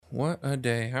What a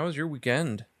day. How was your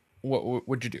weekend?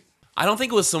 What'd you do? I don't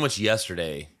think it was so much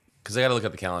yesterday because I got to look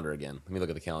at the calendar again. Let me look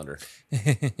at the calendar.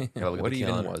 What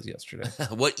even was yesterday?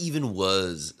 What even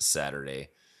was Saturday?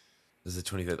 This is the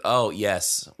 25th. Oh,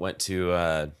 yes. Went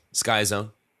to Sky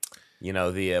Zone. You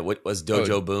know, the what was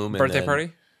Dojo Boom. Birthday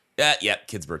party? Yeah,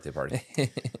 kid's birthday party.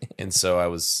 And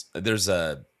so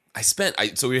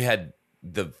so we had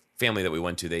the family that we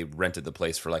went to, they rented the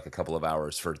place for like a couple of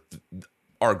hours for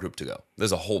our group to go.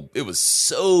 It was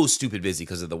so stupid busy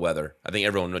because of the weather. I think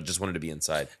everyone just wanted to be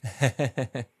inside.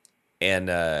 And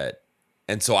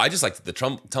so I just liked the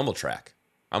tumble track.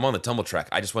 I'm on the tumble track.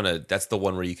 I just want to, that's the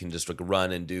one where you can just like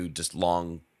run and do just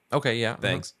long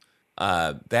things.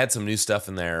 They had some new stuff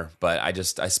in there, but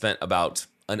I spent about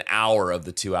an hour of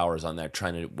the 2 hours on there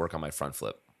trying to work on my front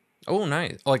flip. Oh,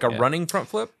 nice. Like a running front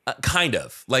flip? Kind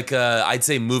of. Like I'd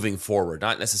say moving forward,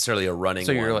 not necessarily a running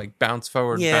So you're one. like bounce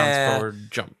forward,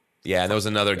 jump. Yeah, and there was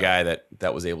another guy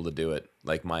that was able to do it,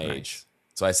 like my age.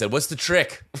 So I said, "What's the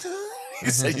trick?"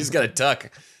 He said, "You just got to tuck."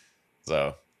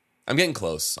 So I'm getting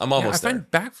close. I'm almost there. I find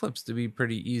backflips to be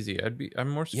pretty easy. I'm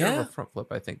more scared of a front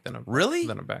flip, I think, than a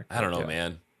backflip. I don't know,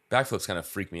 man. Backflips kind of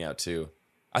freak me out too.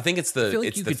 I think it's the I feel like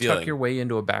it's you the could feeling. tuck your way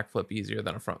into a backflip easier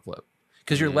than a front flip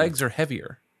because your legs are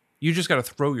heavier. You just got to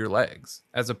throw your legs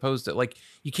as opposed to like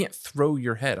you can't throw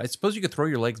your head. I suppose you could throw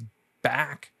your legs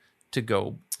back to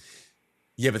go.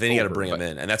 Yeah, but then you got to bring them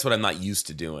in, and that's what I'm not used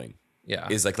to doing. Yeah,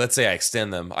 is like, let's say I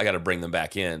extend them, I got to bring them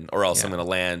back in, or else I'm gonna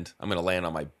land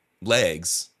on my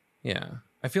legs. Yeah,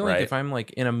 I feel like if I'm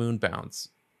like in a moon bounce,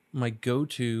 my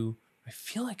go-to I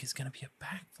feel like is gonna be a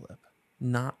backflip,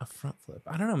 not a front flip.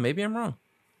 I don't know. Maybe I'm wrong.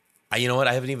 You know what?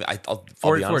 I haven't even. I'll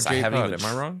be honest. I haven't even. Am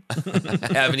I wrong?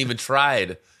 I haven't even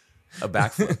tried a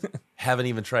backflip. Haven't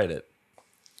even tried it.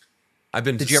 I've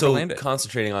been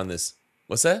concentrating on this.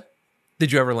 What's that?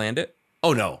 Did you ever land it?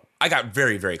 Oh no, I got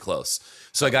very, very close.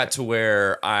 So I got to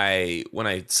where when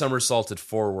I somersaulted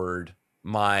forward,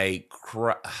 I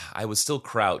was still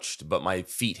crouched, but my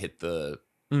feet hit the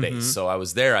base. So I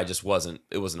was there. It wasn't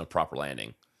a proper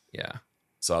landing. Yeah.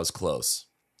 So I was close.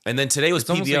 And then today was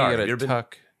PBR.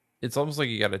 It's almost like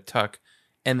you got to tuck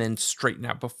and then straighten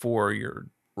out before you're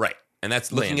right. And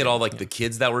that's looking at all like the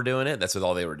kids that were doing it. That's what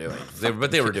all they were doing.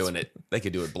 But they were doing it. They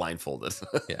could do it blindfolded.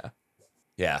 Yeah.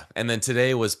 Yeah. And then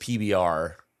today was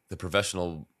PBR, the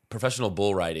professional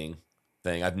bull riding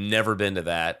thing. I've never been to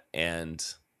that. And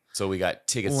so we got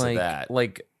tickets to that.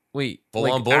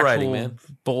 Full on bull riding, man.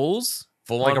 Bulls?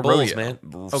 Full on bulls, man.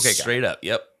 Okay. Straight up.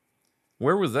 Yep.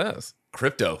 Where was this?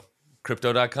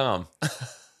 Crypto.com.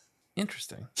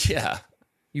 Interesting. Yeah.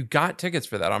 You got tickets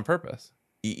for that on purpose.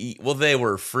 Well, they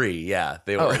were free. Yeah,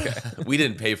 they were. Okay. We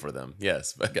didn't pay for them.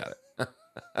 Yes, but got it.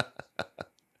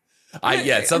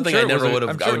 It's something I never would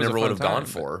have gone but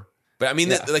for. But I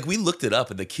mean, like we looked it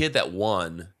up, and the kid that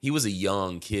won, he was a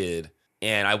young kid,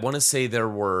 and I want to say there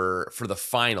were for the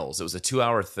finals. It was a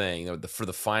 2-hour thing. For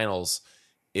the finals,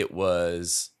 it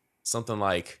was something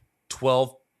like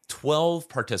 12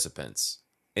 participants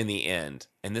in the end,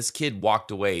 and this kid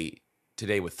walked away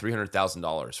today with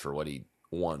 $300,000 for what he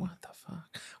won. What the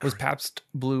fuck? Was Pabst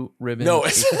Blue Ribbon no,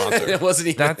 a sponsor? It wasn't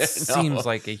even. That seems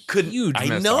like a huge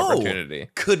missed opportunity.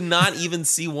 Could not even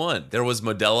see one. There was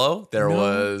Modelo. There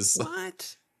was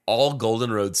what? All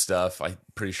Golden Road stuff. I'm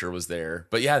pretty sure was there.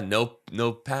 But yeah, no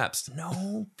Pabst.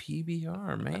 No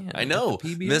PBR, man. I know.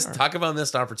 PBR. Talk about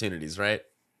missed opportunities, right?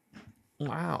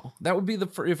 Wow, that would be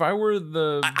if I were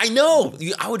the I know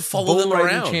I would follow them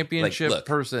around. Championship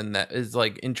person that is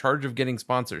like in charge of getting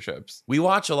sponsorships. We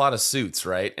watch a lot of Suits,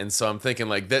 right? And so I'm thinking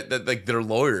like that like their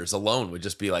lawyers alone would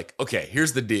just be like, okay,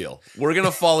 here's the deal. We're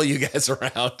gonna follow you guys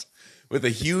around with a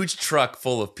huge truck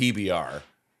full of PBR,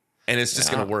 and it's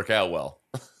just gonna work out well.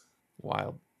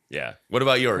 Wild. Yeah. What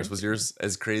about yours? Was yours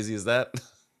as crazy as that?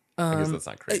 I guess that's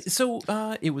not crazy. So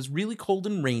it was really cold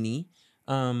and rainy.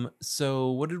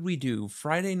 So what did we do?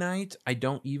 Friday night, I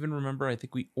don't even remember. I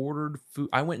think we ordered food.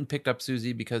 I went and picked up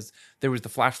Susie because there was the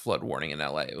flash flood warning in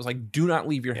LA. It was like, do not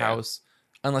leave your house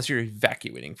unless you're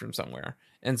evacuating from somewhere.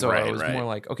 And so I was more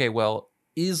like, okay, well,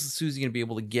 is Susie going to be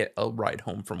able to get a ride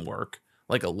home from work,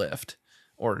 like a Lyft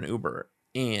or an Uber?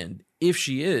 And if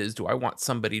she is, do I want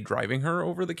somebody driving her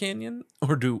over the canyon,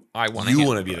 or do I want you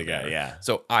want to be the guy? Yeah.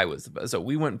 So I was the best. So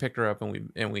we went and picked her up,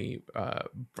 and we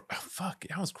fuck,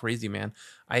 that was crazy, man.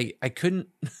 I couldn't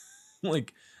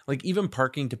like even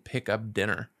parking to pick up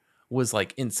dinner was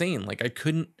like insane. Like I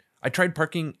tried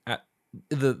parking at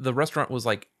the restaurant was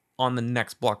like on the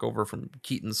next block over from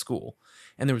Keaton School,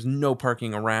 and there was no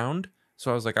parking around. So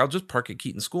I was like, I'll just park at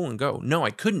Keaton School and go. No, I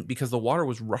couldn't because the water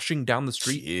was rushing down the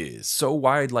street so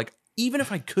wide. Like, even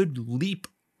if I could leap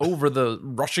over the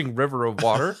rushing river of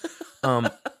water.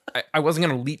 I wasn't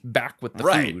going to leap back with the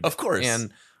food. Of course.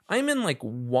 And I'm in like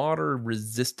water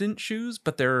resistant shoes,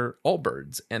 but they're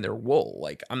Allbirds and they're wool.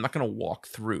 Like I'm not going to walk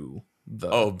through the.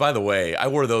 Oh, by the way, I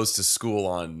wore those to school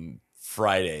on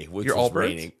Friday, which Your was Allbirds?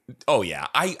 raining. Oh yeah,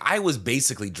 I was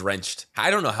basically drenched.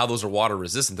 I don't know how those are water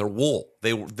resistant. They're wool.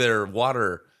 They're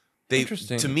water.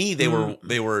 Interesting. To me, they were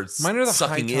Mine are the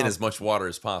sucking high in top. as much water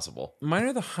as possible. Mine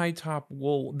are the high top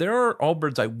wool. There are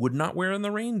Allbirds I would not wear in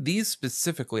the rain. These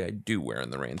specifically I do wear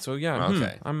in the rain. So yeah,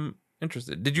 Okay. I'm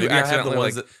interested. Did you Maybe I have the accidentally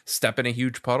ones like step in a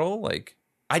huge puddle? Like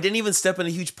I didn't even step in a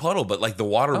huge puddle, but like the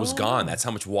water was Oh. gone. That's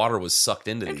how much water was sucked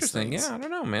into these interesting. things. Yeah, I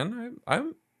don't know, man.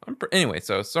 Anyway.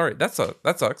 So sorry. That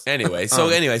sucks. Anyway, so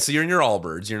you're in your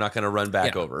Allbirds. You're not going to run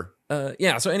back Yeah. over.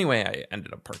 Yeah. So anyway, I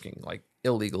ended up parking like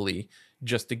illegally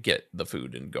just to get the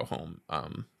food and go home.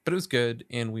 But it was good,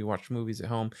 and we watched movies at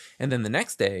home. And then the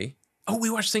next day, we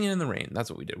watched Singing in the Rain.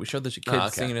 That's what we did. We showed the kids okay.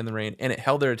 Singing in the Rain, and it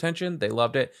held their attention. They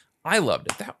loved it. I loved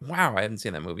it. Wow, I hadn't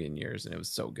seen that movie in years, and it was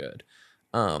so good.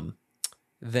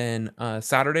 Then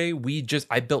Saturday,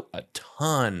 I built a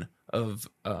ton of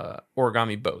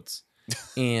origami boats,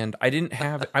 and I didn't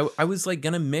have. I was like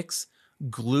gonna mix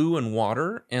glue and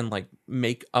water and like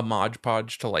make a Mod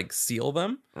Podge to like seal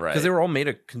them, Right. because they were all made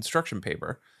of construction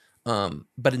paper.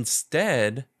 But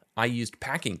instead, I used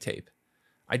packing tape.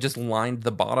 I just lined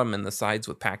the bottom and the sides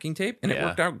with packing tape, and it Yeah.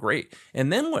 worked out great.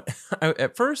 And then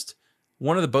at first,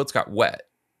 one of the boats got wet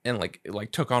and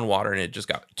like took on water, and it just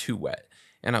got too wet.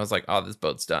 And I was like, "Oh, this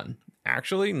boat's done."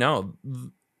 Actually, no.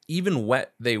 Even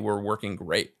wet, they were working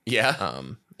great. Yeah.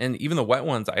 And even the wet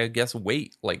ones, I guess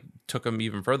weight like took them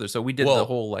even further. So we did the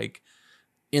whole like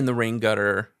in the rain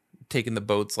gutter, taking the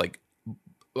boats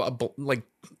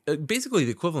basically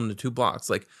the equivalent of 2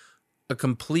 blocks, like a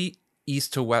complete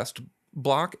east to west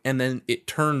block, and then it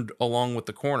turned along with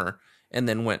the corner and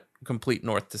then went complete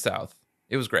north to south.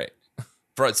 It was great.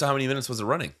 So how many minutes was it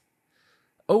running?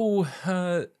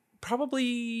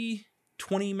 Probably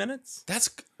 20 minutes.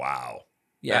 Wow.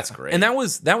 Yeah, That's great. And that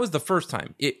was the first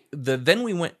time. Then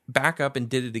we went back up and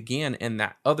did it again, and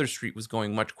that other street was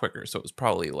going much quicker, so it was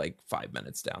probably like 5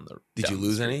 minutes down the. Did you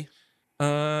lose any?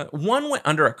 One went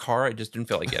under a car. I just didn't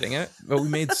feel like getting it, but we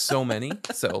made so many.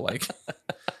 So like,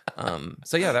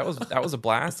 so yeah, that was a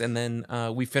blast. And then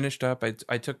we finished up.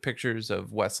 I took pictures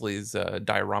of Wesley's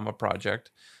diorama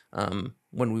project.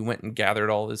 When we went and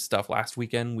gathered all this stuff last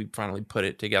weekend, we finally put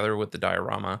it together with the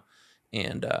diorama.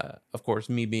 And of course,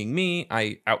 me being me,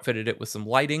 I outfitted it with some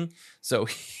lighting so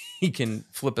he can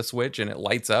flip a switch and it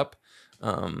lights up,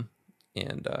 and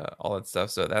all that stuff.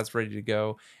 So that's ready to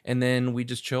go. And then we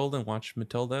just chilled and watched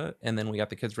Matilda. And then we got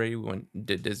the kids ready. We went and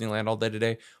did Disneyland all day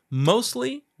today.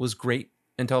 Mostly was great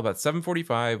until about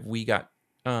 7:45. We got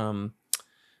a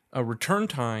return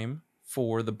time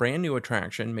for the brand new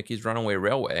attraction, Mickey's Runaway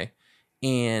Railway.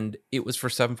 And it was for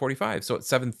 7:45. So at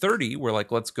 7:30, we're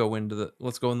like, let's go in the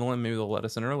line. Maybe they'll let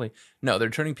us in early. No, they're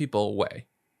turning people away.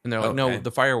 And they're like, no,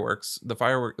 the fireworks,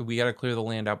 we got to clear the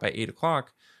land out by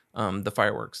 8:00. The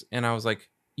fireworks. And I was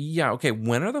like, yeah, okay.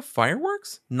 When are the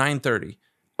fireworks? 9:30.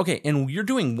 Okay. And you're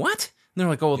doing what? And they're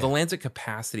like, the land's at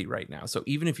capacity right now. So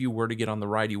even if you were to get on the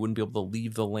ride, you wouldn't be able to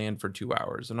leave the land for 2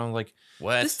 hours. And I was like,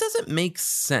 what? This doesn't make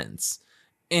sense.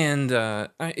 And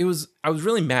I was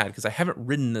really mad because I haven't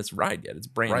ridden this ride yet. It's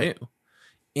brand new.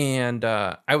 And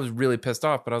I was really pissed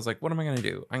off, but I was like, what am I going to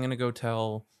do? I'm going to go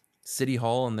tell City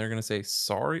Hall and they're going to say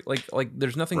sorry. Like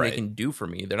there's nothing they can do for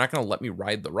me. They're not going to let me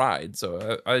ride the ride.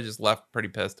 So I just left pretty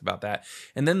pissed about that.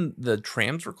 And then the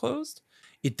trams were closed.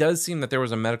 It does seem that there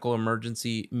was a medical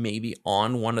emergency maybe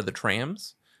on one of the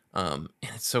trams. And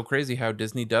it's so crazy how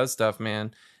Disney does stuff,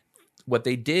 man. What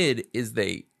they did is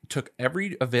they took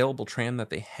every available tram that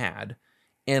they had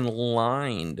and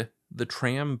lined the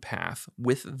tram path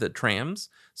with the trams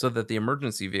so that the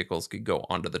emergency vehicles could go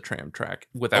onto the tram track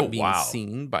without being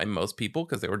seen by most people,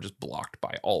 because they were just blocked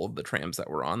by all of the trams that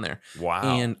were on there. Wow.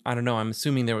 And I don't know, I'm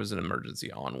assuming there was an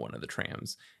emergency on one of the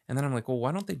trams. And then I'm like, well,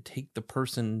 why don't they take the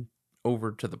person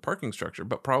over to the parking structure?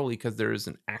 But probably because there is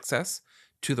an access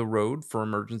to the road for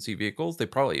emergency vehicles,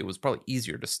 it was probably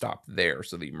easier to stop there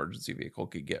so the emergency vehicle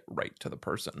could get right to the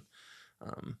person.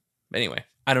 Anyway,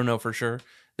 I don't know for sure.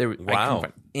 I couldn't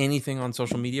find anything on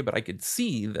social media, but I could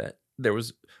see that there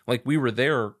was, like, we were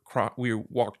there, we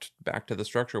walked back to the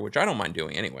structure, which I don't mind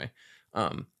doing anyway.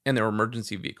 And there were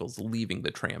emergency vehicles leaving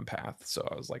the tram path. So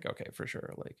I was like, okay, for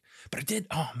sure. Like, but I did,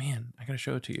 oh man, I gotta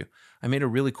show it to you. I made a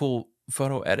really cool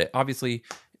photo edit. Obviously,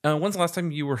 when's the last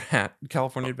time you were at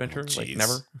California Adventure? Like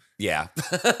never? Yeah.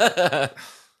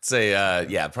 Say,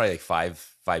 probably like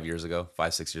 5 years ago,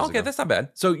 5-6 years ago. Okay, that's not bad.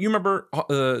 So you remember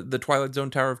the Twilight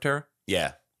Zone Tower of Terror?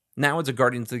 Yeah. Now it's a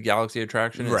Guardians of the Galaxy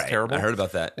attraction. It's terrible. I heard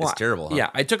about that. Well, it's terrible, huh? Yeah,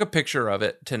 I took a picture of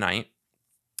it tonight,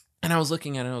 and I was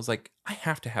looking at it, and I was like, I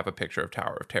have to have a picture of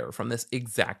Tower of Terror from this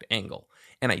exact angle.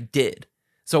 And I did.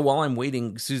 So while I'm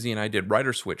waiting, Susie and I did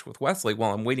Rider Switch with Wesley.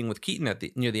 While I'm waiting with Keaton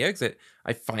near the exit,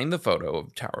 I find the photo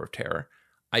of Tower of Terror.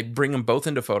 I bring them both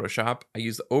into Photoshop. I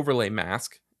use the overlay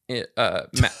mask,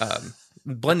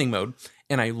 blending mode,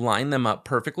 and I line them up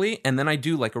perfectly. And then I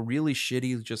do like a really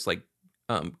shitty, just like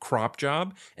crop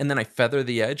job, and then I feather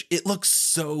the edge. It looks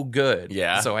so good.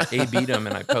 Yeah. So I A-B'd them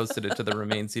and I posted it to the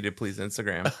Remain Seated Please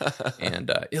Instagram,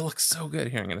 and it looks so good.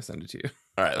 Here, I'm going to send it to you.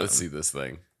 All right, let's see this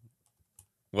thing.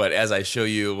 What, as I show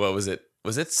you, what was it?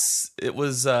 It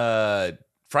was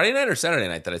Friday night or Saturday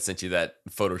night that I sent you that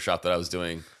Photoshop that I was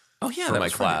doing. Oh yeah, for my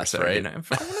class, right?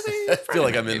 I feel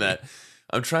like I'm in that.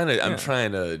 I'm trying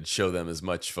to show them as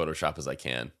much Photoshop as I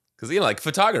can. Because, like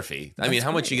photography. I mean,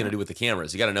 how much are you going to do with the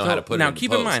cameras? You got to know how to put it now, into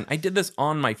keep in mind, I did this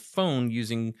on my phone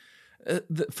using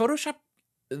the Photoshop.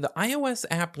 The iOS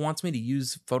app wants me to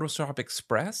use Photoshop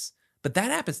Express, but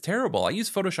that app is terrible. I use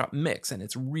Photoshop Mix, and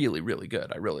it's really, really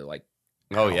good. I really like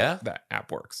how that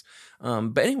app works.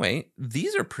 But anyway,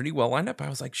 these are pretty well lined up. I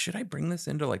was like, should I bring this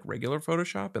into like regular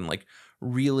Photoshop and like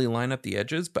really line up the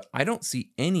edges? But I don't see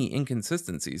any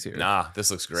inconsistencies here. Nah, this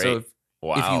looks great. So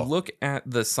wow. If you look at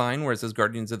the sign where it says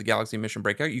Guardians of the Galaxy Mission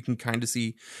Breakout, you can kind of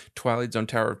see Twilight Zone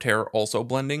Tower of Terror also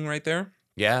blending right there.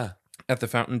 Yeah. At the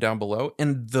fountain down below.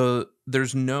 And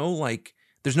there's no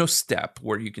step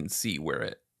where you can see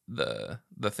where the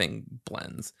thing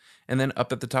blends. And then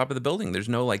up at the top of the building, there's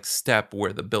no like step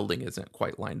where the building isn't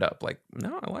quite lined up. Like,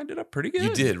 no, I lined it up pretty good.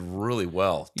 You did really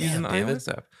well. Damn, David. iOS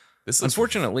app.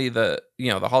 Unfortunately, the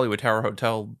Hollywood Tower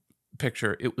Hotel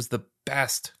picture, it was the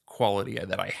best quality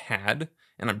that I had,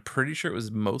 and I'm pretty sure it was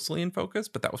mostly in focus,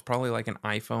 but that was probably like an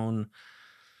iPhone.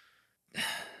 That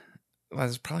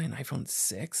was probably an iPhone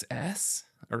 6S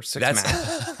or 6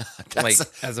 Max. Like,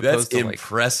 as opposed to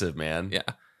impressive, man. Yeah.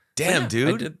 Damn,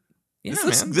 dude.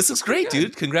 This looks great,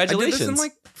 dude. Congratulations. I did this in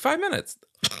like 5 minutes.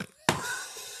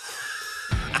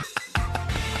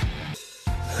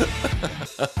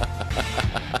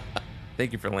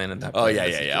 Thank you for landing that. Oh,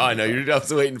 yeah. Oh, I know. You're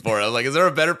just waiting for it. I was like, is there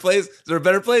a better place?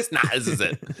 Nah, this is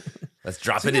it. Let's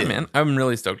drop it in. Man, I'm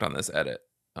really stoked on this edit.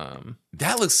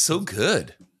 That looks so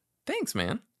good. Thanks,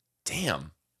 man.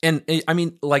 Damn. And I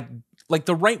mean, like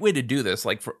the right way to do this,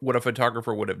 like what a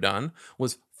photographer would have done,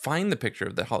 was find the picture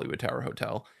of the Hollywood Tower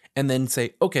Hotel and then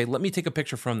say, okay, let me take a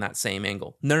picture from that same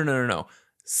angle. No.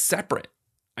 Separate.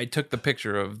 I took the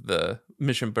picture of the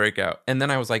Mission Breakout, and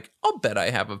then I was like, I'll bet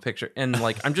I have a picture. And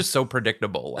like, I'm just so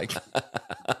predictable. Like,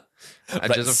 I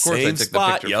took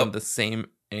the picture from the same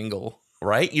angle.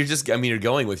 Right? You're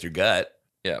going with your gut.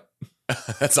 Yep.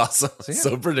 That's awesome.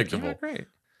 So predictable. Yeah, great.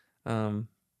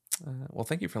 Well,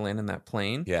 thank you for landing that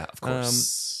plane. Yeah, of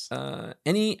course.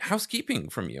 Any housekeeping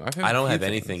from you? I don't have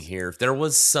anything here. There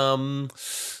was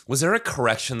there a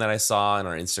correction that I saw on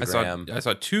our Instagram? I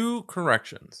saw 2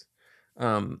 corrections.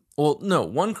 Well, no,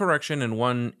 1 correction and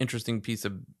 1 interesting piece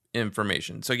of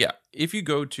information. So yeah, if you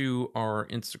go to our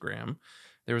Instagram,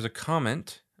 there was a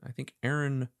comment. I think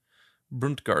Aaron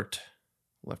Bruntgart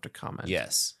left a comment.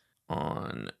 Yes.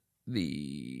 On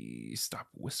the Stop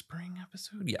Whispering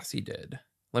episode. Yes, he did.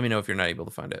 Let me know if you're not able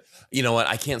to find it. You know what?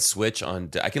 I can't switch on.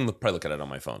 I can probably look at it on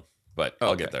my phone, but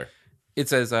I'll get there. It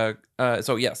says,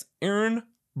 so yes, Aaron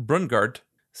Brungart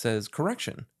says,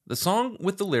 correction. The song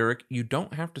with the lyric, "You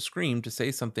don't have to scream to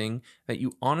say something that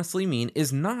you honestly mean,"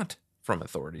 is not from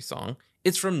Authority Song.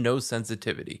 It's from No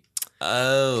Sensitivity.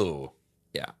 Oh.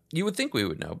 Yeah. You would think we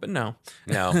would know, but no.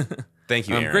 No. Thank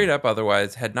you, Aaron. Great up,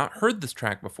 otherwise. Had not heard this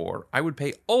track before. I would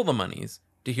pay all the monies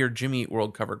to hear Jimmy Eat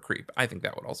World cover Creep. I think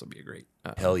that would also be a great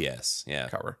hell yes. Yeah.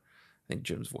 cover. I think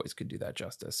Jim's voice could do that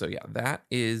justice. So yeah, that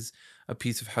is a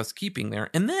piece of housekeeping there.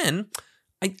 And then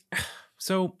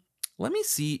so let me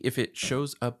see if it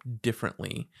shows up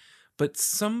differently. But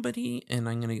somebody, and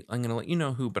I'm gonna let you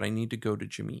know who, but I need to go to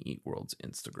Jimmy Eat World's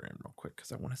Instagram real quick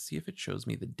because I want to see if it shows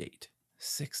me the date.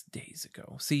 6 days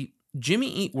ago. See,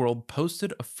 Jimmy Eat World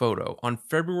posted a photo on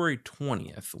February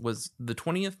 20th. Was the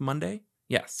 20th Monday?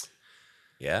 Yes.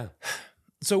 Yeah.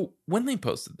 So when they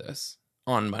posted this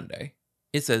on Monday,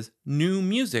 it says New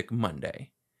Music Monday.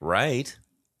 Right.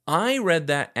 I read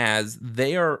that as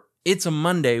it's a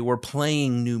Monday, we're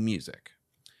playing new music.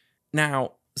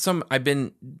 Now, I've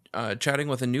been chatting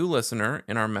with a new listener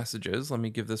in our messages. Let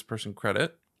me give this person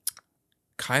credit.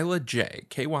 Kyla J,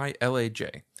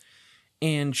 Kyla-J.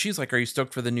 And she's like, are you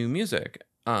stoked for the new music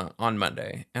on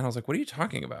Monday? And I was like, what are you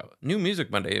talking about? New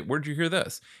Music Monday. Where'd you hear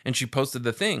this? And she posted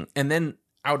the thing. And then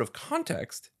out of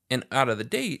context, And out of the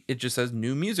date, it just says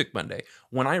New Music Monday.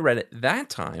 When I read it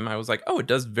that time, I was like, oh, it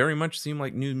does very much seem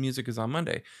like new music is on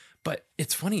Monday. But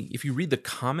it's funny, if you read the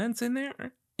comments in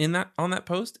there, on that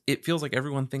post, it feels like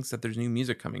everyone thinks that there's new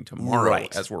music coming tomorrow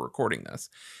as we're recording this.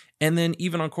 And then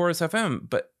even on Chorus FM,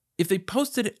 but if they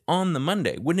posted it on the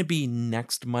Monday, wouldn't it be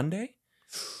next Monday?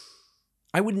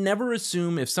 I would never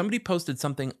assume if somebody posted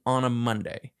something on a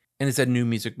Monday and it said New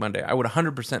Music Monday, I would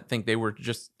 100% think they were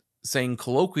just saying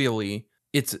colloquially,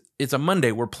 it's a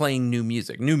Monday, we're playing new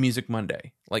music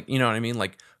Monday. Like, you know what I mean?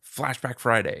 Like Flashback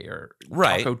Friday or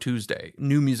Taco Tuesday,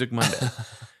 New Music Monday.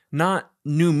 Not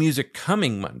new music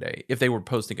coming Monday if they were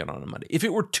posting it on a Monday. If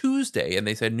it were Tuesday and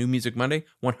they said New Music Monday,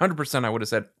 100% I would have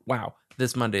said, wow,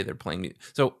 this Monday they're playing music.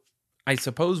 So I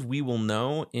suppose we will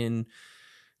know in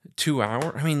 2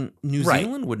 hours. I mean, New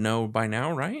Zealand would know by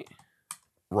now, right?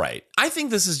 Right. I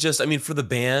think this is just, I mean, for the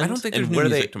band. I don't think there's new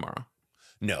music tomorrow.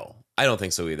 No, I don't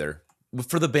think so either.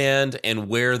 For the band and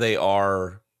where they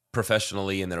are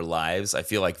professionally in their lives, I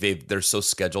feel like they're so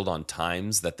scheduled on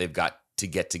times that they've got to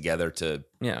get together to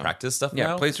practice stuff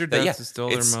now. Place Your Bets is still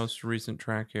their most recent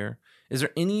track here. Is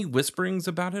there any whisperings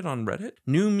about it on Reddit?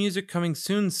 New music coming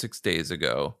soon 6 days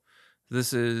ago.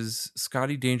 This is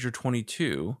Scotty Danger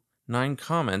 22. 9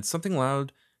 comments. Something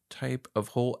loud type of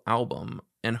whole album.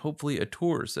 And hopefully a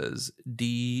tour, says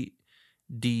D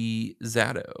Zato.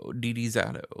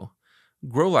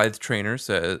 Growlithe Trainer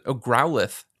says... Oh,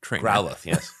 Growlithe Trainer. Growlithe,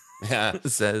 yes. Yeah.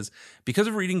 Says, because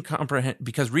reading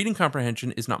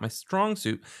comprehension is not my strong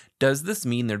suit, does this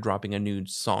mean they're dropping a new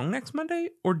song next Monday?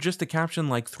 Or just a caption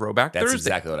like Throwback Thursday? That's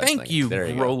exactly what I was thinking.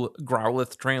 Thank you,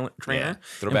 Growlithe Trainer. Yeah.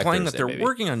 Implying Thursday, that they're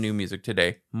working on new music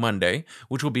today, Monday,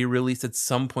 which will be released at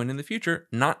some point in the future,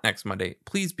 not next Monday.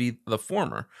 Please be the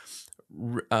former.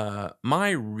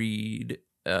 My read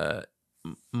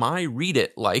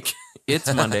it like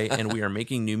it's Monday and we are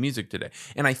making new music today.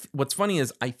 And what's funny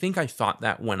is I think I thought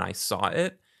that when I saw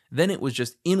it, then it was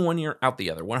just in one ear, out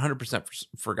the other, 100%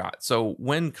 forgot. So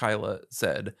when Kyla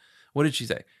said, what did she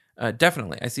say?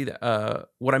 Definitely, I see that.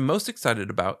 What I'm most excited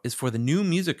about is for the new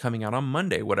music coming out on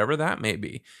Monday, whatever that may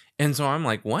be. And so I'm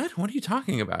like, what? What are you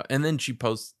talking about? And then she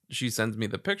sends me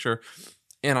the picture.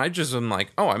 And I just am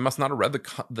like, oh, I must not have read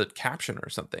the caption or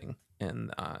something.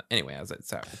 And anyway, as it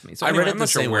sat with me, so anyway, I read it the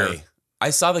same way. I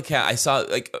saw I saw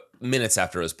like minutes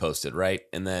after it was posted, right?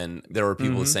 And then there were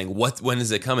people saying, when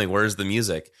is it coming? Where's the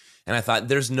music? And I thought,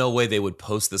 there's no way they would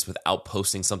post this without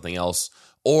posting something else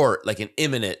or like an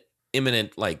imminent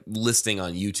like listing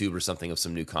on YouTube or something of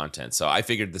some new content. So I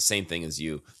figured the same thing as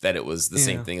you, that it was the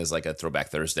same thing as like a Throwback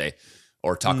Thursday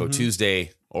or Taco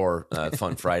Tuesday or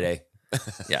Fun Friday.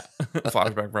 Yeah.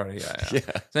 Flashback Friday. Yeah.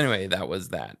 So anyway, that was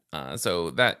that.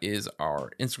 So that is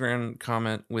our Instagram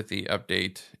comment with the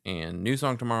update and new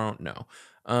song tomorrow. No.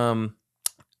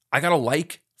 I got a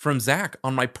like from Zach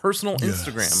on my personal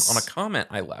Instagram on a comment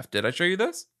I left. Did I show you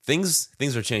this? Things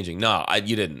are changing. No,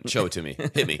 you didn't. Show it to me.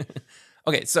 Hit me.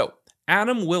 Okay. So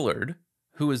Adam Willard,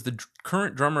 who is the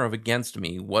current drummer of Against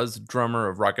Me, was drummer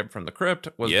of Rocket from the Crypt,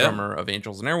 was drummer of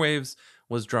Angels and Airwaves,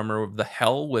 was drummer of The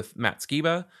Hell with Matt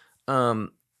Skiba.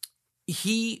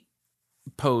 He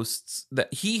posts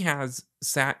that he has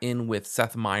sat in with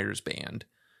Seth Meyers' band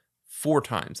 4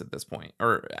 times at this point,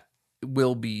 or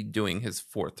will be doing his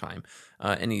 4th time.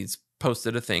 And he's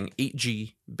posted a thing,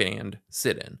 8G band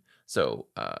sit-in. So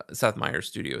Seth Meyers'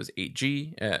 studio is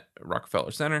 8G at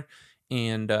Rockefeller Center,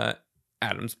 and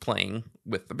Adam's playing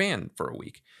with the band for a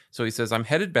week. So he says, I'm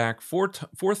headed back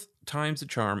 4th time's a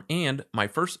charm, and my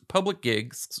first public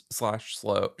gig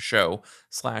 /show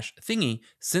 /thingy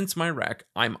since my wreck.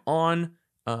 I'm on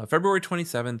February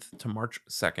 27th to March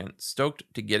 2nd. Stoked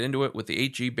to get into it with the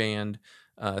 8G band.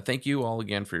 Thank you all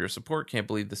again for your support. Can't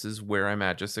believe this is where I'm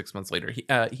at just 6 months later.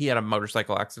 He had a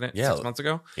motorcycle accident 6 months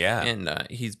ago. Yeah. And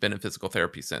he's been in physical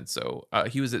therapy since. So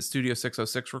he was at Studio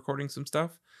 606 recording some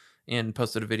stuff and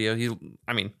posted a video.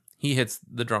 He hits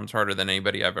the drums harder than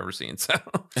anybody I've ever seen. So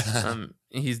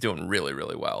he's doing really,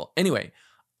 really well. Anyway,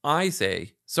 I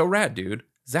say, so rad, dude.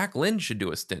 Zach Lynn should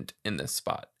do a stint in this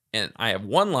spot. And I have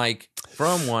 1 like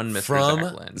from one Mr.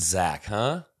 Zach Lynn. Zach,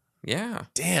 huh? Yeah.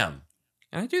 Damn.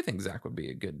 And I do think Zach would be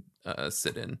a good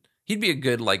sit-in. He'd be a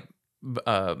good, like,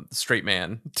 straight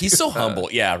man. He's so humble.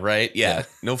 Yeah, right? Yeah.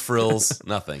 No frills,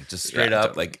 nothing. Just straight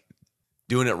up, totally. Like,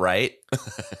 doing it right.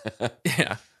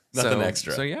 Yeah. Nothing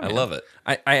extra. So, yeah, I love it.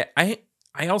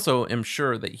 I also am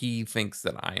sure that he thinks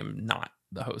that I am not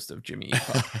the host of Jimmy.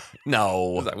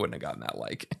 No. Because I wouldn't have gotten that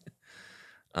like.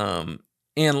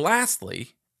 And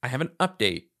lastly, I have an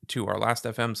update to our Last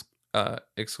FM's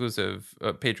exclusive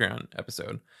Patreon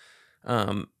episode.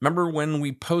 Remember when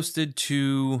we posted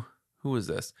to, who was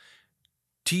this?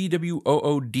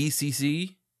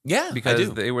 TWOODCC. Yeah,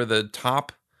 because they were the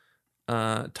top,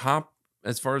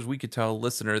 as far as we could tell,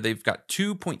 listener. They've got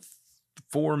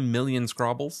 2.4 million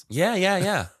Scrabbles.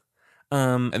 Yeah.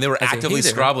 And they were actively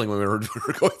scrabbling when we were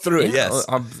going through it. Yes,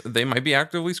 they might be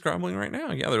actively scrabbling right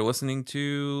now. Yeah, they're listening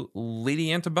to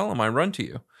Lady Antebellum. I Run to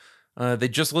You. They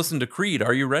just listened to Creed.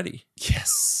 Are you ready?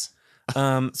 Yes.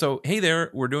 So, hey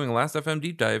there, we're doing a Last FM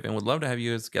deep dive and would love to have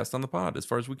you as a guest on the pod. As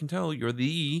far as we can tell, you're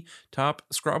the top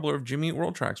scrabbler of Jimmy Eat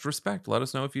World Tracks. Respect. Let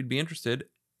us know if you'd be interested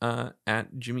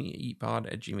at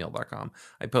jimmyeatpod@gmail.com.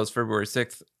 I post February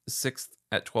 6th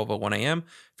at 12:01 a.m.,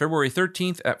 February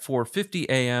 13th at 4:50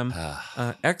 a.m.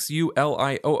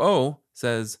 XULIOO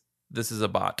says, this is a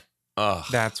bot. Ugh.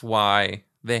 That's why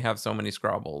they have so many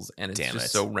Scrabbles, and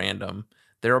it's so random.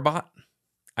 They're a bot.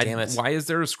 Damn it. Why is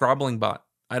there a scrabbling bot?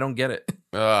 I don't get it.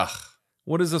 Ugh.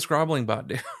 What does a scrabbling bot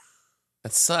do?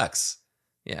 That sucks.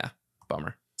 Yeah,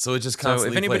 bummer. So it just constantly.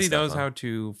 So if anybody plays knows stuff, how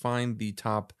to find the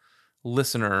top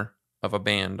listener of a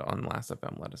band on Last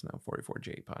FM, let us know.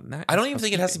 44J Pod. I don't even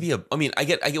think it has to be I mean, I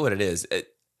get what it is.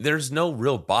 There's no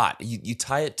real bot. You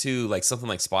tie it to like something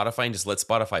like Spotify and just let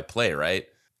Spotify play, right?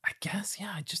 I guess.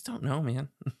 Yeah. I just don't know, man.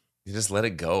 You just let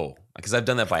it go. Because I've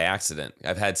done that by accident.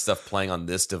 I've had stuff playing on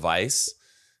this device.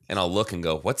 And I'll look and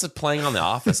go, what's it playing on the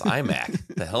Office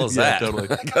iMac? The hell is that? Totally.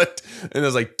 And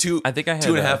there's like two and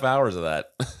a half hours of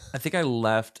that. I think I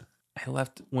left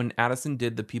when Addison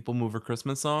did the People Mover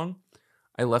Christmas song.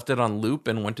 I left it on loop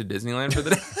and went to Disneyland for the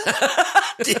day.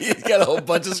 He's got a whole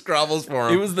bunch of Scrabbles for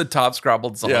him. It was the top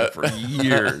Scrabbled song for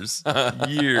years.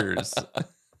 Years.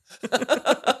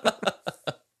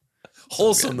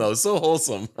 Wholesome, though. So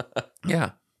wholesome. Yeah.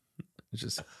 It's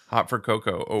just hot for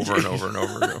cocoa over and over and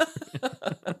over and over.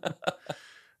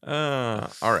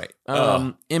 All right.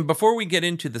 And before we get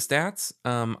into the stats,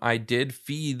 I did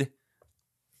feed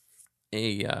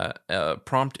a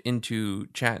prompt into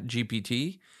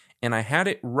ChatGPT, and I had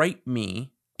it write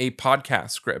me a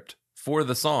podcast script for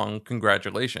the song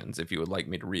Congratulations, if you would like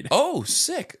me to read it. Oh,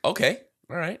 sick. Okay.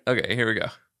 All right. Okay, here we go.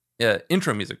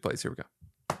 Intro music plays. Here we go.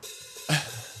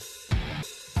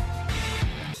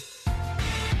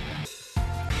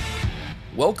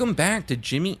 Welcome back to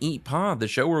Jimmy Eat Pod, the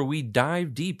show where we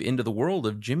dive deep into the world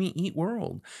of Jimmy Eat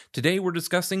World. Today we're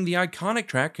discussing the iconic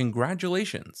track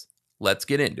Congratulations. Let's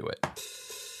get into it.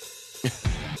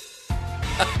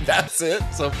 That's it?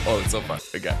 It's so fun.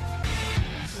 Okay.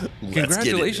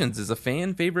 Congratulations is a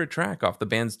fan favorite track off the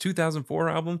band's 2004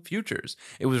 album Futures.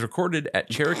 It was recorded at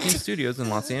Cherokee Studios in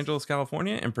Los Angeles,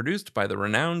 California, and produced by the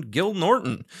renowned Gil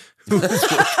Norton, who has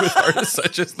worked with artists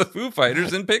such as the Foo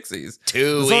Fighters and Pixies.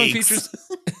 The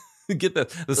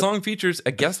song features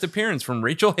a guest appearance from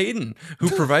Rachel Hayden, who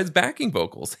provides backing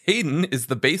vocals. Hayden is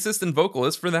the bassist and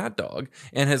vocalist for That Dog,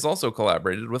 and has also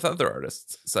collaborated with other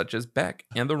artists, such as Beck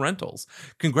and The Rentals.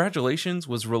 Congratulations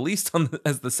was released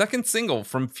as the second single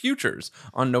from Futures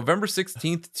on November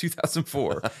 16th,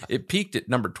 2004. It peaked at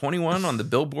number 21 on the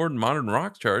Billboard Modern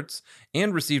Rock charts,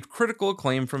 and received critical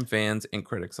acclaim from fans and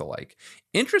critics alike.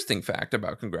 Interesting fact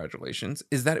about Congratulations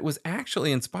is that it was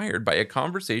actually inspired by a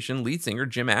conversation lead singer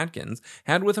Jim Adkins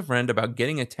had with a friend about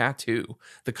getting a tattoo.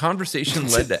 The conversation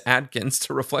led to Adkins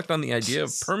to reflect on the idea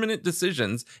of permanent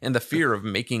decisions and the fear of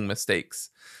making mistakes.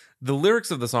 The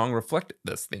lyrics of the song reflect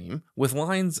this theme, with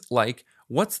lines like,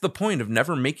 "What's the point of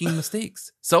never making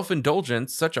mistakes?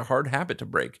 Self-indulgence, such a hard habit to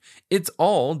break. It's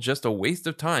all just a waste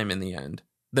of time in the end."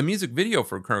 The music video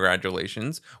for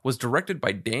Congratulations was directed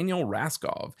by Daniel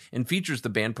Raskov and features the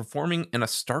band performing in a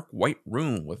stark white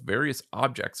room with various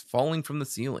objects falling from the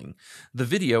ceiling. The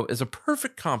video is a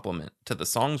perfect complement to the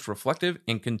song's reflective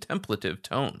and contemplative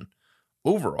tone.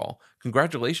 Overall,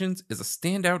 Congratulations is a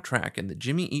standout track in the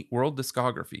Jimmy Eat World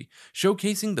discography,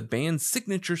 showcasing the band's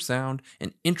signature sound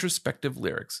and introspective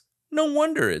lyrics. No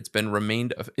wonder it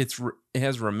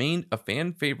has remained a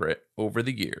fan favorite over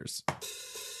the years.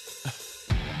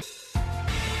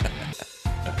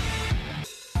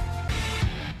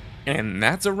 And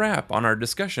that's a wrap on our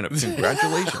discussion of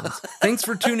Congratulations. Thanks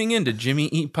for tuning in to Jimmy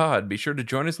Eat Pod. Be sure to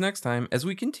join us next time as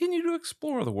we continue to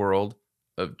explore the world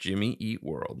of Jimmy Eat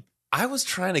World. I was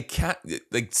trying to keep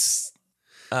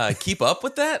up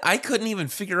with that. I couldn't even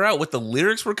figure out what the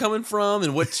lyrics were coming from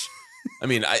and which. I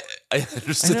mean, I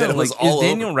understood that it was all over.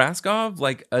 Is Daniel Raskov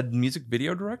like a music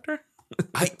video director?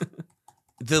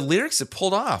 The lyrics it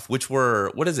pulled off, which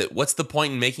were, what is it? What's the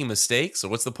point in making mistakes? Or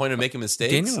what's the point of making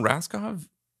mistakes? Daniel Raskov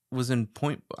was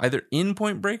either in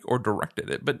Point Break or directed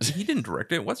it, but he didn't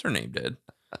direct it. What's her name did?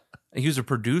 He was a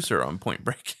producer on Point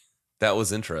Break. That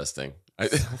was interesting.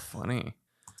 So funny.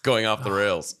 Going off the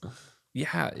rails.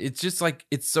 Yeah, it's just like,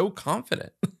 it's so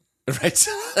confident. Right?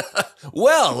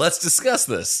 Well, let's discuss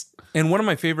this. And one of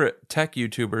my favorite tech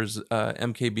YouTubers,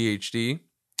 MKBHD.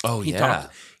 Oh, yeah.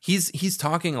 He's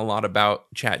talking a lot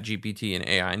about Chat GPT and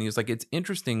AI, and he was like, it's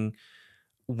interesting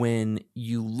when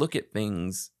you look at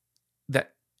things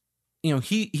that, you know,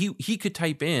 he could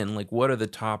type in like, what are the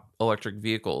top electric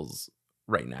vehicles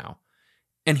right now?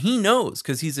 And he knows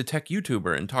because he's a tech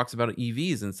YouTuber and talks about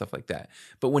EVs and stuff like that.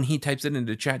 But when he types it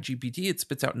into Chat GPT, it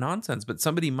spits out nonsense. But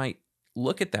somebody might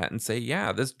look at that and say,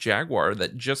 yeah, this Jaguar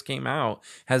that just came out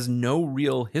has no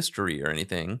real history or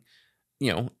anything.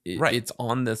 You know, it's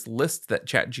on this list that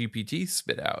Chat GPT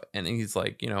spit out. And he's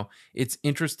like, you know, it's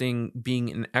interesting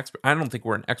being an expert. I don't think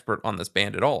we're an expert on this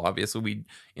band at all. Obviously,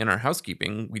 in our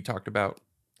housekeeping, we talked about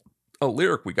a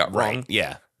lyric we got wrong.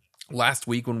 Yeah. Last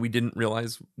week when we didn't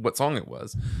realize what song it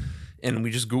was, and we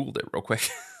just Googled it real quick.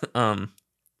 And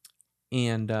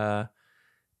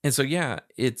so, yeah,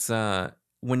 it's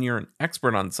when you're an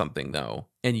expert on something though,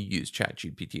 and you use Chat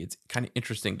GPT, it's kind of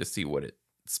interesting to see what it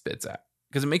spits at,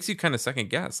 because it makes you kind of second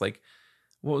guess. Like,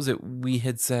 what was it? We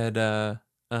had said, there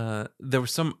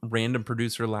was some random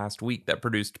producer last week that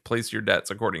produced Place Your Debts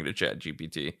according to Chat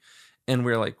GPT. And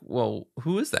we're like, well,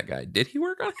 who is that guy? Did he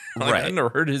work on it? Like, Right. I never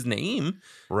heard his name.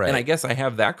 Right. And I guess I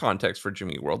have that context for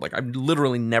Jimmy Eat World. Like, I've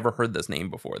literally never heard this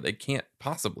name before. They can't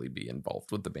possibly be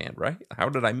involved with the band, right? How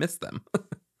did I miss them?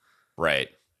 Right.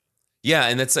 Yeah,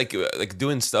 and that's like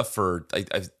doing stuff for,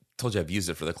 I've told you I've used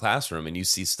it for the classroom, and you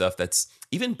see stuff that's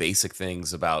even basic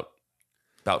things about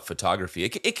photography.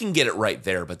 It can get it right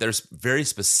there, but there's very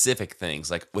specific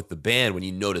things like with the band when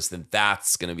you notice that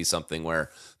that's going to be something where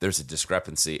there's a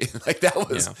discrepancy. Like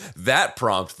that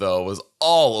prompt though was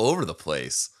all over the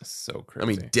place. So crazy. I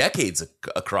mean, decades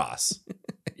across.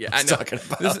 Yeah, I know. Talking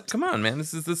about. Come on, man.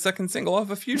 This is the second single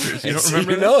off of Futures. You don't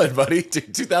remember you that? know it, buddy.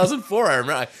 2004. I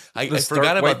remember. I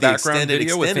forgot about the extended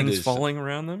video with things edition. falling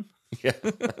around them. Yeah.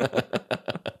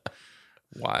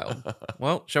 Wild.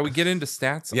 Well, shall we get into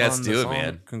stats? Yeah, on let's the do it, song?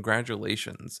 man.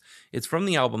 Congratulations. It's from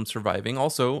the album Surviving,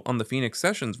 also on the Phoenix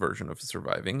Sessions version of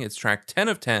Surviving. It's track 10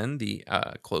 of 10, the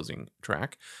closing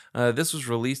track. This was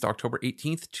released October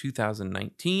 18th,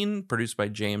 2019, produced by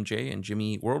JMJ and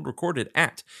Jimmy Eat World, recorded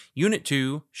at Unit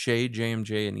 2, Shea,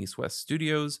 JMJ, and East West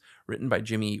Studios, written by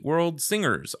Jimmy Eat World.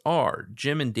 Singers are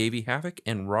Jim and Davey Havoc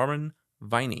and Robin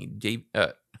Vining.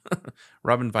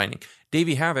 Robin Vining.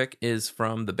 Davey Havoc is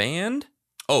from the band...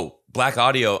 Oh, Black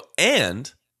Audio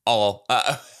and all.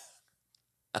 I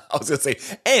was gonna say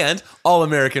and All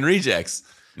American Rejects.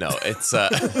 No, it's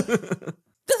AFI.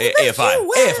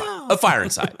 A Fire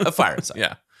Inside. A Fire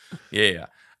Inside. Yeah.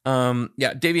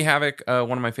 Davey Havoc,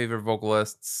 one of my favorite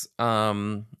vocalists.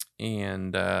 I'm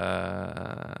very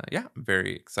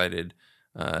excited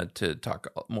to talk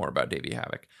more about Davey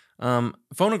Havoc.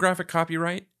 Phonographic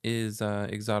copyright is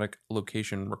Exotic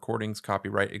Location Recordings.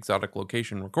 Copyright Exotic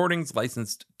Location Recordings,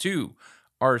 licensed to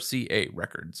RCA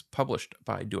Records. Published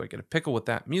by Do I Get a Pickle With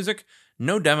That Music?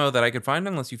 No demo that I could find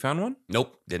unless you found one.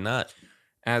 Nope, did not.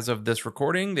 As of this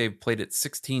recording, they've played it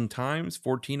 16 times,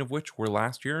 14 of which were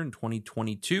last year in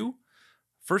 2022.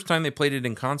 First time they played it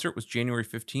in concert was January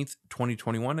 15th,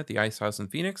 2021 at the Ice House in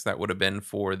Phoenix. That would have been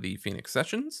for the Phoenix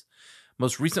Sessions.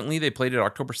 Most recently, they played it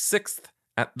October 6th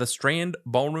at the Strand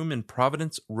Ballroom in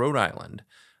Providence, Rhode Island.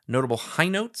 Notable high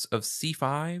notes of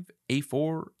C5,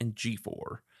 A4, and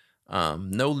G4.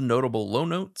 No notable low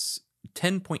notes.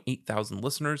 10.8 thousand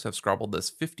listeners have scrabbled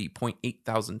this 50.8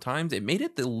 thousand times. It made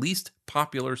it the least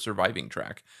popular Surviving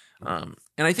track. And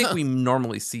I think we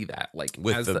normally see that. Like,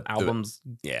 with as the albums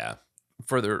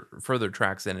further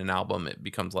tracks in an album, it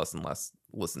becomes less and less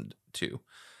listened to.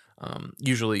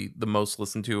 Usually the most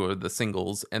listened to are the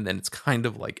singles, and then it's kind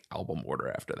of like album order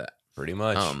after that. Pretty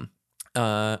much.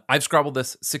 I've scrabbled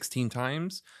this 16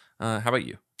 times. How about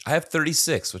you? I have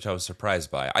 36, which I was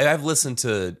surprised by. I have listened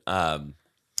to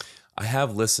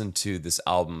this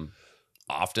album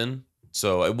often,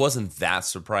 so it wasn't that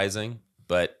surprising,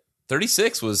 but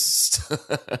 36 was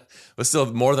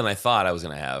still more than I thought I was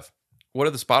going to have. What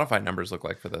do the Spotify numbers look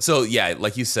like for this? So yeah,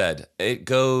 like you said,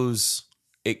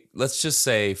 let's just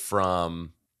say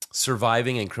from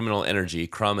Surviving and Criminal Energy,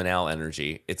 Crumb and Al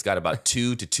Energy, it's got about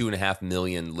 2 to 2.5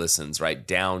 million listens, right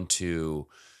down to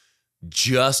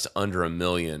just under 1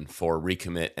 million for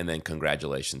Recommit, and then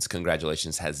Congratulations.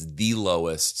 Congratulations has the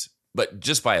lowest, but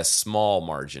just by a small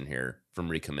margin here from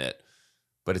Recommit,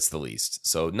 but it's the least.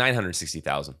 So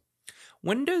 960,000.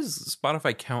 When does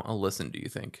Spotify count a listen, do you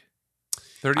think?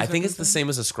 30 I think it's the same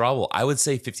as a Scrabble. I would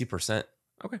say 50%.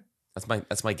 Okay.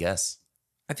 That's my guess.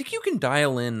 I think you can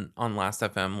dial in on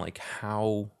Last.fm, like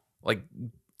how, like,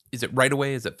 is it right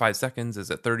away? Is it 5 seconds? Is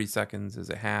it 30 seconds? Is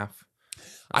it half?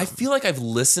 I feel like I've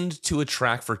listened to a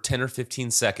track for 10 or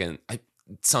 15 seconds.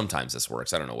 Sometimes this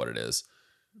works. I don't know what it is.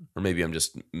 Or maybe I'm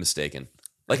just mistaken.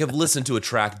 Like I've listened to a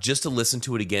track just to listen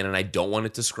to it again and I don't want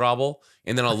it to scrobble.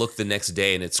 And then I'll look the next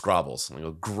day and it scrobbles. And I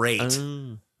go, great.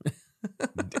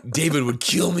 David would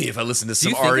kill me if I listened to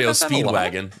some REO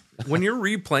Speedwagon. When you're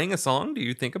replaying a song, do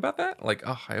you think about that? Like,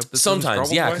 oh, I hope this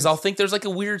sometimes, yeah, because I'll think there's like a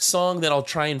weird song that I'll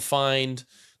try and find,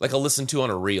 like I'll listen to on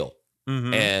a reel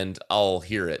and I'll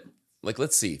hear it. Like,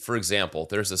 let's see. For example,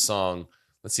 there's a song.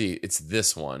 Let's see. It's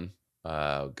this one.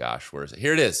 Oh gosh, where is it?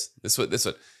 Here it is. This one.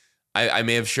 I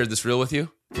may have shared this reel with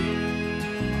you.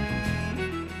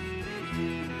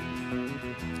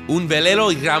 Un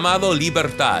velero llamado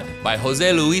Libertad by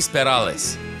Jose Luis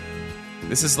Perales.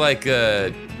 This is like,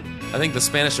 I think the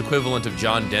Spanish equivalent of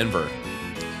John Denver.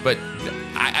 But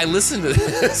I listened to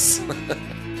this.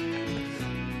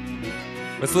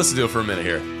 Let's listen to it for a minute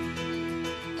here.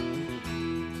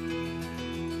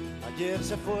 Ayer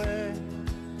se fue,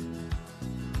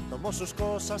 tomó sus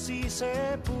cosas y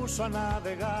se puso a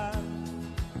navegar.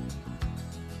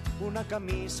 Una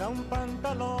camisa, un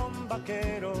pantalón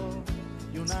vaquero.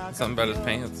 Something about his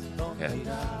pants.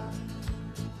 Yeah.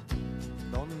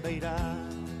 ¿Dónde irá?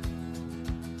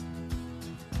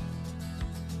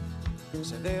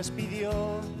 Se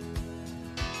despidió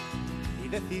y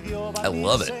decidió. I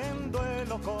love it.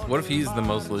 What if he's the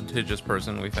most litigious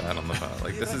person we've had on the pod?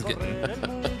 Like, this is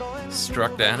getting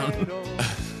struck down.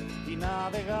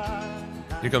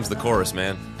 Here comes the chorus,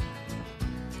 man.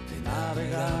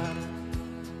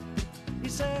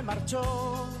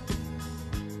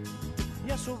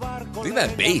 Look at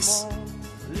that bass.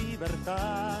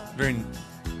 Very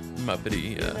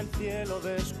Muppety, yeah.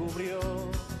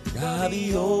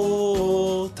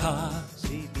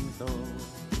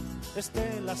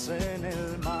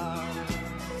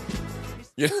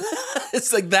 Yeah,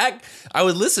 it's like that. I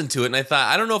would listen to it and I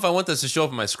thought, I don't know if I want this to show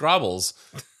up in my Scrabbles.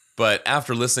 But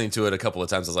after listening to it a couple of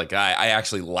times, I was like, I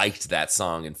actually liked that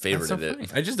song and favorited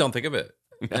it. I just don't think of it.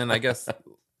 And I guess,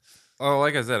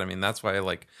 like I said, I mean, that's why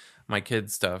like my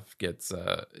kids' stuff gets,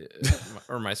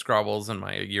 or my Scrabbles and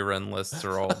my year-end lists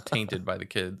are all tainted by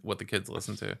what the kids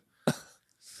listen to.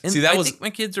 And see, I think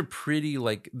my kids are pretty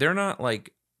they're not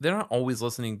always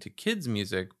listening to kids'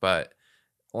 music, but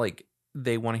like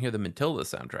they want to hear the Matilda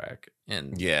soundtrack.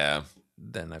 And yeah,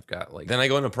 then I've got then I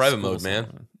go into private mode,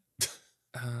 man.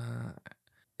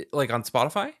 Like on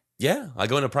Spotify? Yeah, I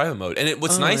go into privite mode. And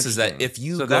what's nice is that if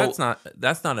you go,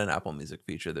 that's not an Apple Music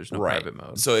feature. There's no private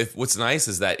mode. So what's nice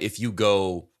is that if you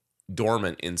go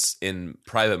dormant in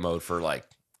private mode for like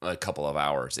a couple of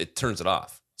hours, it turns it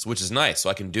off. So which is nice.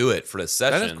 So I can do it for this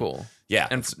session. That is cool. Yeah,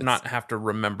 and not have to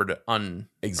remember to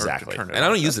exactly. To turn it and I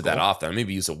off. don't use it that often. I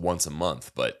maybe use it once a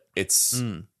month, but it's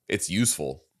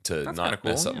useful to not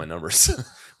mess up my numbers.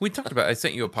 We talked about. I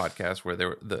sent you a podcast where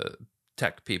the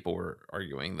tech people were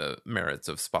arguing the merits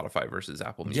of Spotify versus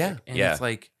Apple Music. Yeah, and it's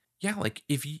like, like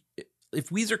if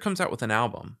Weezer comes out with an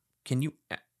album, can you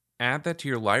add that to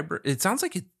your library? It sounds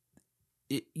like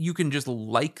you can just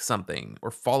like something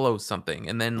or follow something,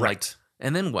 and then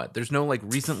and then what? There's no like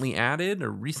recently added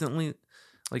or recently.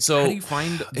 Like, so how do you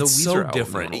find the it's Weezer so album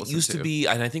different. It used to be,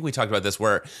 and I think we talked about this,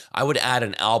 where I would add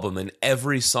an album and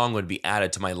every song would be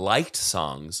added to my liked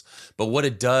songs. But what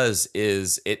it does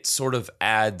is it sort of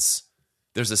adds.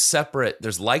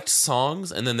 There's liked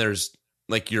songs and then there's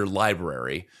like your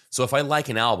library. So if I like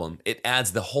an album, it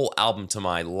adds the whole album to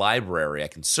my library. I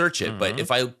can search it, but if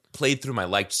I played through my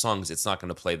liked songs, it's not going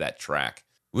to play that track,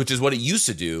 which is what it used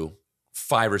to do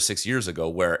 5 or 6 years ago,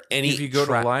 where if you go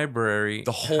to library,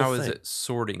 the whole how thing. is it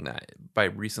sorting that? By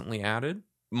recently added?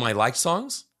 My liked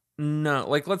songs? No,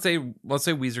 like let's say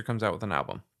Weezer comes out with an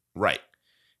album. Right.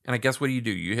 And I guess what do?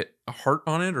 You hit a heart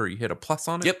on it or you hit a plus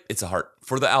on it? Yep, it's a heart.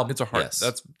 For the album. It's a heart.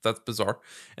 Yes. That's bizarre.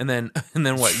 And then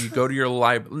what? You go to your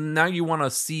now you want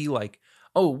to see like,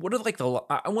 oh, what are like I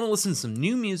want to listen to some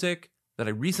new music that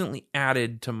I recently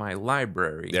added to my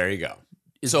library. There you go.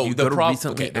 So the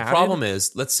problem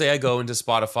is, let's say I go into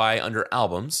Spotify under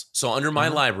albums. So under my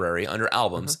library, under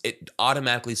albums, it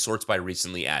automatically sorts by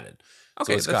recently added.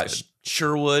 Okay, so it's got good.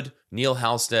 Sherwood, Neil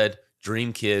Halstead,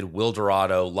 Dream Kid, Will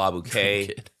Dorado, La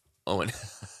Bouquet, Owen.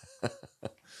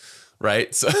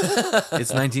 Right? So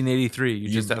it's 1983. You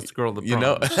just have to scroll the prompt. You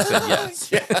know, she said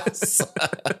yes. Yes.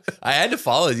 I had to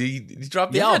follow you. You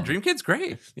dropped the album. Dream Kid's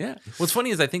great. Yeah. What's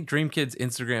funny is I think Dream Kid's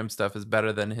Instagram stuff is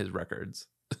better than his records.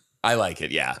 I like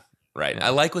it. Yeah. Right. Yeah. I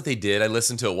like what they did. I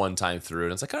listened to it one time through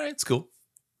and it's like, all right, it's cool.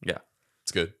 Yeah.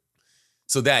 It's good.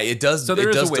 So that it does. So there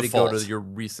is a way default. to go to your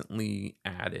recently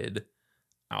added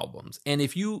albums. And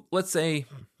if you, let's say,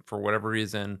 for whatever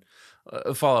reason,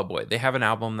 Fall Out Boy, they have an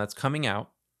album that's coming out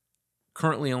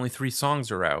currently only 3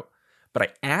 songs are out, but I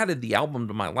added the album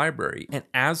to my library, and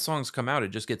as songs come out, it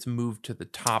just gets moved to the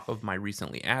top of my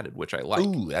recently added, which I like.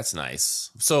 Ooh, that's nice.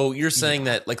 So you're saying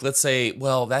that, like, let's say,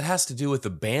 well, that has to do with the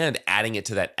band adding it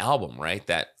to that album, right?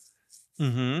 That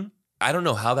I don't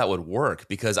know how that would work,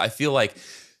 because I feel like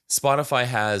Spotify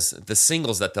has the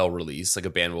singles that they'll release, like a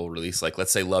band will release, like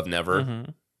let's say Love Never,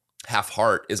 Half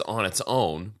Heart is on its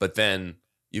own, but then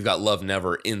you've got Love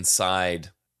Never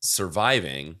inside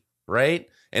Surviving, right?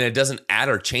 And it doesn't add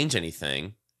or change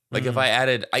anything. Like if I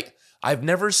added, I've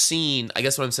never seen, I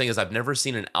guess what I'm saying is I've never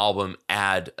seen an album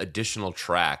add additional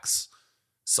tracks.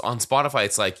 So on Spotify,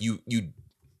 it's like you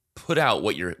put out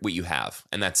what you have,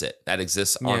 and that's it. That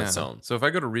exists on its own. So if I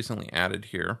go to recently added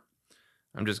here,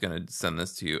 I'm just going to send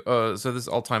this to you. So this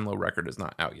All-Time Low record is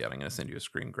not out yet. I'm going to send you a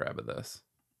screen grab of this.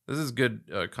 This is good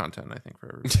content, I think, for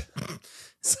everybody.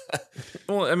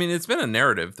 Well, I mean, it's been a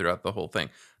narrative throughout the whole thing.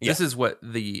 This is what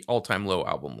the All-Time Low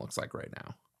album looks like right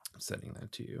now. I'm sending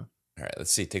that to you. All right,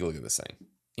 let's see. Take a look at this thing.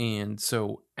 And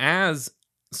so as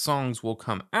songs will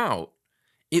come out,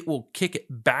 it will kick it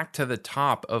back to the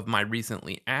top of my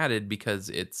recently added, because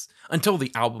it's until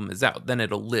the album is out. Then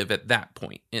it'll live at that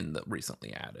point in the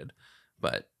recently added.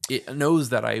 But it knows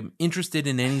that I'm interested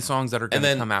in any songs that are going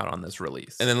to come out on this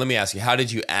release. And then let me ask you, how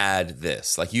did you add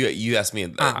this? Like you asked me,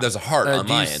 there's a heart on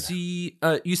my end.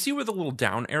 You see where the little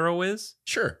down arrow is?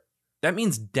 Sure. That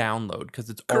means download,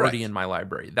 because it's already in my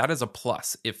library. That is a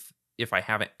plus if I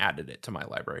haven't added it to my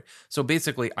library. So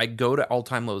basically, I go to All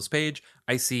Time Low's page.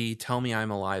 I see Tell Me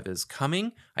I'm Alive is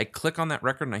coming. I click on that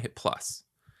record and I hit plus.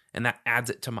 And that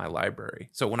adds it to my library.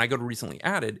 So when I go to recently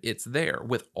added, it's there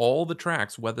with all the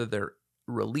tracks, whether they're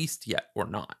released yet or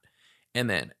not. And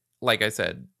then, like I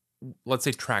said, let's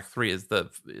say track 3 is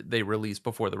they release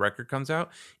before the record comes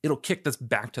out. It'll kick this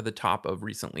back to the top of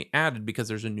recently added because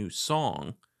there's a new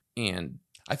song. And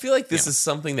I feel like this is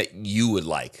something that you would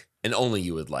like, and only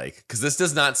you would like, because this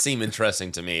does not seem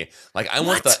interesting to me. Like I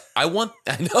know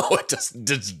it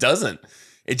just doesn't.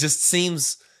 It just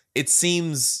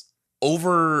seems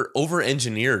over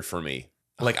engineered for me.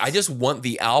 Like I just want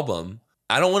the album.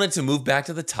 I don't want it to move back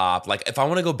to the top. Like if I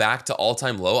want to go back to All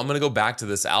Time Low, I'm going to go back to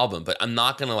this album, but I'm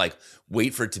not going to like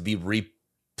wait for it to be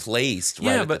replaced.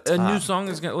 Yeah, but a new song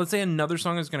is going to, let's say another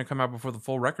song is going to come out before the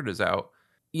full record is out.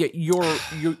 Yeah,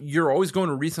 you're always going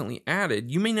to recently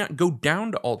added. You may not go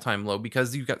down to All Time Low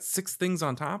because you've got 6 things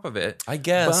on top of it. I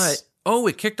guess. But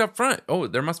it kicked up front. Oh,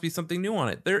 there must be something new on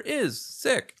it. There is.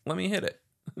 Sick. Let me hit it.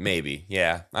 Maybe.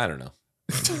 Yeah. I don't know.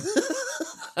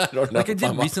 I don't know. Like I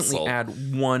did recently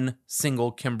add one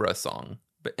single Kimbra song,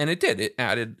 and it did. It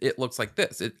added. It looks like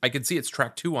this. I could see it's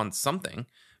track 2 on something,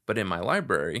 but in my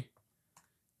library,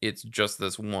 it's just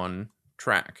this one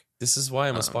track. This is why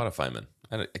I'm a Spotify man.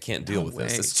 I can't deal with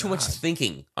this. It's too much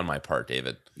thinking on my part,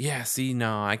 David. Yeah, see,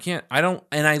 no, I can't. I don't.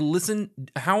 And I listen.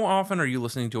 How often are you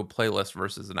listening to a playlist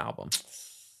versus an album?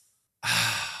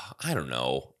 I don't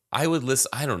know. I would listen.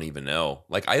 I don't even know.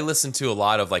 Like I listen to a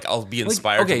lot of like I'll be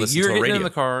inspired to listen to a radio. You're getting in the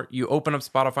car. You open up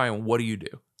Spotify, and what do?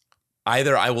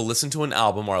 Either I will listen to an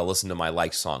album or I'll listen to my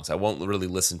liked songs. I won't really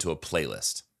listen to a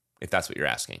playlist, if that's what you're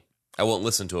asking. I won't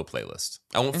listen to a playlist.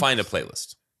 I won't find a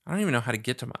playlist. I don't even know how to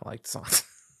get to my liked songs.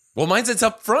 Well, mine's it's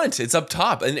up front. It's up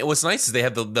top. And what's nice is they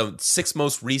have the 6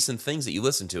 most recent things that you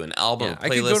listen to, an album, playlist. I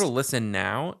could go to listen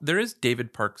now. There is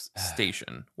David Park's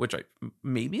Station, which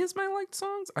maybe is my liked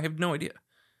songs. I have no idea.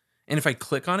 And if I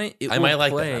click on it, I might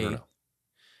like play, that. I don't know.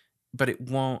 But it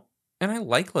won't. And I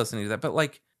like listening to that. But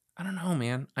like, I don't know,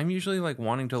 man. I'm usually like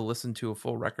wanting to listen to a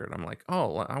full record. I'm like,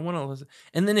 oh, I want to listen.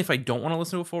 And then if I don't want to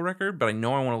listen to a full record, but I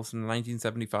know I want to listen to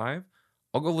 1975,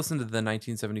 I'll go listen to the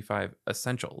 1975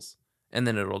 Essentials. And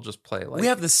then it'll just play like... We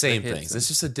have the same things. It's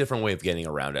just a different way of getting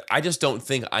around it. I just don't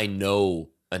think I know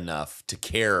enough to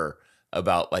care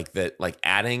about like that, like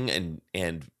adding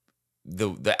and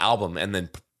the album and then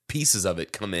pieces of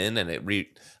it come in and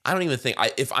I don't even think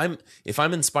if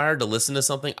I'm inspired to listen to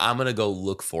something, I'm gonna go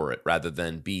look for it rather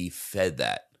than be fed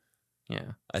that.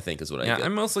 Yeah, I think is what I get.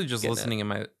 I'm mostly just listening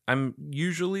I'm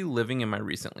usually living in my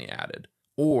recently added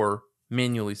or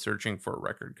manually searching for a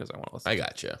record because I want to listen. I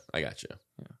gotcha.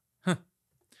 Yeah.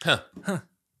 Huh.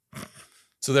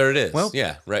 So there it is. Well,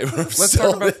 yeah, right. Let's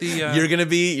talk about the. You're gonna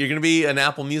be an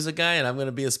Apple Music guy, and I'm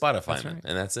gonna be a Spotify man,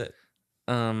 and that's it.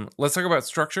 Let's talk about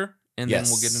structure, and then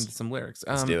we'll get into some lyrics.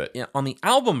 Let's do it. Yeah, on the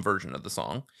album version of the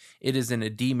song, it is in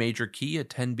a D major key, a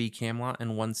 10B Camelot,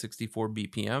 and 164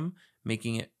 BPM,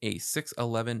 making it a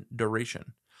 6:11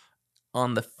 duration.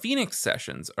 On the Phoenix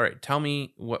sessions, all right, tell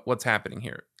me what's happening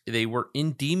here. They were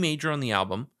in D major on the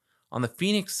album. On the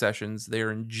Phoenix sessions,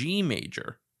 they're in G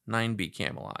major, 9B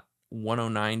Camelot.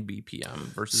 109 BPM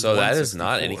versus. So that is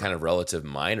not any kind of relative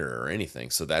minor or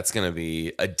anything. So that's going to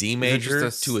be a D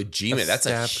major to a G major. That's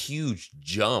a huge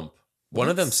jump. One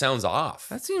of them sounds off.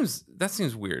 That seems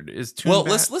weird.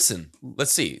 Let's listen.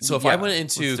 Let's see. So if I went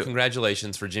into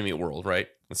congratulations for Jimmy Eat World, right?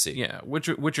 Let's see. Yeah. Which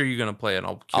are you going to play? And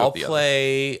I'll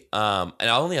play. And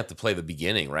I'll only have to play the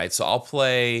beginning, right? So I'll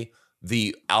play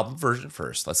the album version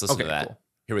first. Let's listen to that. Cool.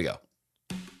 Here we go.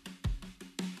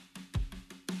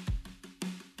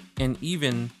 And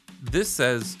even this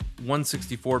says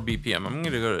 164 BPM. I'm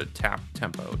going to go to tap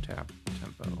tempo. Okay. I'm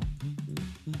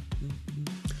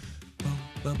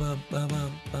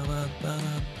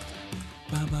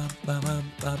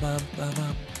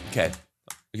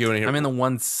in the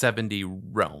 170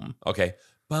 realm. Okay.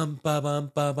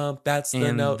 That's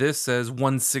the note. This says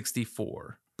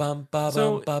 164.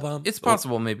 So it's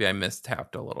possible maybe I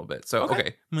mistapped a little bit. So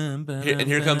okay. And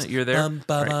here comes you're there.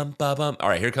 All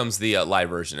right, here comes the live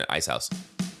version at Ice House.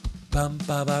 That's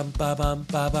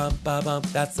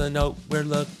the note we're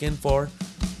looking for.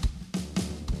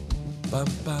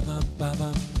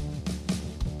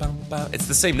 It's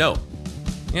the same note.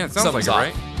 Yeah, it sounds like it,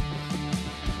 right?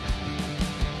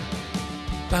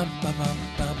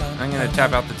 I'm going to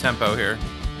tap out the tempo here.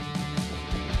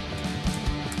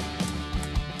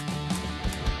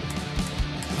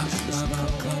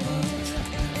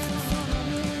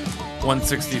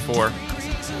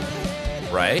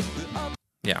 $164. Right?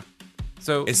 Yeah.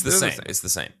 So it's the same. It's the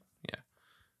same. Yeah.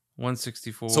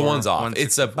 164. So one's off.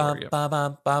 It's a bum, bum,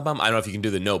 bum, bum, bum. I don't know if you can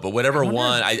do the note, but whatever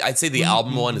one, I'd say the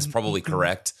album one is probably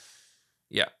correct.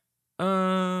 Yeah.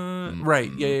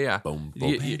 Right. Yeah. Boom,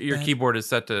 boom, your keyboard is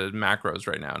set to macros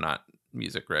right now, not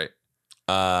music, right?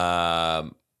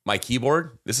 My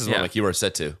keyboard? This is what my keyboard is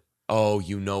set to. Oh,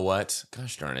 you know what?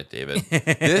 Gosh darn it, David.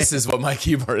 This is what my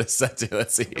keyboard is set to.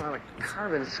 Let's see. A lot of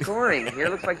carbon scoring here.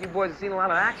 Looks like you boys have seen a lot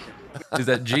of action. Is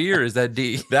that G or is that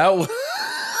D? That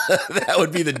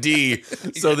would be the D.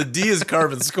 So the D is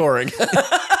carbon scoring.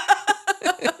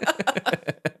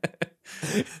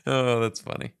 Oh, that's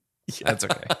funny. That's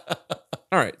okay.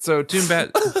 All right. So too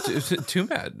bad.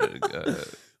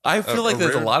 I feel like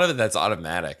there's a lot of it that's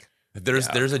automatic. There's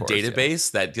a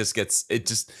database that just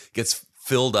gets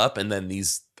filled up, and then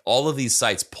all of these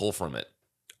sites pull from it.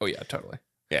 Oh yeah, totally.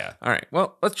 Yeah. All right.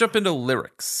 Well, let's jump into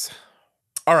lyrics.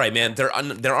 All right, man. There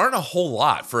aren't a whole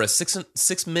lot for a 6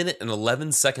 minute and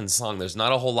 11-second song. There's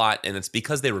not a whole lot, and it's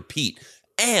because they repeat.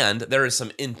 And there is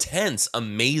some intense,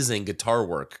 amazing guitar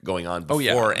work going on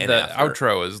before and the after.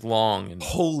 Outro is long and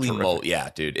holy moly, yeah,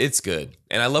 dude, it's good.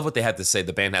 And I love what they had to say.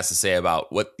 The band has to say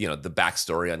about what the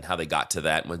backstory on how they got to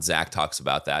that. And when Zach talks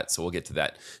about that, so we'll get to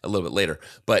that a little bit later.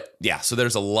 But yeah, so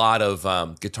there's a lot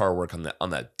of guitar work on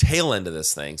the tail end of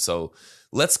this thing. So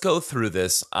let's go through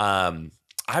this.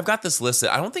 I've got this listed.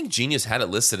 I don't think Genius had it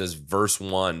listed as verse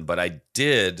 1, but I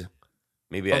did.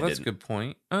 Maybe I didn't. That's a good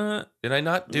point. Did I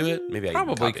not do it? Maybe I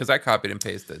probably because I copied and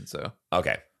pasted. So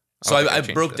okay. So I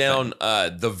broke down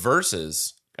the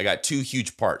verses. I got 2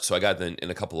 huge parts. So I got them in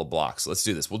a couple of blocks. Let's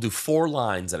do this. We'll do 4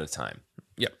 lines at a time.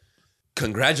 Yep.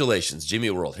 Congratulations, Jimmy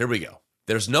World. Here we go.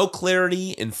 There's no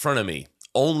clarity in front of me.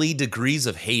 Only degrees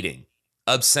of hating.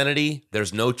 Obscenity.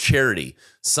 There's no charity.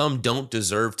 Some don't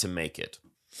deserve to make it.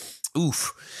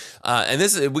 Oof. And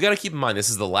this is, we got to keep in mind, this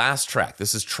is the last track.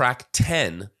 This is track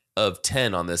 10 of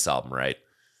 10 on this album, right?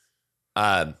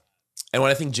 And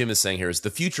what I think Jim is saying here is the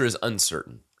future is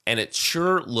uncertain, and it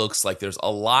sure looks like there's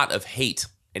a lot of hate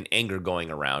and anger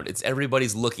going around. It's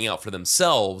everybody's looking out for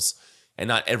themselves, and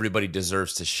not everybody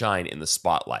deserves to shine in the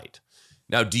spotlight.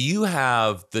 Now, do you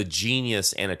have the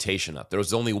Genius annotation up? There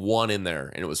was only one in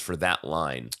there, and it was for that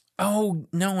line. Oh,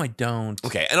 no, I don't.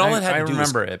 Okay, and all it had to do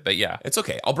remember it, but yeah. It's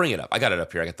okay. I'll bring it up. I got it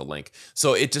up here. I got the link.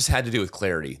 So it just had to do with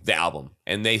Clarity, the album.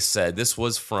 And they said this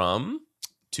was from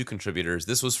 2 contributors.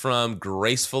 This was from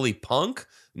Gracefully Punk,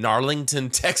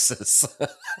 Narlington, Texas.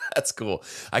 That's cool.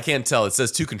 I can't tell. It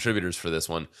says 2 contributors for this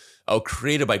one. Oh,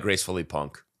 created by Gracefully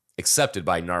Punk, accepted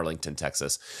by Narlington,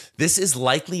 Texas. This is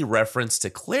likely reference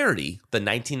to Clarity, the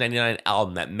 1999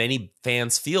 album that many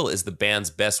fans feel is the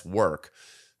band's best work.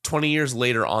 20 years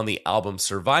later on the album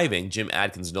Surviving, Jim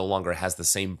Adkins no longer has the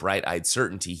same bright-eyed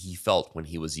certainty he felt when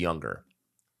he was younger.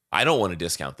 I don't want to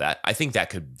discount that. I think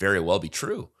that could very well be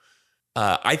true.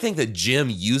 I think that Jim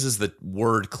uses the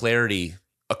word clarity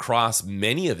across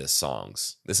many of his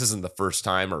songs. This isn't the first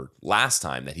time or last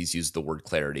time that he's used the word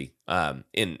clarity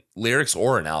in lyrics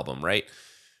or an album, right?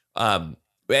 And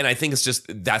I think it's just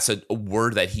that's a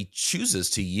word that he chooses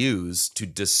to use to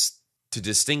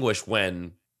distinguish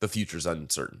when the future's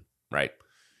uncertain, right?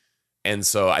 And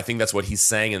so I think that's what he's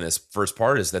saying in this first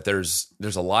part is that there's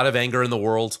a lot of anger in the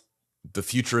world. the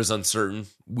future is uncertain.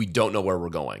 We don't know where we're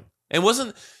going. And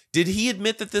did he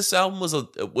admit that this album was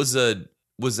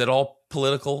it all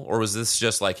political, or was this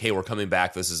just like, hey, we're coming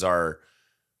back. This is our,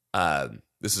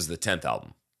 this is the 10th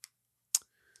album.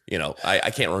 You know,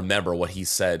 I can't remember what he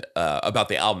said about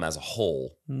the album as a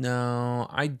whole. No,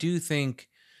 I do think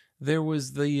there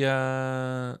was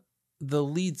the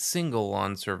lead single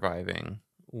on Surviving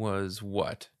was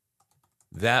what?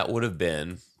 That would have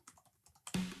been.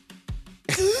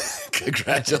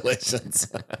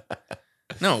 Congratulations.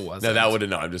 No, it wasn't. No, that would have.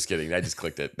 No, I'm just kidding. I just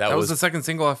clicked it. That was the second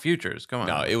single off Futures. Come on.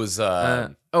 No, it was.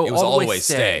 it was All the Way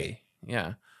Stay.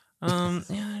 Yeah. Yeah, it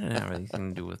didn't have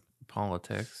anything to do with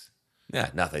politics. Yeah,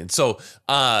 nothing. So,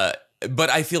 but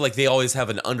I feel like they always have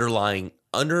an underlying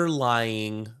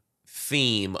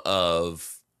theme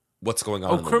of what's going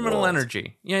on. Oh, Criminal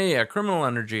Energy. Yeah. Criminal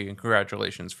Energy, and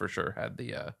Congratulations for sure had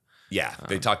the.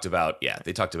 They talked about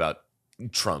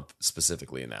Trump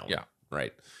specifically in that one. Yeah.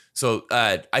 Right. So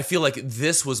I feel like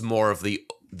this was more of the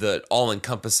all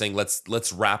encompassing.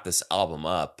 Let's wrap this album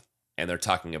up, and they're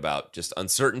talking about just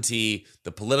uncertainty,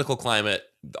 the political climate,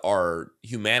 our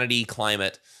humanity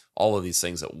climate, all of these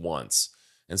things at once.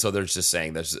 And so they're just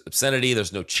saying there's obscenity,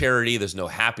 there's no charity, there's no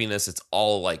happiness. It's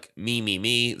all like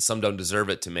me. Some don't deserve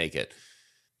it to make it.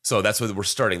 So that's what we're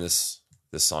starting this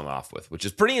song off with, which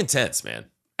is pretty intense, man.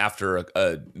 After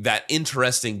that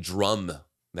interesting drum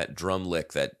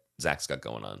lick that Zach's got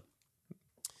going on.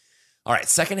 All right,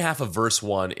 second half of verse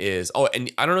 1 is,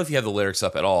 and I don't know if you have the lyrics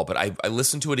up at all, but I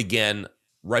listened to it again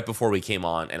right before we came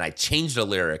on, and I changed a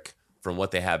lyric from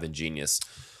what they have in Genius.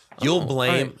 You'll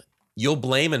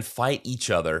blame and fight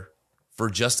each other for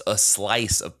just a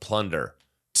slice of plunder.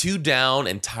 Too down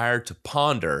and tired to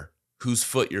ponder whose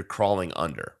foot you're crawling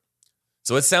under.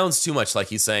 So it sounds too much like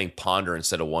he's saying ponder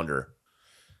instead of wonder.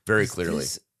 Very clearly.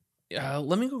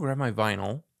 Let me go grab my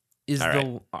vinyl.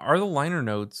 Are the liner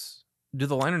notes? Do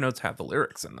the liner notes have the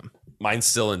lyrics in them? Mine's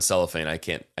still in cellophane. I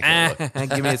can't look.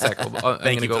 Give me a sec.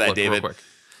 Thank you for that, David. Real quick.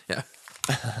 Yeah.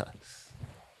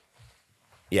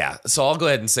 Yeah. So I'll go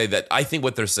ahead and say that I think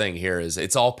what they're saying here is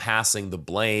it's all passing the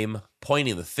blame,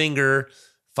 pointing the finger,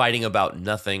 fighting about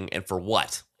nothing, and for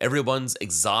what? Everyone's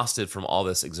exhausted from all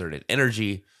this exerted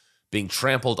energy, being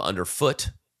trampled underfoot,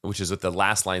 which is what the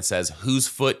last line says, whose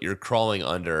foot you're crawling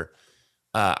under.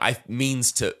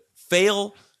 Means to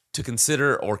fail to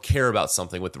consider or care about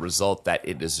something with the result that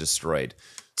it is destroyed.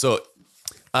 So,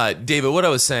 David, what I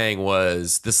was saying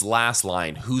was this last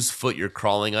line, whose foot you're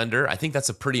crawling under, I think that's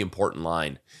a pretty important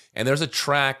line. And there's a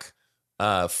track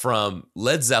from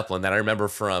Led Zeppelin that I remember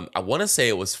from, I want to say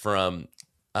it was from,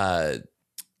 let's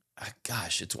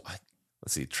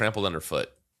see, Trampled Underfoot.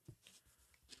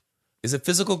 Is it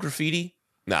Physical Graffiti?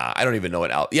 Nah, I don't even know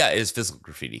what album. Yeah, it is Physical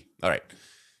Graffiti. All right.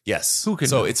 Yes. Who can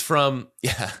so know? It's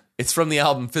from the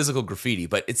album Physical Graffiti,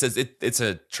 but it says it's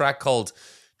a track called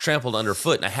Trampled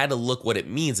Underfoot, and I had to look what it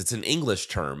means. It's an English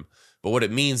term, but what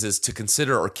it means is to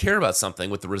consider or care about something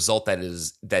with the result that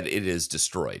it is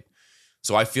destroyed.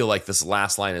 So I feel like this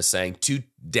last line is saying, too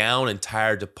down and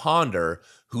tired to ponder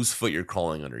whose foot you're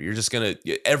crawling under. You're just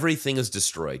everything is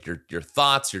destroyed. Your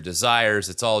thoughts, your desires,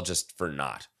 it's all just for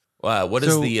naught. What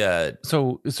does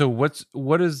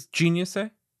Genius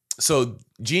say? So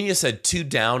Genius said too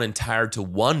down and tired to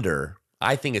wonder.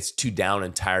 I think it's too down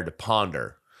and tired to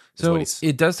ponder. So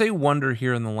it does say wonder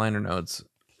here in the liner notes,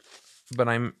 but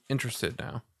I'm interested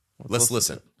now. Let's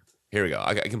listen. Here we go.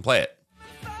 I can play it.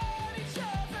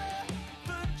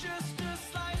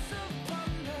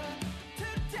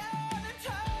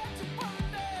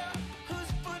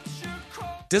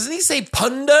 Doesn't he say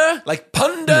ponder? Like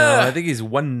ponder? No, I think he's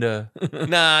wonder.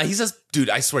 Nah, he says, dude,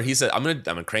 I swear, he said, I'm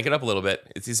gonna crank it up a little bit.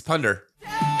 He's ponder.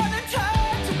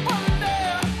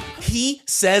 He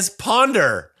says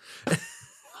ponder.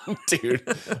 Dude,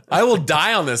 I will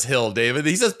die on this hill, David.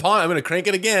 He says ponder. I'm gonna crank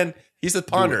it again. He says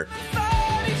ponder.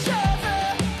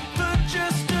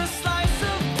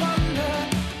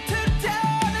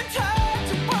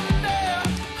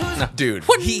 Dude,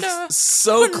 he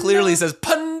so clearly says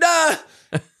punda.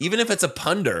 Even if it's a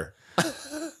punder.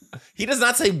 He does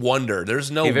not say wonder.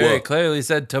 There's no He very whoop. clearly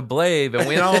said to blave, and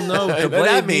we all know to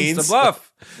blave means to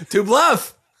bluff. To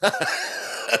bluff.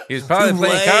 He was probably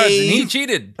playing cards and he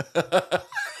cheated.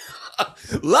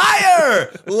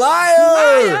 Liar!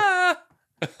 Liar!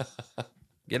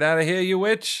 Get out of here, you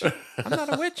witch. I'm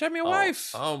not a witch, I'm your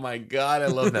wife. Oh my God, I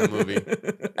love that movie.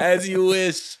 As you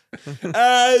wish.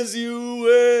 As you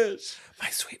wish. My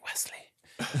sweet Wesley.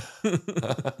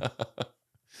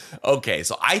 Okay,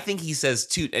 so I think he says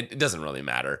too. It doesn't really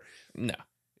matter. No.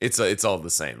 It's all the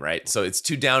same, right? So it's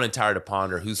too down and tired to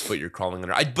ponder whose foot you're crawling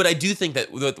under. But I do think that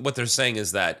what they're saying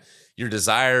is that your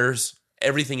desires,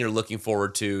 everything you're looking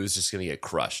forward to is just going to get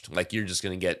crushed. Like you're just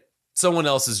going to get someone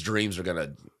else's dreams are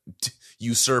going to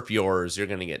usurp yours. You're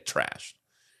going to get trashed.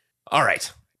 All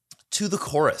right. To the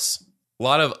chorus. A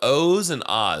lot of O's and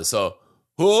ahs. So,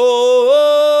 whoa,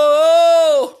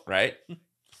 right?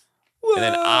 Whoa. And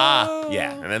then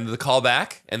yeah. And then the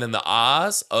callback, and then the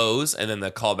ahs, O's, and then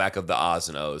the callback of the ahs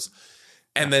and O's.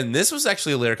 And then this was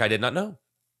actually a lyric I did not know.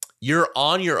 You're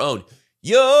on your own.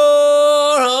 You're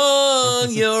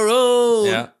on your own.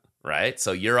 Yeah. Right?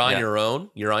 So you're on your own.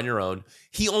 You're on your own.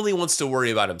 He only wants to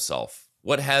worry about himself.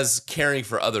 What has caring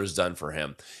for others done for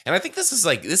him? And I think this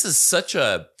is such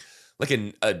a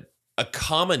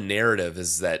common narrative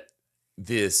is that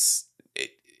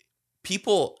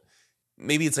people,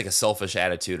 maybe it's like a selfish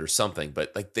attitude or something,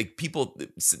 but like people,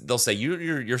 they'll say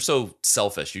you're so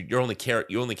selfish. You only care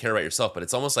about yourself. But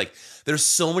it's almost like there's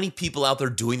so many people out there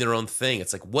doing their own thing.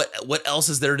 It's like what else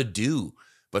is there to do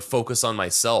but focus on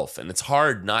myself? And it's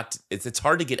hard it's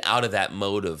hard to get out of that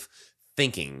mode of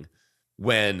thinking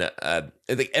when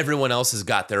everyone else has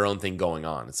got their own thing going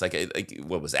on. It's like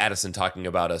what was Addison talking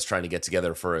about us trying to get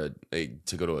together for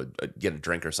to go to get a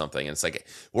drink or something. And it's like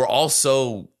we're all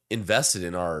so invested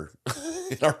in our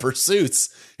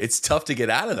pursuits. It's tough to get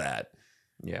out of that.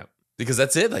 Yeah. Because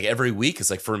that's it. Like every week,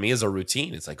 it's like for me as a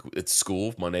routine. It's like it's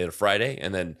school Monday to Friday,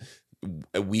 and then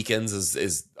weekends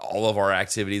is all of our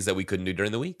activities that we couldn't do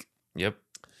during the week. Yep.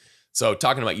 So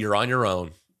talking about you're on your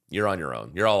own. You're on your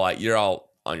own. You're all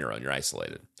on your own. You're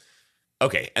isolated.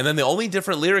 Okay, and then the only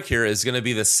different lyric here is going to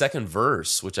be the second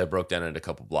verse, which I broke down into a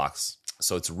couple blocks.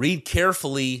 So it's read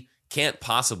carefully, can't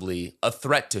possibly, a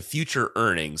threat to future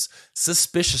earnings,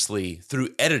 suspiciously through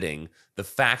editing, the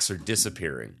facts are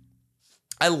disappearing.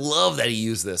 I love that he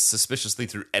used this, suspiciously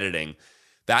through editing.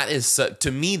 That is,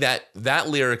 to me, that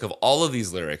lyric of all of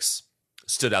these lyrics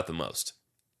stood out the most.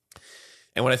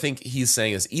 And what I think he's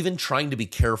saying is even trying to be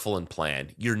careful and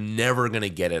plan, you're never going to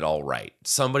get it all right.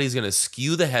 Somebody's going to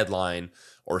skew the headline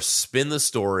or spin the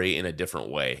story in a different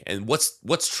way. And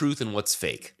what's truth and what's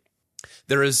fake?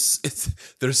 There's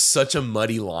such a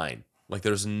muddy line. Like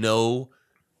there's no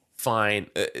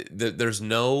there's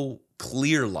no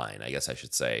clear line, I guess I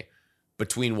should say,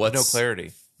 between what's no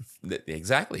clarity.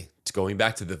 Exactly. It's going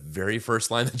back to the very first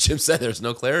line that Jim said. There's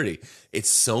no clarity. It's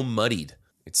so muddied.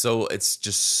 It's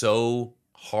just so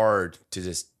hard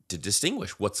to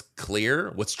distinguish what's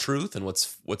clear, what's truth, and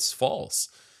what's false.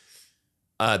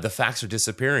 The facts are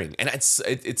disappearing, and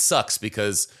it sucks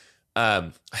because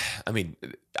I mean,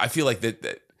 I feel like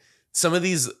that some of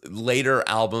these later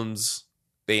albums,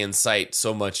 they incite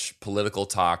so much political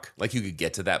talk. Like you could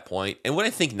get to that point. And what I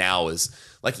think now is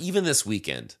like even this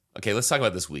weekend. Okay, let's talk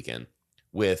about this weekend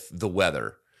with the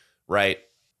weather, right?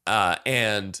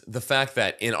 And the fact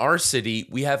that in our city,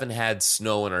 we haven't had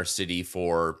snow in our city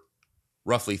for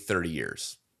roughly 30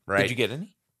 years, right? Did you get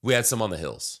any? We had some on the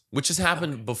hills, which has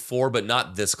happened before, but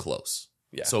not this close.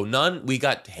 Yeah. So we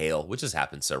got hail, which has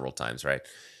happened several times, right?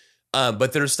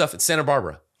 But there's stuff in Santa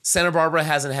Barbara. Santa Barbara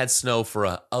hasn't had snow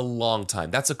for a long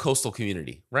time. That's a coastal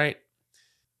community, right?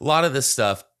 A lot of this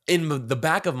stuff, in the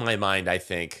back of my mind, I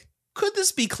think, could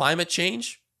this be climate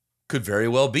change? Could very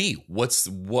well be.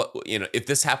 If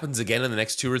this happens again in the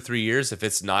next 2 or 3 years, if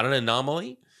it's not an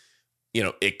anomaly,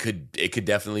 it could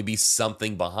definitely be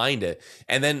something behind it.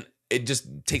 And then it just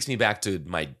takes me back to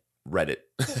my Reddit,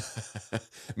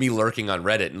 me lurking on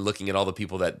Reddit and looking at all the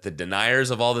people the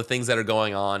deniers of all the things that are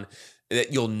going on,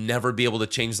 that you'll never be able to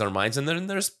change their minds. And then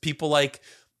there's people like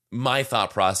my thought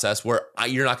process where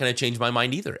you're not going to change my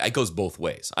mind either. It goes both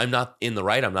ways. I'm not in the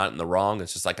right. I'm not in the wrong.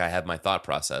 It's just like I have my thought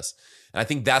process. And I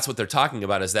think that's what they're talking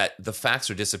about, is that the facts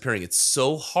are disappearing. It's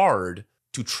so hard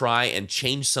to try and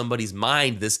change somebody's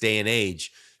mind this day and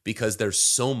age because there's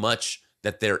so much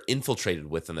that they're infiltrated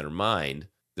with in their mind.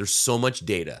 There's so much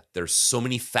data. There's so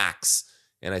many facts.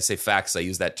 And I say facts, I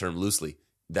use that term loosely,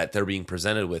 that they're being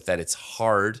presented with, that it's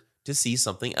hard to see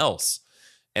something else.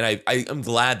 And I'm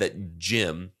glad that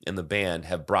Jim and the band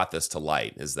have brought this to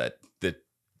light, is that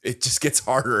it just gets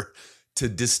harder to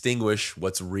distinguish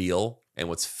what's real and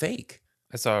what's fake.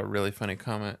 I saw a really funny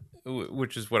comment,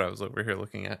 which is what I was over here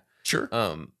looking at. Sure.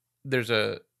 There's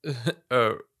a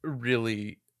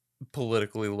really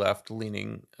politically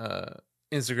left-leaning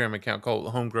Instagram account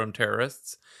called Homegrown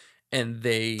Terrorists, and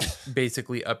they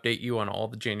basically update you on all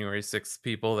the January 6th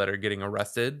people that are getting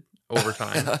arrested over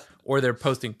time, or they're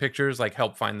posting pictures like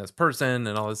help find this person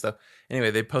and all this stuff.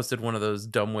 Anyway, they posted one of those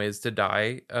dumb ways to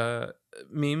die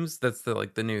memes. That's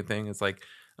the new thing. It's like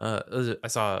I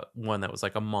saw one that was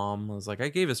like a mom was like, I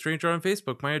gave a stranger on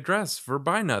Facebook my address for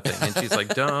buy nothing, and she's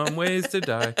like, dumb ways to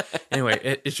die.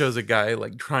 Anyway, it shows a guy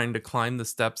like trying to climb the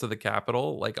steps of the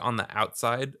Capitol, like on the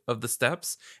outside of the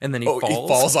steps, and then he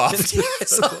falls off.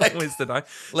 Dumb ways to die.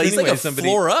 Like, he's anyway, like a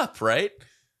floor up, right?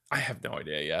 I have no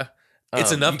idea. Yeah.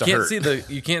 It's enough to hurt.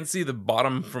 You can't see the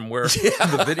bottom from where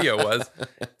the video was.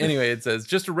 Anyway, it says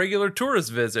just a regular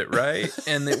tourist visit, right?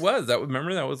 And it was.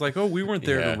 Remember that was like, oh, we weren't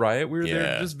there to riot. We were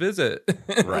there to just visit.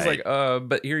 It was like,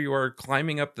 but here you are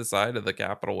climbing up the side of the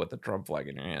Capitol with the Trump flag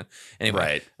in your hand.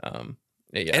 Anyway,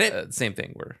 and same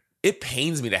thing. It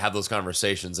pains me to have those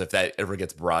conversations if that ever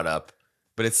gets brought up.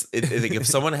 But if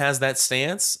someone has that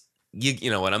stance.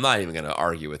 You know what? I'm not even going to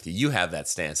argue with you. You have that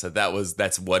stance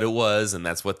that's what it was, and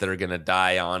that's what they're going to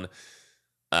die on.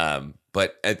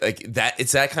 But like that,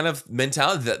 it's that kind of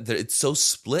mentality that it's so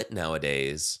split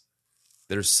nowadays.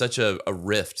 There's such a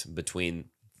rift between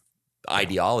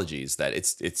ideologies that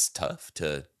it's tough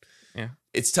to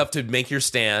make your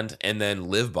stand and then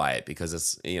live by it, because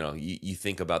it's you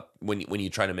think about when you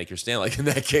try to make your stand, like in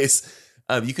that case.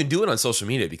 You can do it on social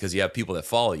media because you have people that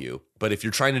follow you. But if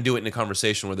you're trying to do it in a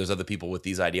conversation where there's other people with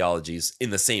these ideologies in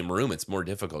the same room, it's more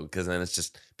difficult, because then it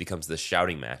just becomes this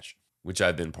shouting match, which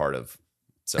I've been part of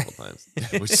several times,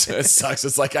 which sucks.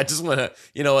 It's like, I just want to,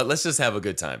 you know what? Let's just have a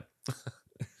good time.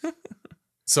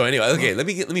 So anyway, okay, let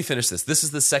me finish this. This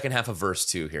is the second half of verse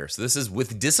 2 here. So this is,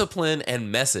 with discipline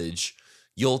and message,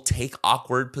 you'll take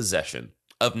awkward possession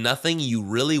of nothing you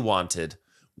really wanted.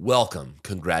 Welcome,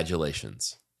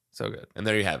 congratulations. So good. And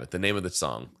there you have it. The name of the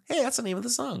song. Hey, that's the name of the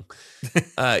song.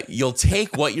 You'll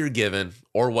take what you're given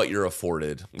or what you're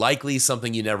afforded. Likely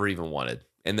something you never even wanted.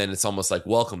 And then it's almost like,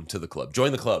 welcome to the club.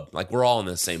 Join the club. Like, we're all in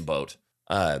the same boat.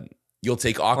 You'll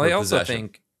take awkward possession. I also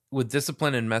think with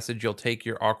discipline and message, you'll take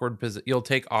awkward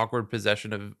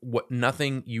possession of what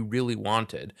nothing you really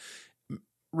wanted.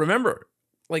 Remember,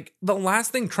 like, the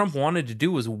last thing Trump wanted to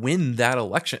do was win that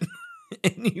election.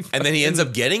 and then he ends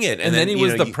up getting it, and then he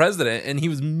was the president, and he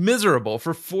was miserable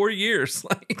for 4 years.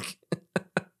 Like,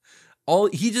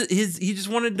 he just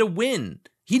wanted to win.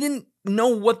 He didn't know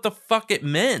what the fuck it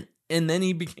meant, and then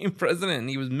he became president, and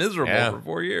he was miserable for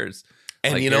 4 years.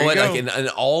 And like, you know what? Like, in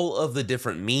all of the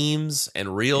different memes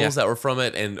and reels that were from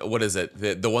it, and what is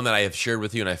it? The one that I have shared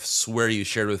with you, and I swear you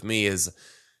shared with me, is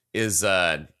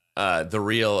the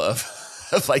reel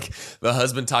of like the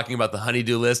husband talking about the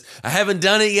honey-do list. I haven't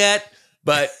done it yet,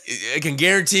 but I can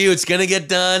guarantee you it's going to get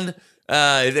done.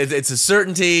 It's a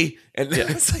certainty. And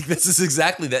it's like, this is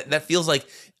exactly that. That feels like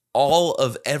all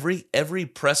of every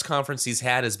press conference he's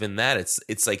had has been that.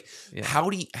 It's like, how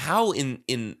in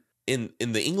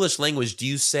the English language do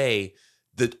you say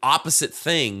the opposite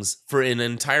things for an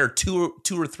entire two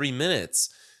or 3 minutes?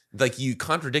 Like, you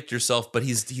contradict yourself, but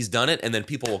he's done it, and then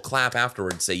people will clap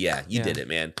afterward and say, yeah, you did it,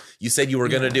 man. You said you were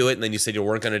going to do it, and then you said you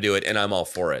weren't going to do it, and I'm all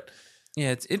for it.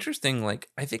 Yeah, it's interesting. Like,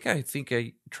 I think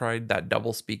I tried that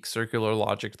double speak circular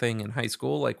logic thing in high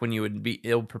school, like when you would be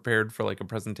ill prepared for like a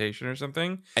presentation or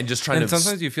something. And just trying to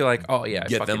sometimes you feel like, oh yeah, I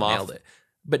fucking nailed it.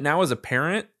 But now as a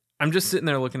parent, I'm just sitting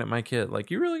there looking at my kid like,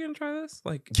 you really going to try this?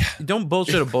 Like, don't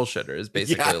bullshit a bullshitter is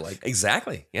basically like.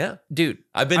 Exactly. Yeah. Dude.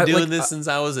 I've been doing this since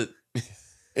I was in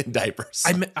diapers.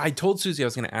 I told Susie I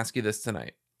was going to ask you this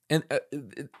tonight, and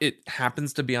it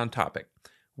happens to be on topic.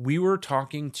 We were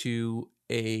talking to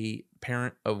a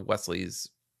parent of Wesley's,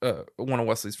 one of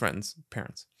Wesley's friends'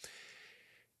 parents,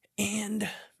 and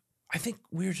I think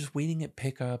we were just waiting at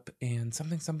pickup and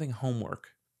something homework,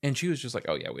 and she was just like,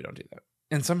 "Oh yeah, we don't do that."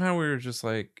 And somehow we were just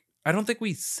like, I don't think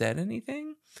we said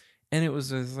anything. And it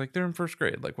was like, they're in first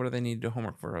grade. Like, what do they need to do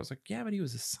homework for? I was like, yeah, but he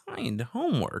was assigned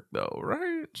homework, though,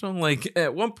 right? So I'm like,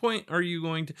 at what point are you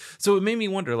going to? So it made me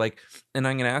wonder, like, and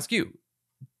I'm going to ask you,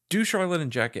 do Charlotte and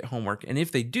Jack get homework? And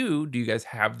if they do you guys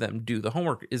have them do the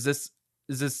homework? Is this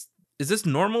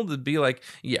normal to be like,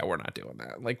 yeah, we're not doing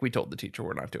that? Like, we told the teacher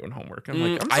we're not doing homework. I'm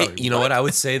like, I'm sorry. You know what? I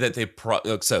would say that they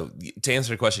so to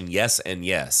answer your question, yes and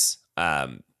yes.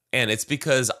 And it's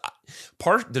because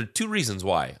there are two reasons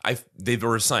why they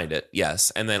were assigned it, yes,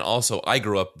 and then also I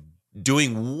grew up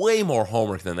doing way more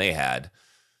homework than they had,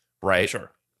 right?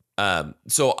 Sure.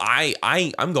 So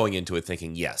I'm going into it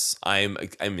thinking, yes, I'm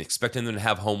expecting them to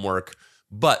have homework,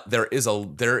 but there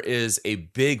is a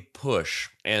big push,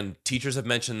 and teachers have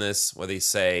mentioned this, where they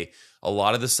say a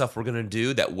lot of the stuff we're going to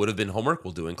do that would have been homework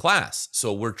we'll do in class.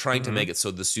 So we're trying to make it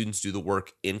so the students do the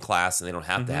work in class and they don't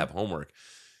have to have homework.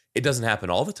 It doesn't happen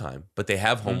all the time, but they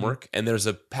have homework, and there's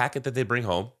a packet that they bring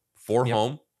home for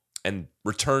home and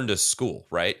return to school,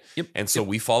 right? Yep. And so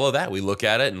we follow that. We look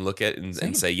at it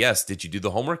and say, yes, did you do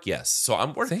the homework? Yes. So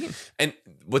I'm working. And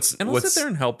I'll sit there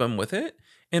and help them with it.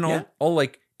 And I'll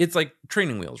like, it's like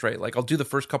training wheels, right? Like I'll do the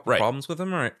first couple Right. problems with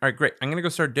them. All right, great. I'm gonna go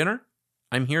start dinner.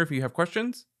 I'm here if you have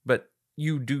questions, but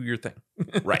you do your thing.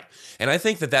 Right. And I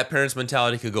think that parent's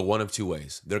mentality could go one of two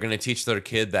ways. They're going to teach their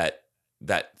kid that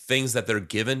things that they're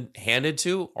handed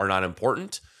to are not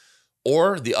important.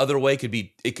 Or the other way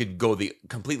it could go the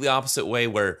completely opposite way,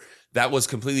 where that was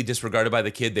completely disregarded by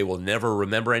the kid. They will never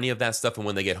remember any of that stuff. And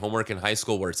when they get homework in high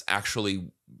school where it's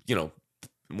actually,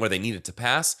 where they need it to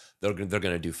pass, they're going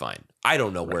to do fine. I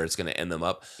don't know where it's going to end them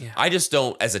up. Yeah. I just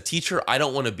don't, as a teacher, I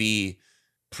don't want to be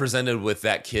presented with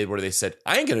that kid where they said,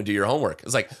 I ain't going to do your homework.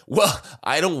 It's like, well,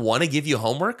 I don't want to give you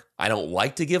homework. I don't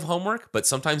like to give homework, but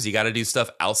sometimes you got to do stuff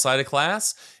outside of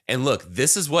class. And look,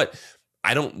 this is what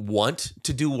I don't want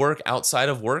to do work outside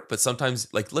of work, but sometimes,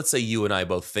 like, let's say you and I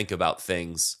both think about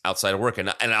things outside of work.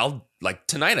 And I'll, like,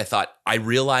 tonight I thought I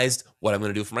realized what I'm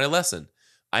going to do for my lesson.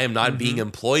 I am not being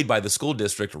employed by the school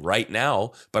district right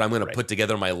now, but I'm going to put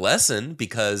together my lesson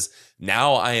because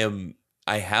now I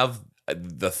have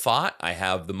the thought, I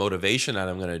have the motivation, and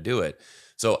I'm going to do it.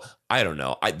 So I don't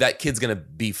know. That kid's going to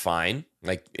be fine,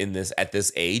 like at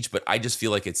this age, but I just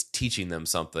feel like it's teaching them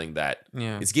something that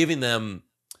it's giving them,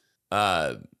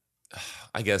 I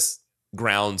guess,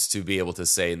 grounds to be able to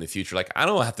say in the future, like, I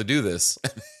don't have to do this.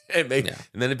 And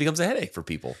then it becomes a headache for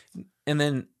people. And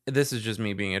then this is just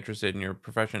me being interested in your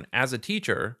profession as a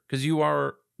teacher, because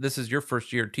this is your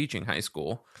first year teaching high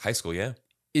school. High school, yeah.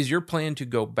 Is your plan to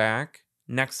go back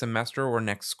next semester or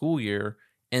next school year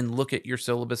and look at your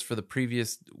syllabus for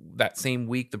that same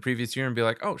week, the previous year, and be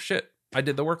like, oh shit, I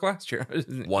did the work last year.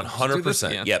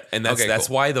 100%. Yep. And that's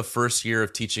cool. why the first year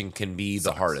of teaching can be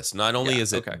the hardest. Not only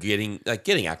is it getting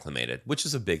acclimated, which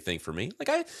is a big thing for me.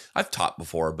 Like I've taught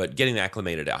before, but getting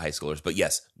acclimated at high schoolers. But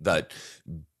yes, the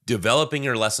developing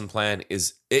your lesson plan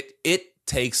it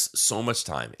takes so much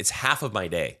time. It's half of my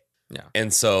day. Yeah.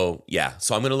 And so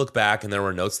I'm going to look back, and there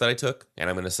were notes that I took, and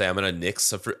I'm going to say I'm going to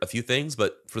nix a few things,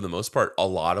 but for the most part, a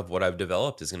lot of what I've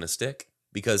developed is going to stick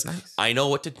because I know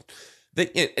what to.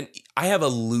 And I have a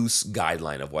loose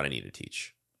guideline of what I need to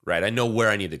teach, right? I know where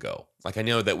I need to go. Like I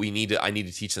know that I need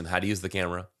to teach them how to use the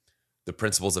camera, the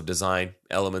principles of design,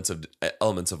 elements of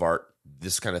art,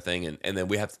 this kind of thing, and then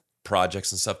we have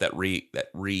projects and stuff that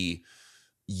reuse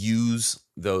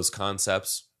those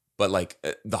concepts. But like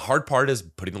the hard part is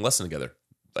putting the lesson together,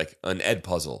 like an ed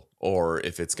puzzle, or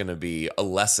if it's going to be a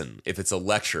lesson, if it's a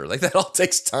lecture, like that all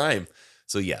takes time.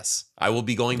 So yes, I will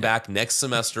be going back next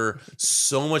semester,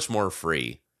 so much more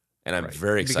free, and I'm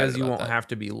very excited because you about won't have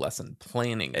to be lesson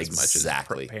planning as much as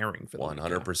preparing for them.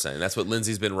 100%. And that's what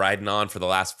Lindsay's been riding on for the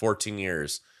last 14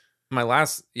 years. My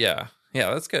last,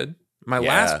 that's good. My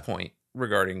last point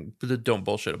regarding the don't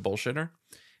bullshit a bullshitter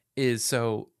is,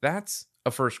 so that's a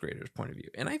first grader's point of view.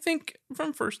 And I think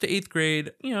from 1st to 8th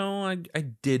grade, I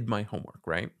did my homework,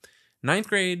 right? 9th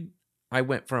grade, I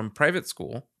went from private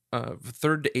school.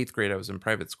 3rd to 8th grade, I was in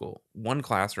private school, one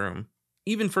classroom.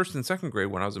 Even 1st and 2nd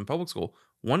grade, when I was in public school,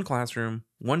 one classroom,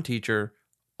 one teacher,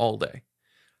 all day.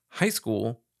 High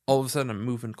school, all of a sudden I'm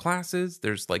moving classes.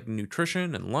 There's like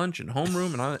nutrition and lunch and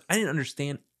homeroom, and I didn't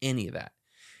understand any of that.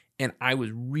 And I was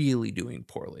really doing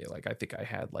poorly. Like I think I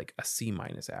had like a C-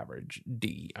 average,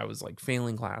 D. I was like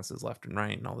failing classes left and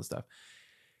right and all this stuff.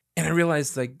 And I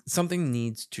realized like something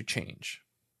needs to change.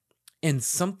 And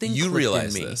something you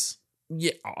realized in me. This.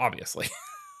 Yeah, obviously.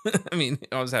 I mean,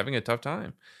 I was having a tough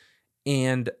time.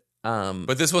 And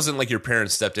but this wasn't like your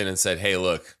parents stepped in and said, "Hey,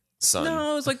 look, son."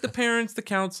 No, it was like the parents, the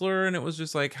counselor, and it was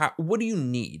just like, what do you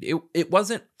need? It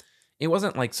wasn't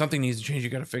like something needs to change, you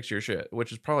got to fix your shit,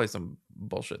 which is probably some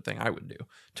bullshit thing I would do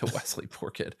to Wesley,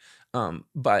 poor kid.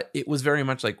 But it was very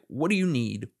much like, what do you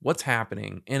need? What's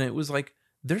happening? And it was like,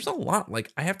 there's a lot.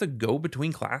 Like, I have to go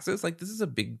between classes. Like, this is a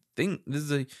big thing. This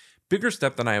is a bigger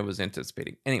step than I was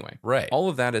anticipating. Anyway, right. All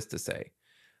of that is to say,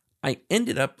 I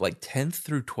ended up like 10th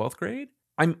through 12th grade.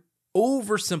 I'm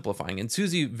oversimplifying. And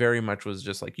Susie very much was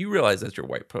just like, you realize that's your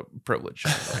white privilege,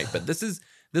 right? But this was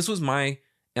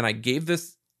and I gave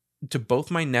this to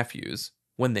both my nephews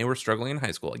when they were struggling in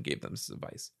high school. I gave them this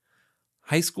advice.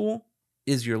 High school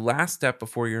is your last step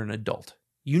before you're an adult.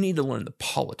 You need to learn the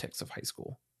politics of high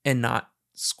school and not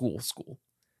school.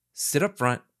 Sit up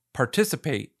front,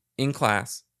 participate in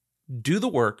class, do the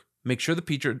work, make sure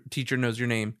the teacher knows your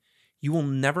name. You will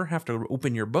never have to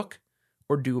open your book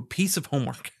or do a piece of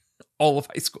homework all of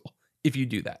high school if you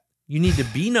do that. You need to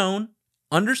be known,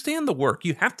 understand the work.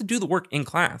 You have to do the work in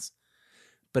class.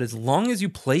 But as long as you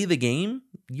play the game,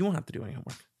 you won't have to do any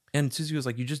homework. And Susie was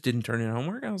like, you just didn't turn in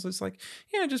homework? I was just like,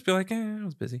 yeah, just be like, I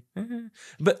was busy.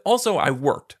 But also I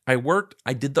worked.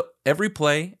 I did every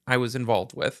play I was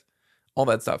involved with, all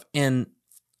that stuff. And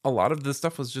a lot of this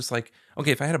stuff was just like,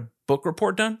 okay, if I had a book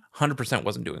report done, 100%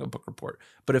 wasn't doing a book report.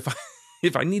 But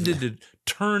if I needed to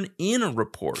turn in a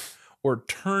report or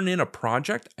turn in a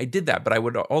project, I did that. But I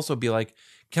would also be like,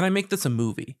 can I make this a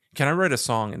movie? Can I write a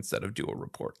song instead of do a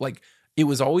report? Like, it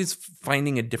was always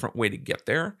finding a different way to get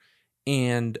there.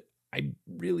 And I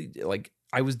really, like,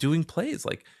 I was doing plays.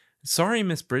 Like, sorry,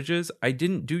 Miss Bridges, I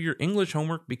didn't do your English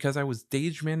homework because I was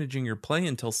stage managing your play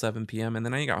until 7 p.m. and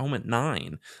then I got home at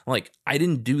 9. Like, I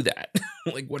didn't do that.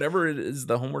 Like, whatever it is,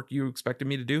 the homework you expected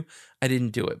me to do, I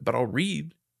didn't do it. But I'll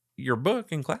read your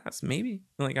book in class, maybe.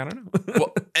 Like, I don't know.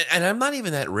 Well, and I'm not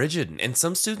even that rigid. And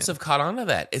some students have caught on to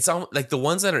that. It's like the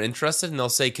ones that are interested and they'll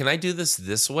say, can I do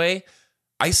this way?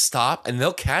 I stop and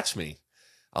they'll catch me.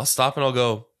 I'll stop and I'll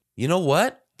go, you know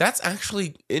what? That's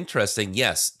actually interesting.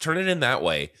 Yes, turn it in that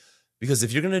way. Because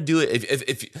if you're going to do it,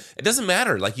 if it doesn't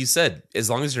matter, like you said, as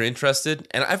long as you're interested.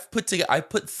 And I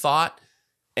put thought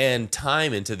and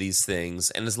time into these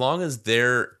things. And as long as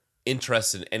they're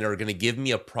interested and are going to give me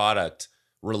a product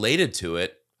related to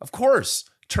it, of course,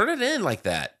 turn it in like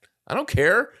that. I don't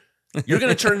care. You're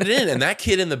going to turn it in. And that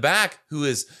kid in the back who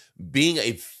is being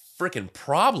a freaking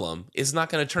problem is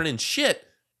not going to turn in shit.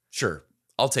 Sure,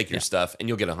 I'll take your stuff and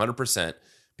you'll get 100%.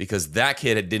 Because that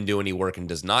kid didn't do any work and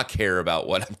does not care about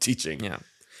what I'm teaching. Yeah.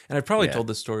 And I've probably told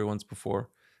this story once before,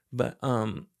 but,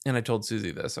 and I told Susie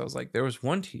this. I was like, there was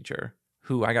one teacher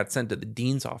who I got sent to the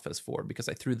dean's office for because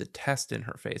I threw the test in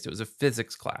her face. It was a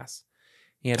physics class.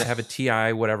 He had to have a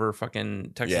TI, whatever,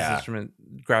 fucking Texas Instrument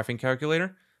graphing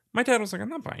calculator. My dad was like, I'm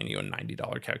not buying you a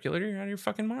 $90 calculator. You're out of your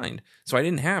fucking mind. So I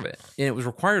didn't have it. And it was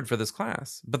required for this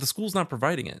class, but the school's not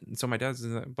providing it. And so my dad's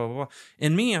like, blah, blah, blah.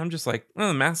 And me, I'm just like,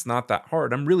 oh, math's not that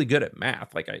hard. I'm really good at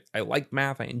math. Like, I like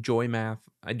math. I enjoy math.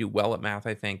 I do well at math,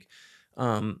 I think.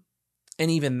 And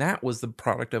even that was the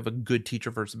product of a good teacher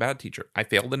versus a bad teacher. I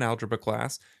failed an algebra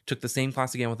class, took the same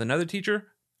class again with another teacher.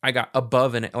 I got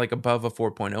above a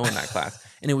 4.0 in that class.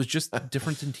 And it was just a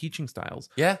difference in teaching styles.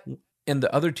 Yeah. And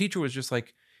the other teacher was just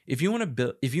like, if you want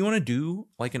to do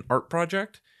like an art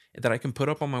project that I can put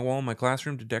up on my wall in my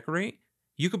classroom to decorate,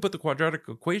 you could put the quadratic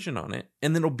equation on it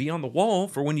and then it'll be on the wall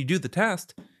for when you do the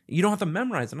test. You don't have to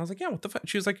memorize it. And I was like, yeah, what the fuck?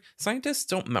 She was like, scientists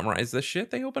don't memorize this shit.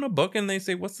 They open a book and they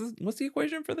say, what's the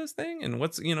equation for this thing? And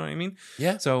what's, you know what I mean?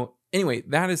 Yeah. So anyway,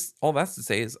 that's to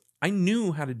say is I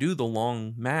knew how to do the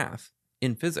long math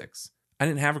in physics. I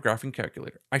didn't have a graphing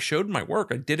calculator. I showed my work.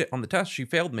 I did it on the test. She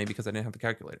failed me because I didn't have the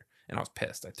calculator. And I was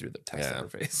pissed. I threw the test in her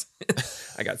face.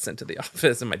 I got sent to the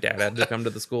office and my dad had to come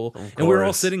to the school. And we were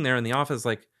all sitting there in the office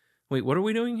like, wait, what are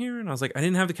we doing here? And I was like, I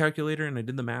didn't have the calculator and I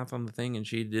did the math on the thing and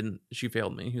she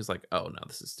failed me. He was like, oh no,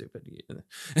 this is stupid.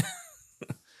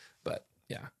 But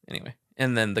yeah, anyway.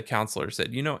 And then the counselor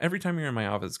said, every time you're in my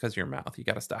office, it's because of your mouth. You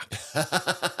got to stop.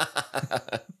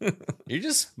 You're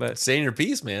just saying your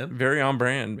piece, man. Very on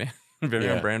brand, man. Very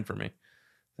on brand for me.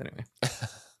 Anyway,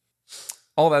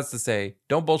 all that's to say,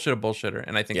 don't bullshit a bullshitter.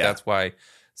 And I think that's why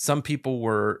some people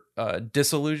were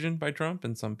disillusioned by Trump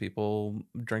and some people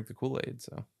drank the Kool-Aid.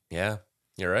 So yeah,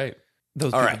 you're right.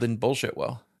 Those people didn't bullshit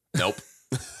well. Nope.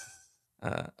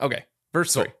 Okay.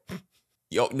 Verse 3.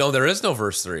 No, there is no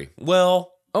verse 3.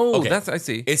 Well, okay. I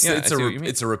see.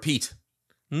 It's a repeat.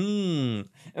 And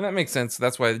that makes sense.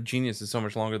 That's why the Genius is so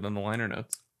much longer than the liner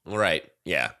notes. Right.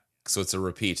 Yeah. So it's a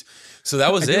repeat. So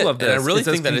that was it. Love this. And I really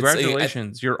think think that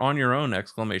congratulations, you're on your own! !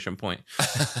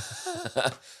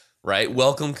 Right.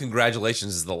 Welcome,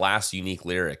 congratulations is the last unique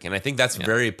lyric, and I think that's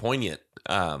very poignant.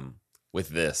 With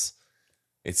this,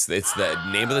 it's the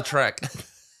name of the track.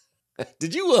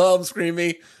 Did you scream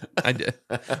me? I did.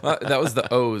 Well, that was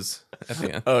the O's at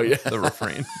the end. Oh yeah, the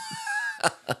refrain.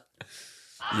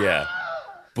 Yeah.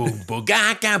 Boom, boom,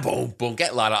 gaga, boom, boom.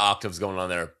 Get a lot of octaves going on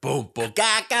there. Boom, boom,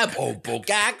 gaga, boom, boom,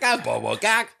 gaga, boom, boom,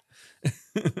 gaga.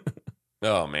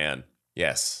 Oh, man.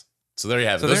 Yes. So there you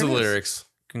have it. Those are the lyrics.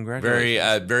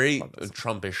 Congratulations. Very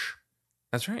Trumpish.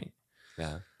 That's right.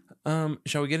 Yeah.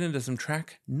 Shall we get into some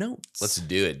track notes? Let's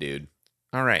do it, dude.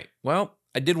 All right. Well,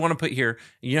 I did want to put here,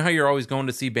 you know how you're always going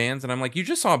to see bands? And I'm like, you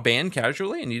just saw a band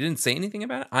casually and you didn't say anything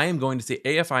about it? I am going to see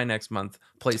AFI next month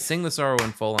play Sing the Sorrow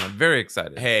in Full, and I'm very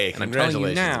excited. Hey, and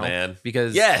congratulations, I'm telling you now, man.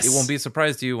 Because it won't be a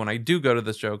surprise to you when I do go to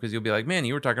this show, because you'll be like, man,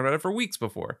 you were talking about it for weeks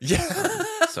before. Yeah.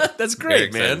 So that's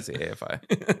great, man. To see AFI.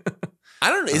 I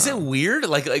don't know. Is it weird?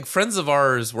 Like friends of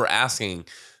ours were asking,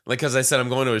 like, because I said I'm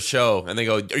going to a show, and they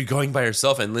go, "Are you going by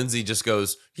yourself?" And Lindsay just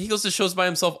goes, "He goes to shows by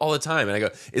himself all the time." And I go,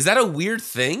 "Is that a weird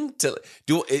thing to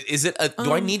do? Is it?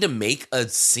 Do I need to make a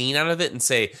scene out of it and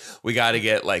say we got to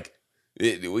get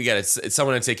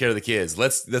someone to take care of the kids?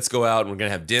 Let's go out and we're gonna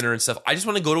have dinner and stuff." I just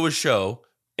want to go to a show,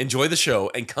 enjoy the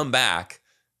show, and come back,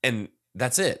 and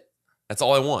that's it. That's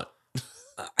all I want.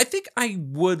 I think I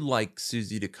would like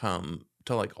Susie to come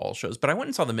to like all shows, but I went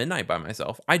and saw the Midnight by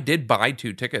myself. I did buy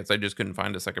 2 tickets. I just couldn't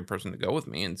find a second person to go with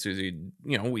me. And Susie,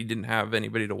 we didn't have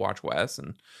anybody to watch Wes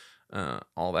and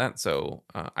all that. So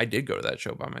I did go to that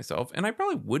show by myself, and I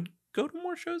probably would go to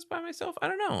more shows by myself. I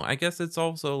don't know. I guess it's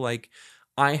also like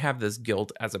I have this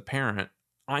guilt as a parent.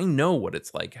 I know what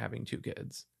it's like having 2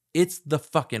 kids. It's the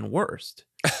fucking worst.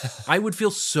 I would feel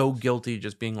so guilty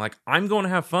just being like, I'm going to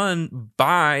have fun.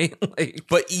 Bye.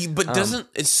 But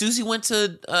Susie went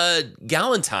to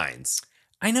Galentine's.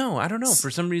 I know. I don't know.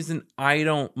 For some reason, I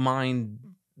don't mind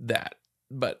that,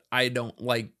 but I don't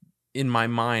like, in my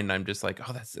mind, I'm just like,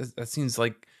 oh, that seems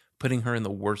like putting her in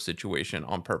the worst situation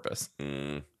on purpose.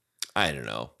 I don't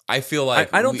know. I feel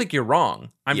like I don't think you're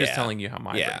wrong. I'm just telling you how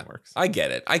my brain works. I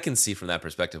get it. I can see from that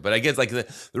perspective. But I guess like there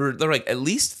were like at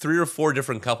least 3 or 4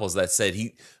 different couples that said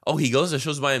he goes to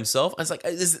shows by himself. I was like,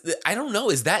 I don't know.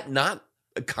 Is that not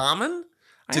common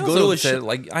to go to a show?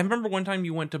 Like, I remember one time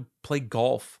you went to play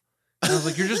golf. And I was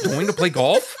like, you're just going to play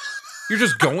golf? You're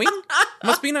just going?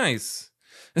 Must be nice.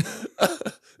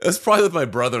 That's probably with my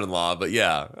brother-in-law, but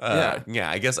yeah.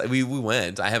 I guess we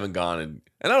went. I haven't gone, and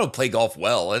I don't play golf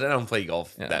well. I don't play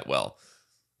golf that well.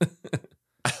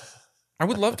 I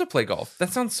would love to play golf.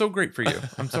 That sounds so great for you.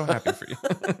 I'm so happy for you.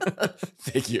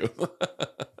 Thank you.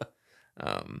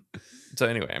 So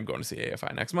anyway, I'm going to see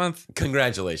AFI next month.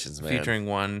 Congratulations, man. Featuring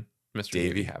one Mr.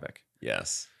 Davey Havoc.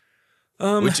 Yes.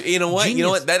 Which, you know what? Genius. You know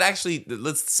what? That actually,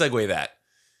 let's segue that.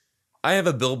 I have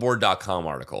a Billboard.com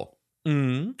article.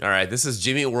 Mm-hmm. All right, this is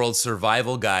Jimmy Eat World's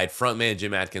survival guide, frontman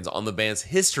Jim Adkins, on the band's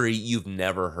history you've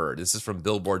never heard. This is from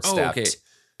Billboard staff. Okay.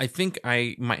 I think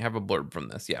I might have a blurb from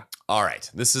this, yeah. All right,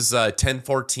 this is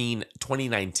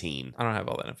 10/14/2019. I don't have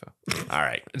all that info. All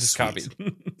right, just copied.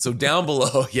 So down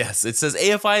below, yes, it says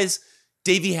AFI's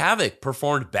Davey Havoc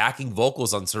performed backing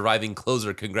vocals on Surviving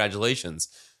Closer. Congratulations.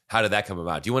 How did that come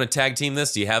about? Do you want to tag team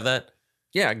this? Do you have that?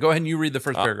 Yeah, go ahead and you read the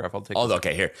first paragraph. I'll take it.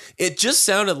 Okay, here. It just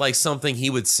sounded like something he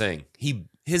would sing.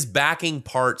 His backing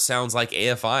part sounds like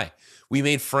AFI. We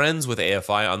made friends with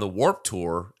AFI on the Warped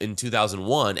Tour in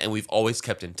 2001, and we've always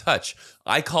kept in touch.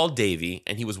 I called Davey,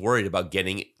 and he was worried about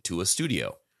getting to a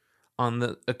studio. On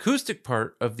the acoustic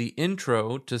part of the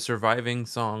intro to Surviving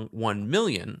song 1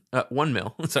 Mil,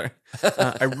 sorry.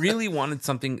 I really wanted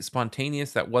something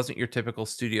spontaneous that wasn't your typical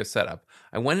studio setup.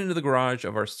 I went into the garage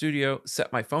of our studio,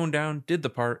 set my phone down, did the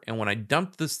part, and when I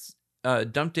dumped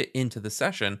it into the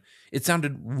session, it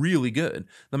sounded really good.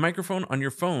 The microphone on your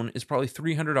phone is probably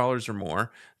 $300 or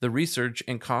more. The research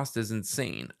and cost is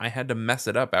insane. I had to mess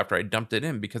it up after I dumped it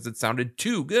in because it sounded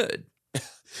too good.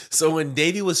 So when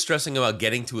Davey was stressing about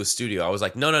getting to a studio, I was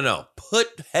like, no.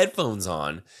 Put headphones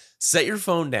on, set your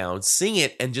phone down, sing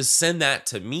it, and just send that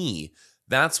to me.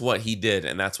 That's what he did,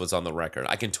 and that's what's on the record.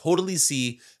 I can totally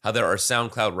see how there are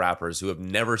SoundCloud rappers who have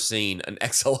never seen an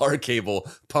XLR cable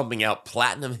pumping out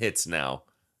platinum hits now.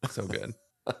 So good.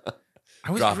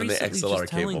 I was dropping the recently XLR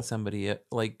just telling cable. somebody,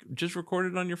 like, just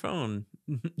record it on your phone.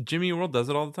 Jimmy Eat World does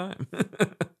it all the time.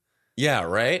 Yeah,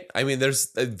 right. I mean,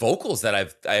 there's vocals that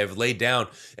I have laid down,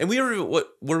 and we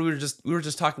were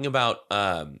just talking about.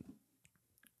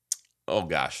 Oh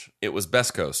gosh, it was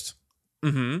Best Coast.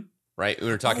 Mm-hmm. Right, we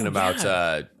were talking about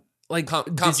like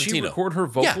Constantino. Did she record her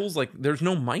vocals? Yeah. Like, there's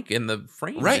no mic in the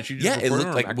frame. Right? Did she just it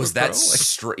looked like was that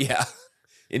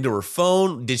into her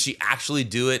phone? Did she actually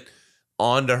do it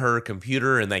onto her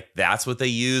computer? And like that's what they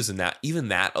use. And that even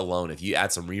that alone, if you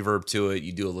add some reverb to it,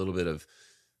 you do a little bit of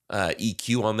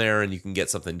EQ on there, and you can get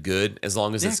something good as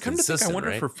long as it's consistent. To think, I wonder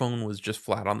if her phone was just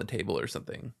flat on the table or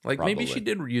something. Like maybe she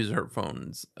did use her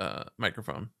phone's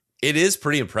microphone. It is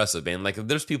pretty impressive, man. Like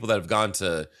there's people that have gone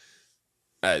to.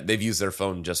 They've used their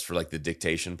phone just for like the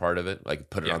dictation part of it, like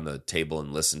put it on the table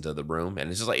and listen to the room, and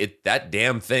it's just like that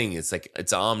damn thing. It's like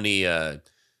it's omni.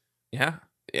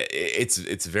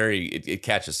 It's very. It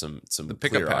catches some the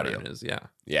pickup pattern is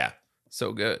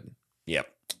so good.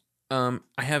 Yep. I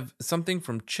have something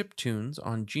from Chiptunes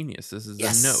on Genius. This is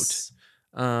a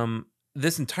note.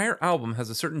 This entire album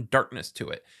has a certain darkness to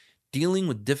it, dealing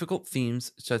with difficult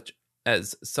themes such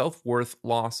as self-worth,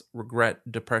 loss,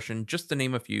 regret, depression, just to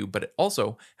name a few, but it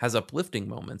also has uplifting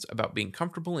moments about being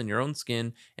comfortable in your own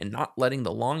skin and not letting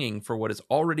the longing for what is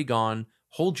already gone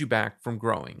hold you back from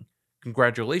growing.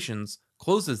 Congratulations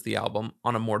closes the album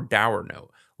on a more dour note,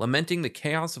 lamenting the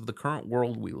chaos of the current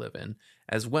world we live in,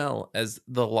 as well as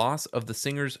the loss of the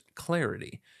singer's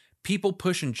clarity. People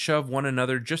push and shove one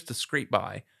another just to scrape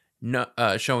by,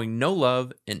 showing no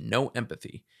love and no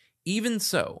empathy. Even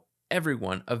so,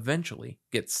 everyone eventually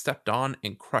gets stepped on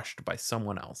and crushed by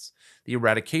someone else. The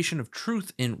eradication of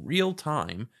truth in real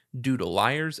time due to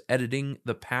liars editing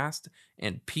the past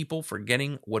and people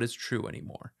forgetting what is true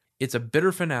anymore. It's a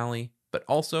bitter finale, but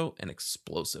also an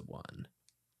explosive one,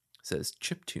 says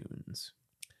Chiptunes.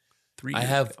 3 years I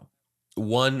have ago.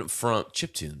 one from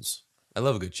Chiptunes. I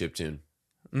love a good chiptune.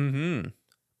 Mm-hmm.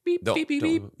 Beep, Don't- beep, beep, don't-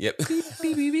 beep. Yep. Beep,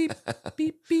 beep, beep, beep.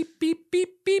 Beep, beep, beep,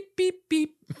 beep, beep, beep,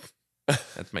 beep.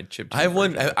 That's my chiptune. I have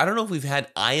one. version. I don't know if we've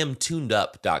had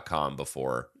IamTunedUp.com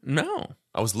before. No.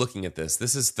 I was looking at this.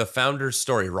 This is the founder's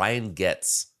story, Ryan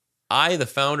Getz. I, the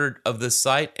founder of this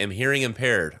site, am hearing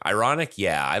impaired. Ironic?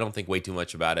 Yeah, I don't think way too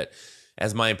much about it,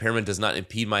 as my impairment does not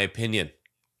impede my opinion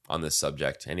on this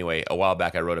subject. Anyway, a while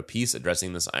back I wrote a piece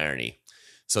addressing this irony.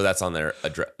 So that's on their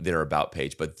About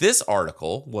page. But this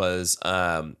article was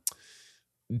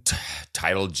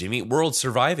titled Jimmy Eat World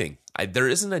Surviving. There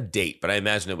isn't a date, but I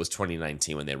imagine it was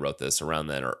 2019 when they wrote this, around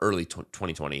then, or early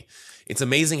 2020. It's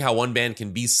amazing how one band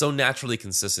can be so naturally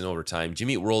consistent over time.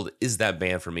 Jimmy Eat World is that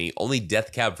band for me. Only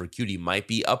Death Cab for Cutie might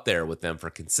be up there with them for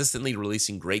consistently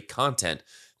releasing great content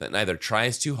that neither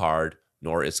tries too hard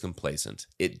nor is complacent.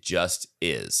 It just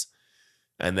is.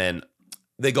 And then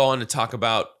they go on to talk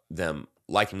about them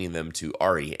likening them to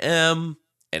REM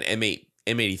and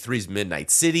M83's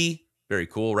Midnight City. Very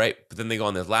cool, right? But then they go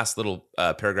on this last little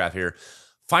paragraph here.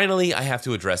 Finally, I have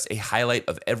to address a highlight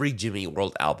of every Jimmy Eat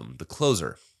World album, the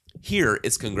closer. Here,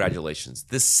 it's Congratulations.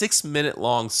 This 6-minute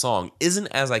long song isn't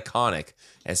as iconic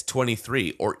as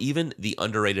 23 or even the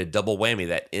underrated double whammy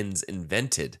that ends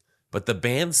Invented. But the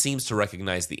band seems to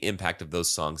recognize the impact of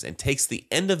those songs and takes the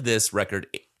end of this record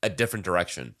a different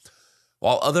direction.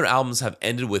 While other albums have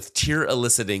ended with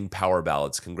tear-eliciting power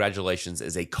ballads, Congratulations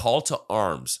is a call to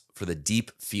arms for the deep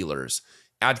feelers.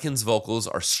 Adkins' vocals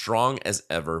are strong as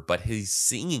ever, but he's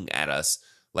singing at us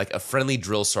like a friendly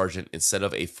drill sergeant instead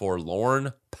of a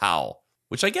forlorn pal,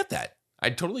 which I get that. I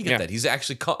totally get that. He's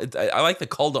actually, I like the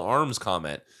call to arms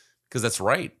comment, because that's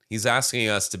right. He's asking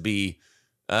us to be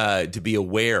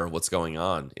aware of what's going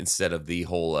on instead of the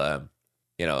whole,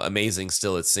 amazing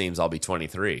still it seems I'll be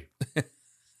 23.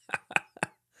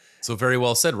 So very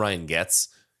well said, Ryan Getz.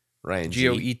 Ryan G.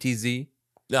 Goetz.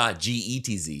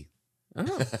 Getz.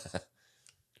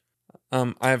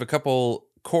 Oh. I have a couple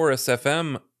Chorus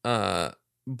FM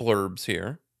blurbs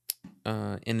here.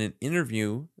 In an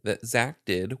interview that Zach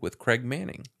did with Craig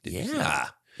Manning. Did you see that?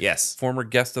 Yes. Former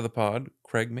guest of the pod,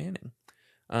 Craig Manning.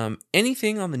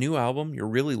 Anything on the new album you're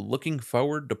really looking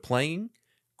forward to playing?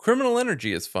 Criminal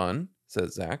Energy is fun,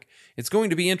 says Zach. It's going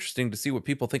to be interesting to see what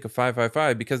people think of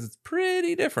 555 because it's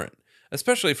pretty different,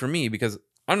 especially for me because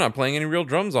I'm not playing any real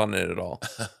drums on it at all.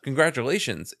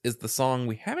 Congratulations is the song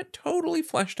we haven't totally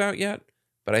fleshed out yet,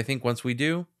 but I think once we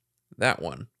do, that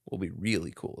one will be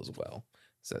really cool as well,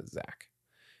 says Zach.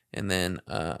 And then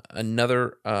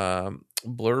another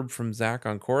blurb from Zach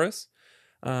on Chorus.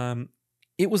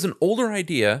 It was an older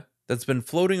idea that's been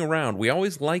floating around. We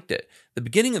always liked it. The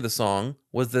beginning of the song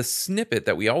was this snippet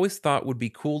that we always thought would be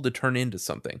cool to turn into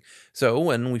something. So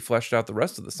when we fleshed out the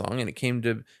rest of the song and it came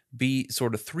to be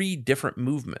sort of 3 different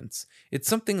movements, it's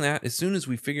something that as soon as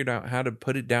we figured out how to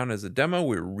put it down as a demo,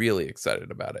 we were really excited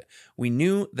about it. We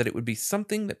knew that it would be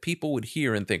something that people would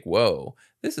hear and think, whoa,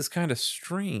 this is kind of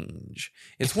strange.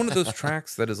 It's one of those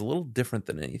tracks that is a little different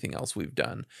than anything else we've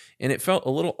done. And it felt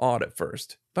a little odd at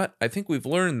first. But I think we've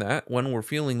learned that when we're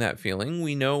feeling that feeling,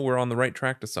 we know we're on the right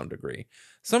track to some degree.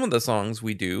 Some of the songs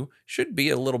we do should be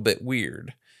a little bit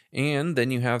weird. And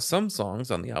then you have some songs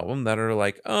on the album that are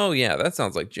like, oh yeah, that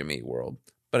sounds like Jimmy Eat World.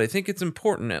 But I think it's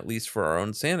important, at least for our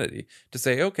own sanity, to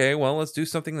say, okay, well, let's do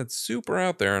something that's super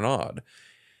out there and odd.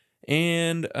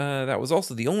 And that was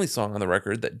also the only song on the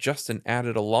record that Justin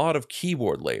added a lot of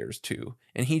keyboard layers to,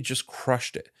 and he just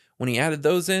crushed it. When he added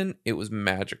those in, it was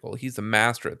magical. He's a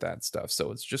master at that stuff,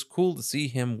 so it's just cool to see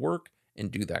him work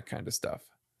and do that kind of stuff,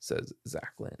 says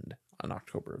Zach Lind on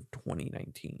October of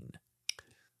 2019.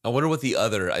 I wonder what the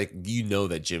other,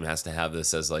 that Jim has to have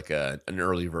this as like an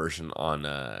early version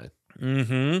on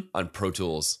Pro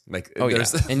Tools. Like, oh yeah,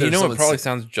 and it probably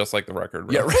sounds just like the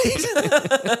record. Right? Yeah,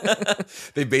 right.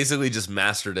 They basically just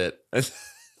mastered it.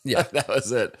 Yeah, that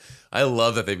was it. I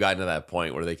love that they've gotten to that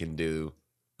point where they can do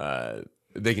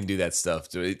that stuff.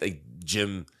 Like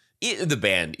Jim, even the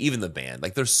band,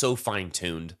 like they're so fine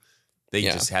tuned. They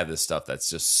just have this stuff that's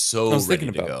just so ready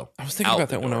to go. I was thinking about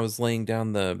that when I was laying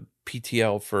down the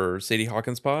PTL for Sadie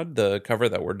Hawkins Pod, the cover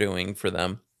that we're doing for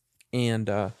them. And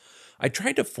I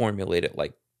tried to formulate it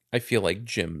like I feel like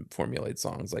Jim formulates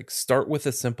songs. Like start with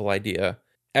a simple idea,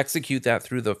 execute that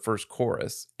through the first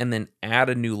chorus, and then add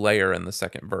a new layer in the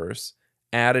second verse,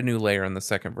 add a new layer in the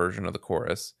second version of the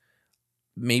chorus.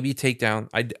 maybe take down.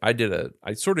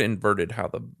 I sort of inverted how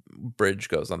the bridge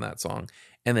goes on that song,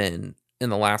 and then in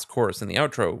the last chorus in the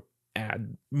outro,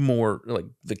 add more like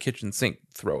the kitchen sink,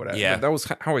 throw it at. Yeah. That was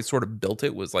how I sort of built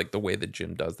it, was like the way that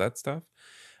Jim does that stuff.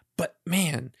 But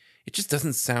man, it just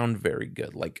doesn't sound very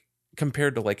good. Like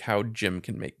compared to like how Jim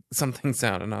can make something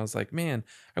sound. And I was like, man,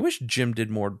 I wish Jim did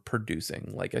more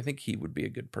producing. Like, I think he would be a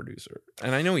good producer.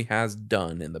 And I know he has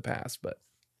done in the past, but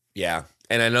Yeah.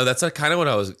 And I know that's kind of what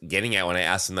I was getting at when I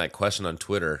asked him that question on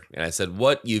Twitter. And I said,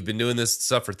 what? You've been doing this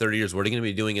stuff for 30 years. What are you going to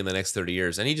be doing in the next 30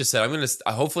 years? And he just said,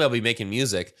 hopefully I'll be making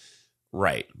music.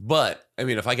 Right. But I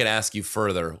mean, if I could ask you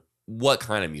further, what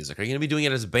kind of music? Are you going to be doing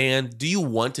it as a band? Do you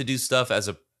want to do stuff as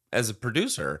a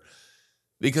producer?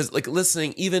 Because like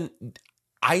listening, even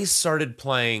I started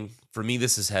playing For Me,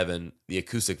 This Is Heaven, the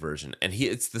acoustic version. And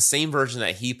it's the same version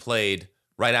that he played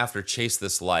right after Chase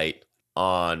This Light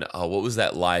on what was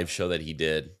that live show that he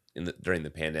did during the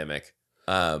pandemic?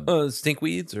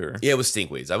 Stinkweeds or yeah, it was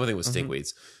Stinkweeds. I would think it was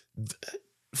Stinkweeds.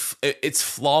 It's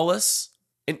flawless.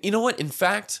 And you know what? In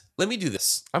fact, let me do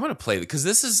this. I'm going to play it because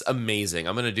this is amazing.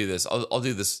 I'm going to do this. I'll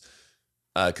do this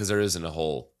because there isn't a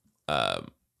whole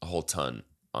ton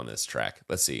on this track.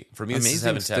 Let's see. For Me, This Is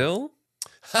Heaven. Still?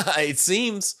 It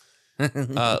seems.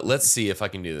 Let's see if I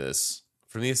can do this.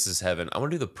 For Me, This Is Heaven. I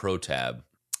want to do the Pro tab.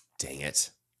 Dang it.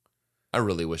 I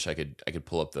really wish I could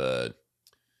pull up the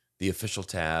official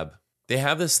tab. They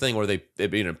have this thing where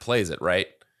it plays it, right?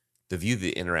 The View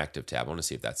the Interactive tab. I want to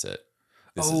see if that's it.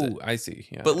 This is it. I see.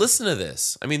 Yeah. But listen to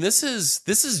this. I mean, this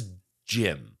is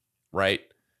Jim, right?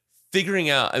 Figuring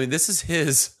out. I mean, this is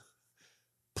his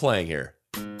playing here.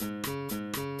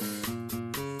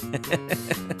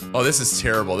 Oh, this is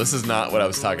terrible. This is not what I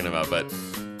was talking about, but.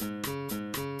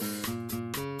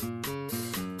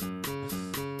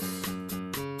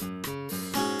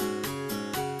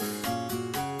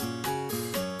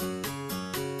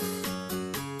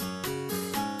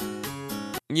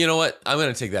 You know what? I'm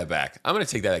going to take that back.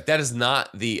 That is not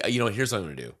the... You know what? Here's what I'm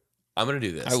going to do. I'm going to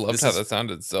do this. I loved how that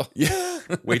sounded still. Yeah.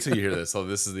 Wait till you hear this. Oh,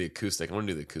 this is the acoustic. I'm going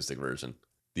to do the acoustic version.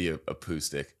 The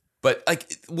acoustic. But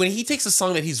like when he takes a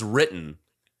song that he's written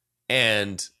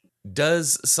and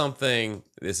does something...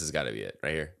 This has got to be it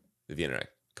right here. The interactive.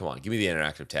 Come on. Give me the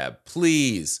interactive tab.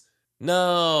 Please.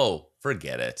 No.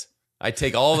 Forget it. I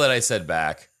take all that I said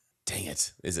back. Dang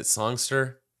it. Is it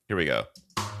Songster? Here we go.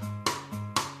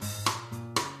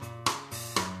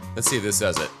 Let's see if this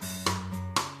does it.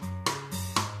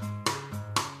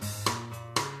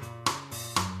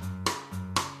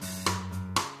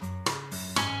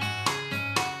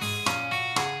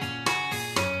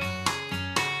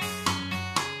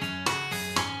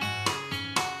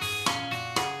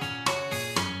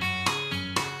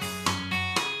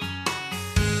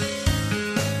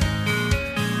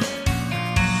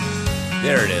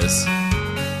 There it is.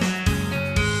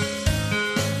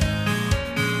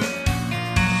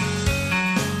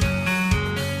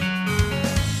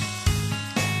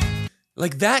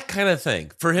 Like that kind of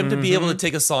thing. For him to be able to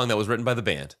take a song that was written by the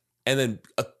band and then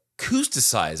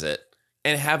acousticize it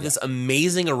and have this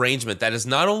amazing arrangement that is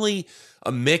not only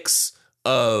a mix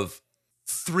of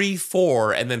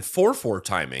 3/4 and then 4/4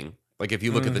 timing, like if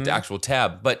you look at the actual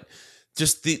tab, but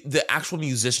just the actual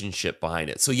musicianship behind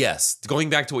it. So yes,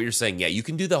 going back to what you're saying, yeah, you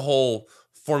can do the whole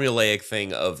formulaic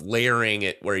thing of layering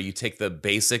it where you take the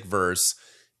basic verse,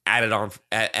 add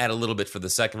a little bit for the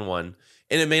second one.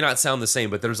 And it may not sound the same,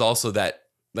 but there's also that,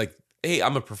 like, hey,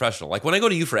 I'm a professional. Like, when I go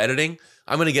to you for editing,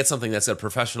 I'm going to get something that's a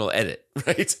professional edit,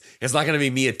 right? It's not going to be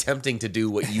me attempting to do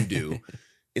what you do.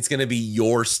 It's going to be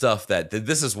your stuff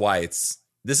this is why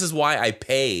I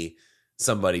pay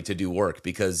somebody to do work,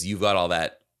 because you've got all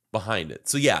that behind it.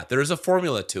 So, yeah, there is a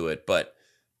formula to it, but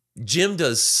Jim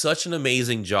does such an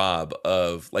amazing job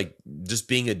of, like, just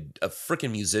being a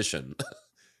freaking musician.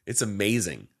 It's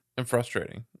amazing. And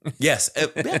frustrating. Yes,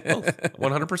 both.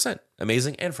 100%.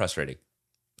 Amazing and frustrating.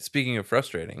 Speaking of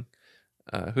frustrating,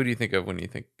 who do you think of when you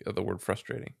think of the word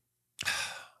frustrating?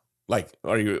 Like,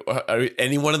 are you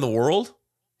anyone in the world?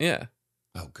 Yeah.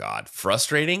 Oh, God.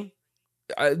 Frustrating?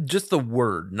 Just the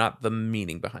word, not the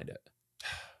meaning behind it.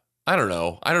 I don't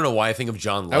know. I don't know why I think of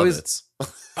John Lovitz.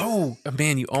 Oh,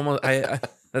 man, you almost...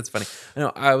 that's funny.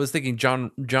 I was thinking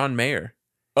John Mayer.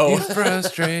 Oh, you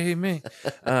frustrate me.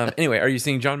 Anyway, are you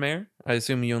seeing John Mayer? I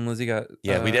assume you and Lizzie got.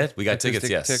 Yeah, we did. We got tickets.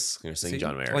 Yes, we were seeing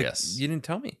John Mayer. Like, yes, you didn't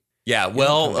tell me. Yeah,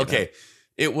 well, okay.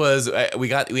 It was.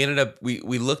 We ended up. We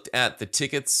looked at the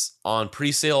tickets on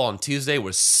pre-sale on Tuesday.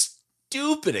 Was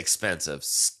stupid expensive.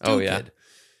 Stupid. Oh, yeah.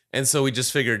 And so we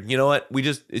just figured, you know what?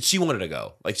 She wanted to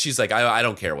go. Like, she's like, I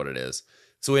don't care what it is.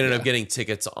 So we ended up getting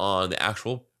tickets on the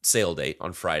actual sale date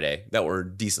on Friday that were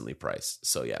decently priced.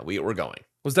 So yeah, we're going.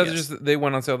 Was that Yes. just they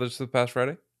went on sale just this past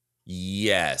Friday?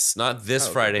 Yes, not this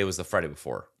Oh, Friday. okay. It was the Friday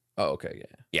before. Oh, okay,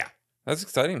 yeah. Yeah. That's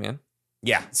exciting, man.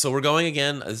 Yeah, so we're going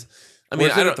again. I Where's mean,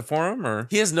 it I don't. at the forum or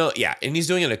He has no, yeah, and he's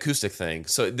doing an acoustic thing.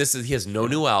 So he has no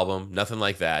new album, nothing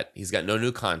like that. He's got no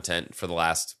new content for the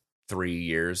last 3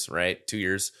 years, right? 2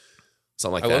 years,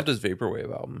 something like I that. loved his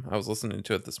Vaporwave album. I was listening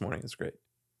to it this morning. It's great.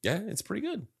 Yeah, it's pretty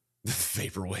good.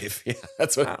 Vaporwave, yeah,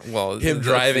 that's what. Well, him that's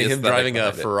driving, the him driving a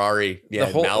aesthetic behind it. Ferrari, yeah,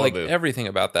 The whole like Malibu. everything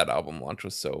about that album launch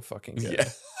was so fucking good.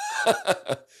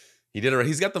 Yeah, he did it.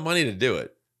 He's got the money to do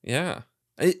it. Yeah.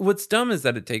 What's dumb is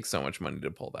that it takes so much money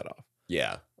to pull that off.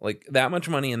 Yeah, Like that much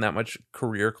money and that much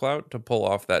career clout to pull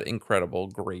off that incredible,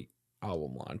 great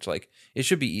album launch. Like it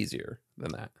should be easier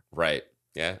than that. right.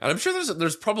 Yeah, and I'm sure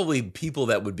there's probably people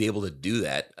that would be able to do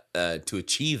that to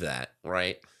achieve that,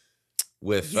 right?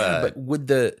 With But would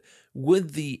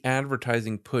the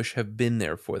advertising push have been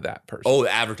there for that person? oh,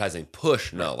 the advertising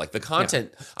push. No, like the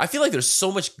content. I feel like there's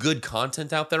so much good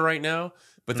content out there right now,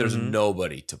 but there's Mhm.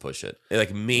 nobody to push it.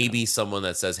 Like maybe someone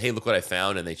that says, "Hey, look what I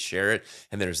found," and they share it.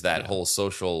 And there's that whole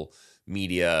social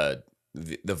media,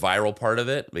 the viral part of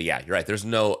it. But yeah, you're right. There's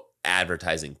no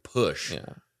advertising push.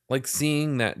 Yeah. Like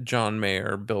seeing that John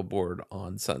Mayer billboard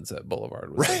on Sunset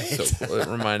Boulevard was like, Right. so cool. It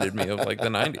reminded me of like the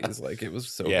 90s. Like it was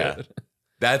so Yeah. good.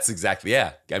 That's exactly,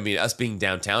 yeah. I mean, us being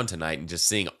downtown tonight and just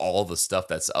seeing all the stuff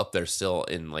that's up there still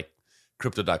in like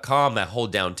crypto.com, that whole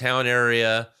downtown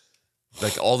area,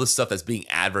 like all the stuff that's being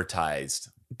advertised.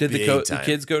 Did the Big the time.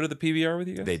 kids go to the PBR with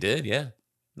you guys? They did, yeah.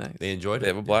 Nice. They enjoyed They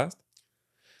it. have a blast?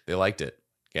 They liked it.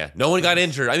 Yeah. No one got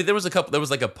injured. I mean, there was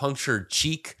like a punctured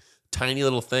cheek, tiny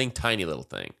little thing.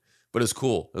 But it was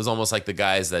cool. It was almost like the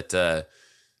guys that the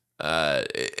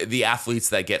athletes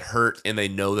that get hurt and they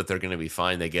know that they're going to be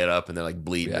fine. They get up and they're like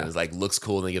bleeding Yeah. and it's like looks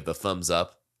cool and they give the thumbs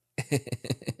up.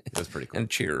 It was pretty cool. And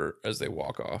cheer as they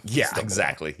walk off. Yeah, Stumble.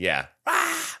 exactly. Yeah.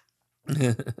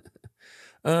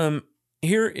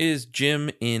 Here is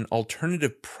Jim in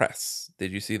Alternative Press.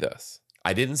 Did you see this?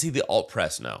 I didn't see the alt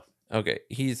press. No. Okay,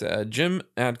 he's Jim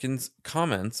Adkins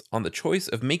comments on the choice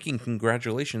of making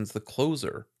Congratulations the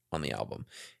closer on the album.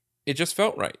 It just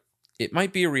felt right. It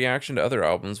might be a reaction to other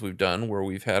albums we've done where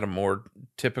we've had a more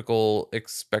typical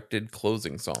expected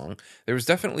closing song. There was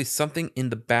definitely something in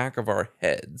the back of our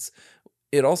heads.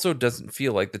 It also doesn't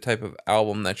feel like the type of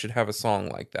album that should have a song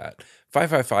like that.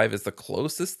 555 is the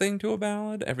closest thing to a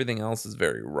ballad. Everything else is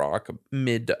very rock,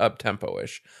 mid to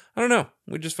up-tempo-ish. I don't know.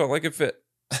 We just felt like it fit.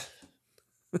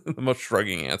 The most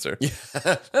shrugging answer. Yeah.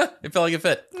 It felt like it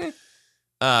fit.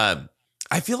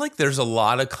 I feel like there's a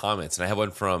lot of comments, and I have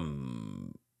one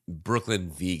from Brooklyn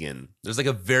Vegan. There's like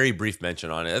a very brief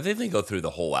mention on it. I think they go through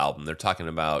the whole album. They're talking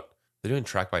about, they're doing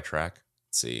track by track.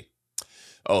 Let's see.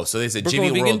 Oh, so they said Brooklyn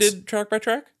Jimmy Vegan World's. did track by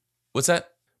track? What's that?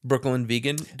 Brooklyn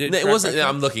Vegan did It track wasn't. by track?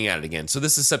 I'm looking at it again. So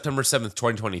this is September 7th,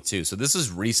 2022. So this is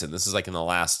recent. This is like in the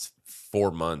last 4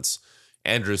 months.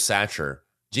 Andrew Satcher,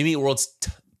 Jimmy Eat World's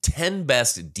 10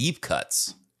 best deep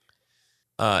cuts.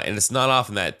 And it's not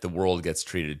often that the world gets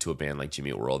treated to a band like Jimmy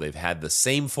Eat World. They've had the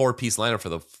same 4-piece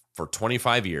lineup for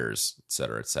 25 years, et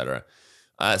cetera, et cetera.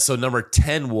 So number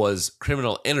 10 was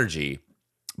Criminal Energy.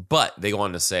 But they go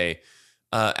on to say,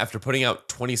 after putting out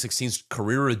 2016's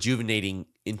career rejuvenating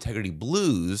Integrity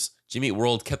Blues, Jimmy Eat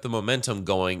World kept the momentum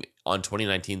going on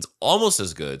 2019's Almost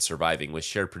As Good, Surviving, with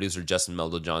shared producer Justin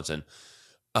Meldo Johnson.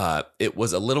 It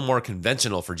was a little more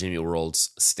conventional for Jimmy Eat World's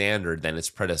standard than its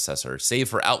predecessor, save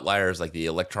for outliers like the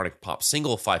electronic pop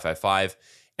single 555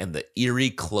 and the eerie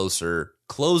closer,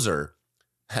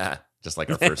 just like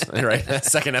our first, right?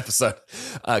 Second episode.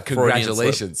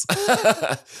 Congratulations.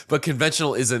 But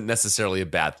conventional isn't necessarily a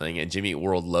bad thing, and Jimmy Eat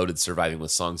World loaded Surviving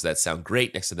with songs that sound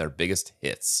great next to their biggest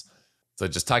hits. So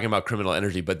just talking about Criminal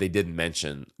Energy, but they didn't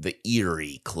mention the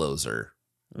eerie closer.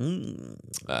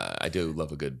 I do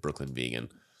love a good Brooklyn Vegan.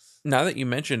 Now that you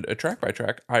mentioned a track by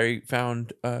track, I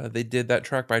found they did that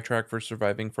track by track for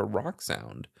Surviving for Rock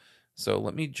Sound. So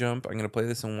let me jump. I'm going to play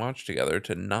this and watch together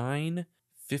to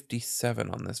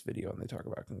 9:57 on this video, and they talk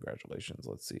about Congratulations.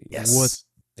 Let's see. Yes.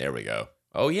 There we go.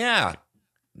 Oh, yeah.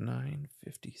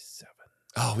 9:57.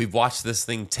 Oh, we've watched this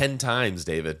thing 10 times,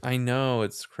 David. I know,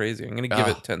 it's crazy. I'm going to give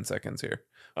it 10 seconds here.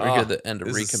 We're here at the end of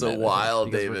This Recommit. is so I think.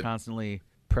 wild, Because we're David. constantly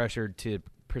pressured to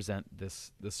present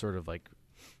this sort of like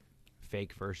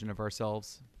fake version of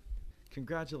ourselves.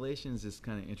 Congratulations is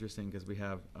kind of interesting because we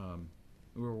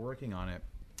were working on it,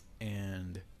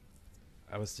 and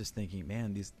I was just thinking,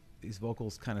 man, these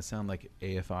vocals kind of sound like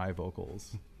AFI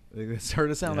vocals. They sort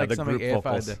of sound like the something group AFI.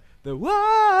 vocals. The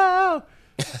whoa,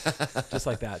 just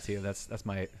like that too. That's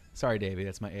my sorry, Davey.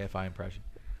 That's my AFI impression.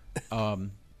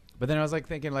 But then I was like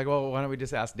thinking like, well, why don't we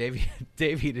just ask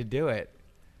Davey to do it?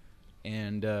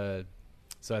 And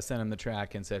so I sent him the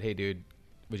track and said, hey, dude,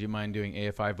 would you mind doing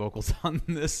AFI vocals on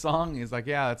this song? He's like,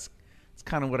 yeah, it's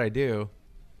kind of what I do.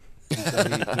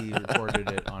 And so he recorded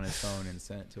it on his phone and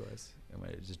sent it to us. And we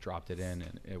just dropped it in,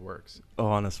 and it works. Oh,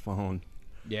 on his phone.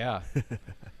 Yeah.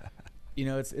 You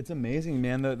know, it's amazing,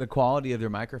 man. The quality of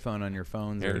their microphone on your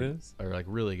phones are like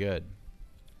really good.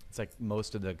 It's like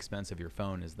most of the expense of your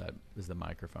phone is the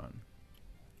microphone.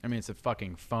 I mean, it's a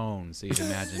fucking phone, so you'd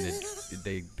imagine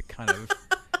they kind of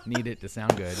need it to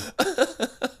sound good,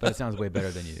 but it sounds way better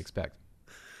than you'd expect.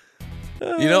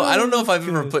 You know, I don't know if I've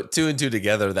ever put two and two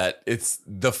together that it's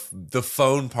the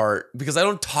phone part, because I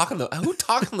don't talk on who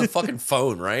talks on the fucking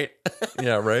phone, right?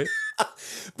 Yeah, right.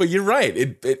 But you're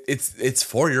right. It's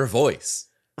for your voice.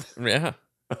 Yeah,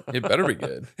 it better be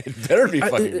good. It better be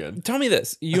fucking good. Tell me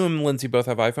this: you and Lindsay both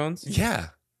have iPhones. Yeah.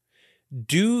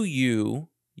 Do you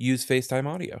use FaceTime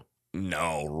audio?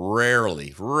 No,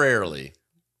 rarely.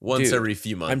 Once Dude, every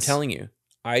few months. I'm telling you,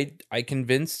 I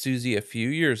convinced Susie a few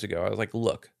years ago. I was like,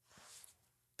 look,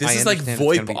 this is like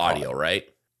VoIP audio, right?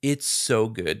 It's so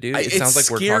good, dude. It sounds like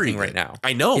scary. we're talking right now.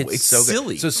 I know. It's so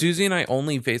silly. Good. So Susie and I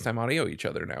only FaceTime audio each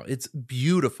other now. It's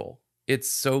beautiful. It's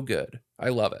so good. I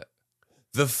love it.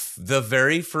 The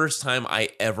very first time I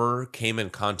ever came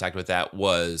in contact with that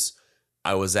was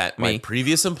I was at my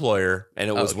previous employer, and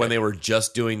it was when they were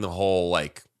just doing the whole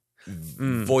like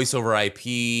voice over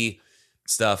IP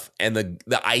stuff. And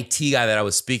the IT guy that I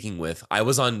was speaking with, I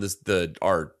was on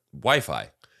our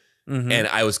Wi-Fi. Mm-hmm. And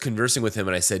I was conversing with him,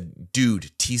 and I said,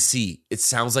 dude, TC, it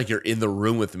sounds like you're in the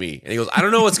room with me. And he goes, I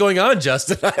don't know what's going on,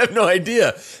 Justin. I have no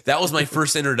idea. That was my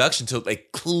first introduction to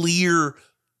like clear,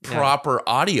 proper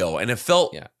audio. And it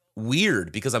felt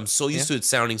weird because I'm so used to it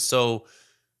sounding so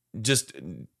just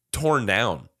torn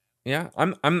down. Yeah.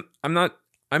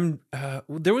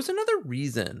 There was another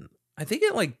reason. I think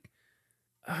it like,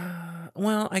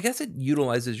 well, I guess it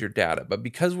utilizes your data, but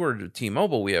because we're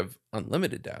T-Mobile, we have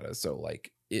unlimited data. So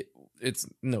like, it's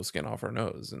no skin off our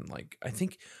nose. And like I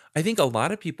think a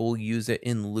lot of people use it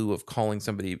in lieu of calling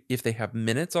somebody if they have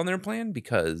minutes on their plan,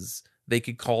 because they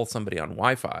could call somebody on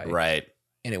Wi-Fi, right?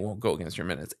 And it won't go against your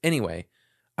minutes. Anyway,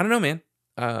 I don't know, man.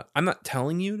 I'm not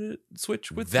telling you to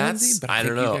switch with Lindsay, but I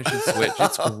don't know. You guys should switch.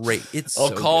 It's great.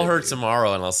 I'll call her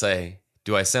tomorrow and I'll say,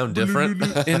 do I sound different?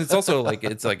 And it's also like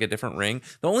it's like a different ring.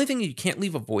 The only thing, you can't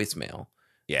leave a voicemail.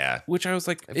 Yeah. Which I was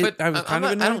like, I was kind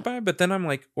of annoyed by, but then I'm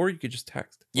like, or you could just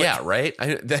text. Yeah, right?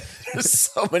 There's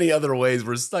so many other ways.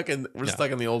 We're stuck in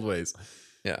the old ways.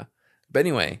 Yeah. But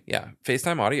anyway, yeah,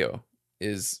 FaceTime audio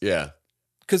is... Yeah.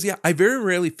 Because, I very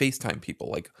rarely FaceTime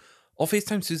people. Like, I'll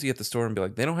FaceTime Susie at the store and be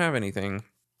like, they don't have anything,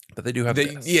 but they do have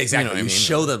this. Yeah, exactly. You know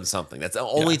show them something. That's the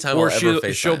only time I'll ever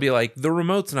FaceTime. She'll be like, the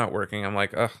remote's not working. I'm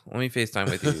like, ugh, let me FaceTime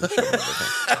with you.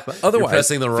 But otherwise, you're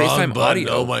pressing the wrong FaceTime button.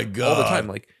 Audio Oh, my God. all the time.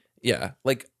 Like, yeah,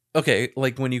 like, okay,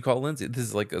 like when you call Lindsay, this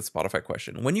is like a Spotify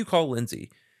question. When you call Lindsay,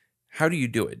 how do you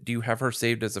do it? Do you have her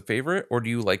saved as a favorite, or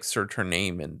do you like search her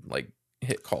name and like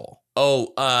hit call?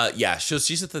 Oh, yeah. So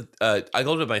she's at the, I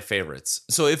go to my favorites.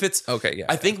 So if it's, okay, yeah.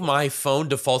 I think my phone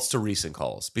defaults to recent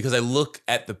calls because I look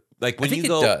at the, like when you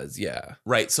go. It does, yeah.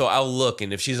 Right. So I'll look,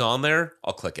 and if she's on there,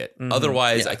 I'll click it. Mm-hmm.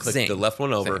 Otherwise, I click the left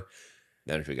one over.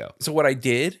 There we go. So what I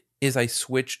did is I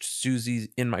switched Susie's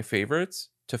in my favorites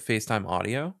to FaceTime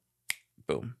audio.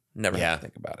 Boom. Never had to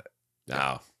think about it.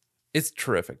 No. It's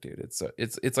terrific, dude. It's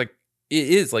like, it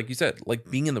is like you said,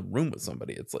 like being in the room with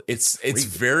somebody. It's like it's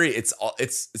surreal.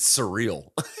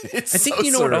 I think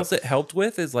you know what else it helped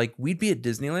with is like we'd be at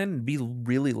Disneyland and be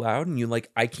really loud, and you like,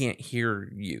 I can't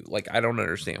hear you. Like I don't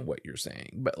understand what you're saying,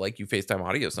 but like you FaceTime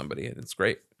audio somebody and it's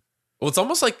great. Well, it's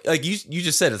almost like you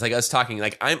just said, it's like us talking.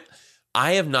 Like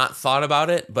I have not thought about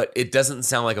it, but it doesn't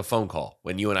sound like a phone call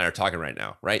when you and I are talking right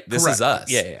now, right? This Correct. is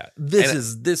us. Yeah.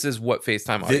 This is what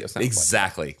FaceTime audio sounds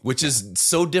exactly, like. Which is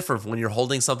so different when you're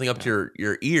holding something up to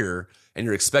your ear and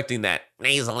you're expecting that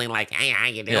nasally, like, hey, how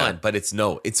you doing? Yeah. But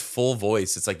it's full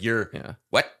voice. It's like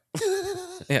what?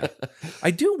 Yeah.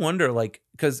 I do wonder, like,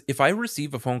 because if I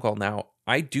receive a phone call now,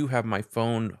 I do have my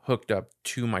phone hooked up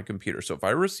to my computer. So if I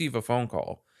receive a phone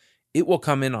call, it will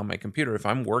come in on my computer. If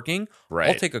I'm working,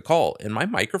 I'll take a call, and my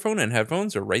microphone and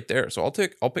headphones are right there. So I'll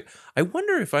pick. I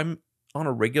wonder if I'm on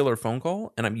a regular phone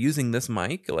call and I'm using this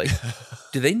mic, like,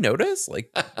 do they notice?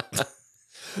 Like,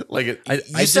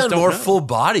 you sound more full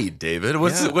bodied, David.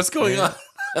 What's going on?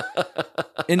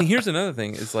 And here's another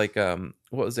thing: is like, what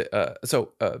was it?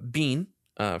 Bean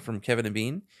from Kevin and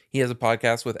Bean, he has a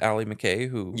podcast with Allie McKay,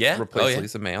 who replaced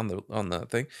Lisa May on the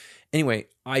thing. Anyway,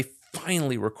 I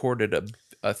finally recorded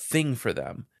a thing for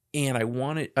them and I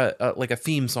wanted like a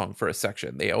theme song for a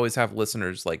section. They always have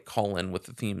listeners like call in with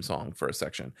the theme song for a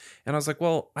section, and I was like,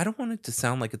 well, I don't want it to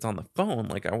sound like it's on the phone.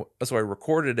 So I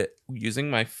recorded it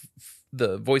using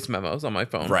the voice memos on my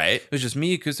phone. Right. It was just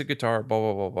me, acoustic guitar, blah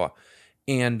blah blah blah,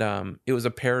 and it was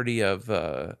a parody of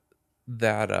that.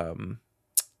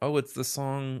 It's the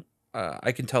song.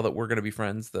 I Can Tell That We're Gonna Be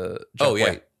Friends. The Jack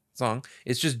White song.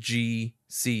 It's just G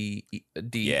C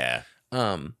D. Yeah.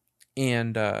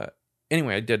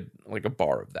 Anyway, I did like a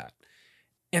bar of that.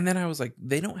 And then I was like,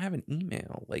 they don't have an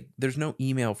email. Like, there's no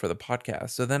email for the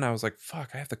podcast. So then I was like, fuck,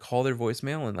 I have to call their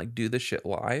voicemail and like do this shit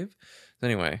live. So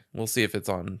anyway, we'll see if it's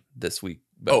on this week.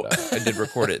 But I did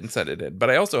record it and set it in. But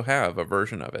I also have a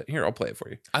version of it. Here, I'll play it for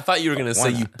you. I thought you were going to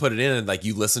say not? you put it in and like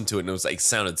you listened to it and it was like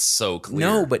sounded so clear.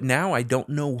 No, but now I don't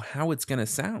know how it's going to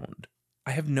sound.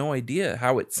 I have no idea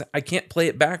how I can't play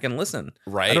it back and listen.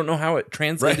 Right. I don't know how it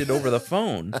translated over the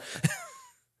phone.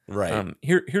 Right.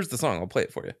 Here's the song. I'll play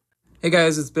it for you. Hey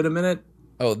guys, it's been a minute.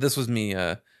 Oh, this was me.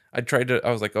 I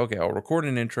was like, okay, I'll record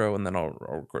an intro and then I'll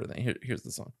record a thing. Here's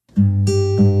the song.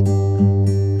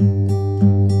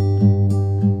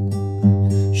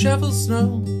 Shovel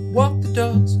snow, walk the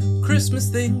dogs, Christmas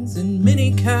things and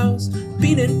mini cows,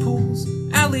 bean in pools,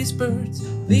 Allie's birds.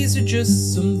 These are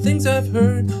just some things I've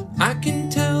heard. I can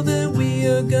tell that we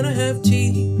are gonna have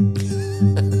tea.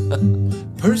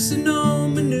 Personal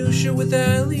minutia with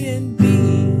Allie and Bean.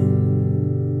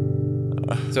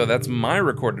 So that's my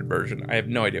recorded version. I have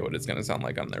no idea what it's going to sound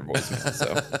like on their voicemail.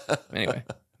 So anyway,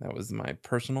 that was my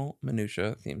personal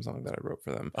minutia theme song that I wrote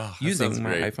for them using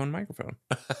my iPhone microphone.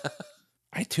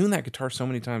 I tuned that guitar so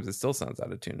many times, it still sounds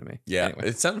out of tune to me. Yeah, anyway.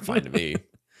 It sounded fine to me.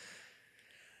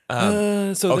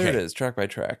 So there it is, track by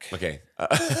track. Okay.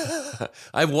 I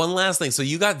have one last thing. So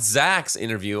you got Zach's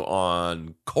interview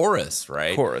on Chorus,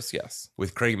 right? Chorus, yes.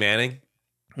 With Craig Manning.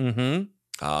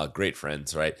 Mm-hmm. Great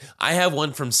friends, right? I have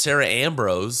one from Sarah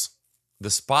Ambrose, the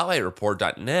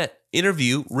SpotlightReport.net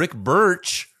interview, Rick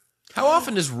Birch. How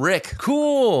often does Rick?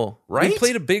 Cool. Right? We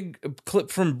played a big clip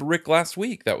from Rick last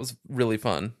week. That was really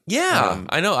fun. Yeah,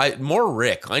 I know. More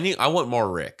Rick. I want more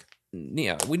Rick.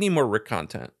 Yeah, we need more Rick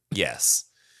content. Yes.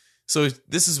 So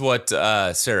this is what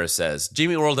Sarah says.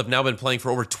 Jamie World have now been playing for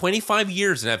over 25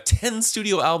 years and have 10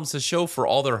 studio albums to show for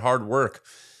all their hard work.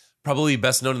 Probably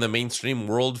best known in the mainstream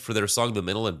world for their song The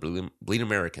Middle and Bleed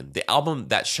American, the album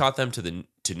that shot them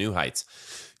to new heights.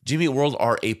 Jimmy Eat World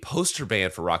are a poster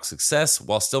band for rock success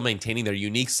while still maintaining their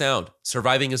unique sound.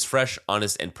 Surviving is fresh,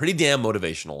 honest, and pretty damn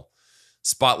motivational.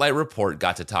 Spotlight Report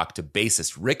got to talk to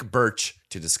bassist Rick Birch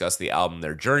to discuss the album,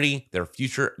 their journey, their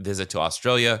future visit to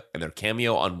Australia, and their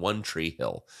cameo on One Tree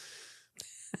Hill.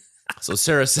 So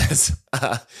Sarah says,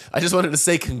 I just wanted to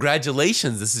say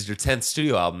congratulations. This is your 10th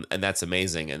studio album, and that's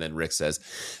amazing. And then Rick says,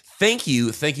 thank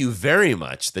you very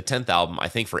much. The 10th album, I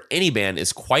think for any band,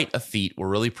 is quite a feat. We're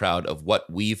really proud of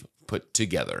what we've put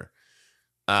together.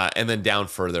 And then down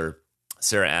further,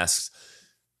 Sarah asks,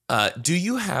 do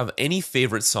you have any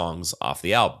favorite songs off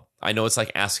the album? I know it's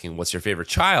like asking what's your favorite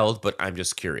child, but I'm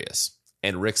just curious.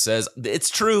 And Rick says, it's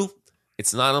true.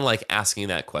 It's not unlike asking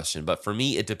that question, but for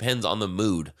me, it depends on the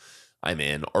mood I'm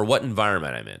in or what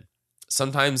environment I'm in.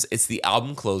 Sometimes it's the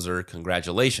album closer,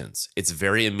 Congratulations. It's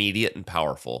very immediate and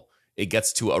powerful. It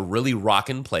gets to a really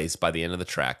rockin' place by the end of the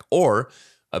track, or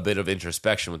a bit of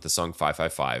introspection with the song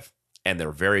 555. And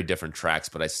they're very different tracks,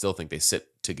 but I still think they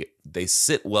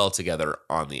sit well together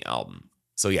on the album.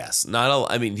 So yes,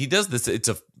 he does this.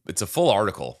 It's a full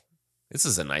article. This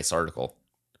is a nice article.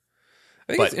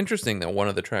 I think it's interesting that one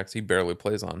of the tracks he barely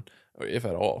plays on, if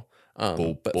at all.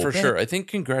 But for sure, I think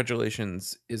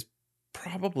Congratulations is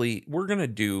probably, we're going to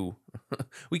do,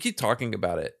 we keep talking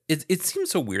about it. It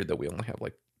seems so weird that we only have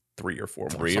like 3 or 4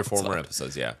 more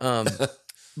episodes. Yeah.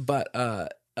 But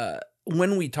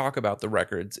when we talk about the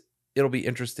records, it'll be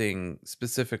interesting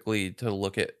specifically to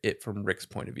look at it from Rick's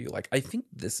point of view. Like, I think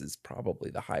this is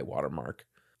probably the high watermark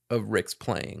of Rick's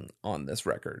playing on this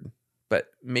record, but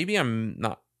maybe I'm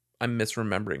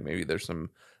misremembering. Maybe there's some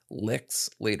licks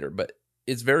later, but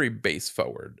it's very bass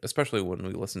forward, especially when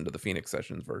we listen to the Phoenix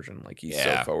Sessions version. Like, he's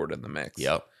so forward in the mix.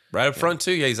 Yep. Right up front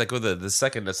too. Yeah. He's like with the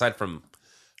second, aside from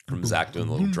Zach doing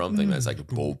the little drum thing, that's like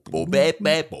bo bo babe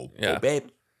babe bo bo babe.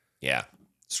 Yeah.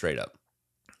 Straight up.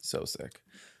 So sick.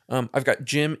 I've got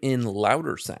Jim in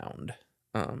Louder Sound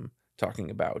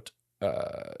talking about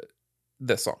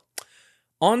this song.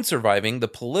 On Surviving, the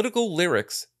political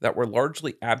lyrics that were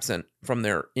largely absent from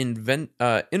their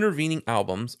intervening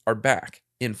albums are back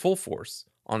in full force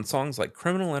on songs like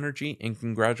Criminal Energy and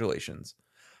Congratulations.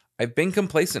 I've been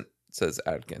complacent, says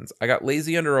Adkins. I got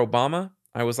lazy under Obama.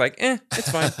 I was like, it's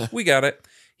fine. We got it.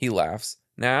 He laughs.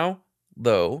 Now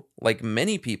though, like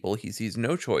many people, he sees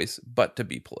no choice but to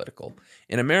be political.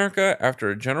 In America, after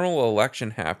a general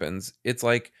election happens, it's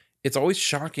always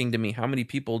shocking to me how many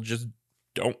people just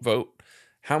don't vote.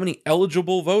 How many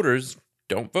eligible voters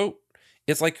don't vote.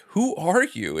 It's like, who are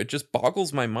you? It just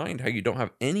boggles my mind how you don't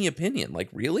have any opinion. Like,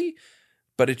 really?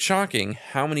 But it's shocking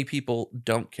how many people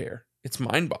don't care. It's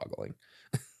mind-boggling.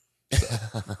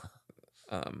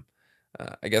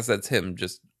 I guess that's him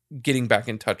just getting back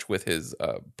in touch with his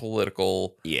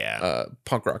political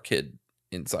punk rock kid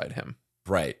inside him.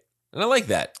 Right. And I like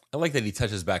that. I like that he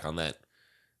touches back on that.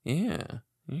 Yeah.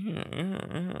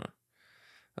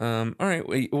 All right.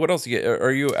 Wait, what else you get?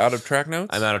 Are you out of track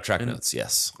notes? I'm out of track notes.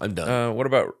 Yes, I'm done. What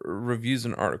about reviews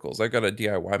and articles? I got a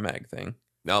DIY mag thing.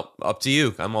 No, up to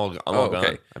you. I'm all gone.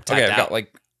 Okay. I'm tapped out.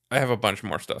 I have a bunch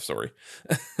more stuff. Sorry.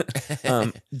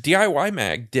 DIY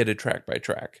mag did a track by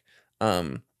track.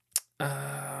 Who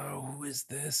is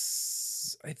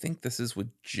this? I think this is with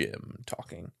Jim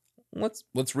talking.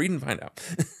 Let's read and find out.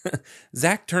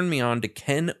 Zach turned me on to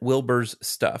Ken Wilber's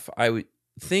stuff. I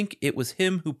think it was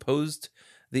him who posted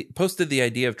the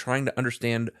idea of trying to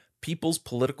understand people's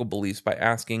political beliefs by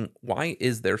asking, why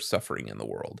is there suffering in the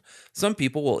world? Some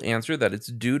people will answer that it's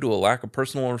due to a lack of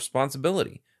personal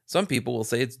responsibility. Some people will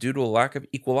say it's due to a lack of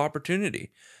equal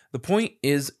opportunity. The point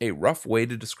is a rough way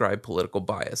to describe political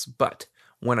bias, but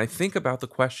when I think about the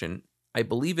question, I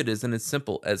believe it isn't as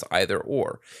simple as either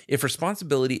or. If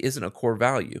responsibility isn't a core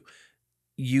value,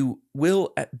 you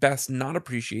will at best not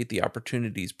appreciate the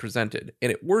opportunities presented,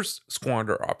 and at worst,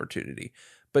 squander opportunity.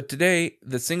 But today,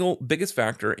 the single biggest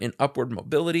factor in upward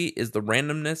mobility is the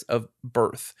randomness of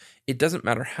birth. It doesn't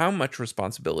matter how much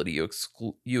responsibility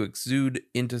you exude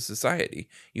into society.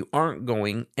 You aren't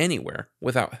going anywhere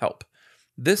without help.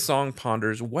 This song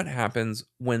ponders what happens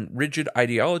when rigid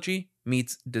ideology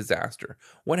meets disaster.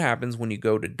 What happens when you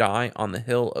go to die on the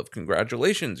hill of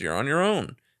congratulations, you're on your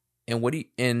own,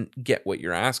 and get what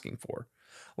you're asking for.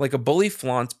 Like a bully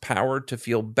flaunts power to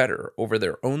feel better over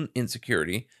their own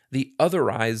insecurity, the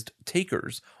otherized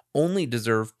takers only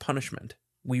deserve punishment.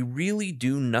 We really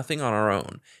do nothing on our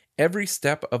own. Every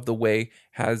step of the way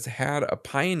has had a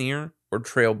pioneer or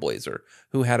trailblazer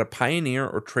who had a pioneer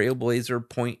or trailblazer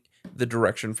point the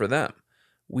direction for them.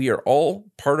 We are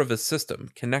all part of a system,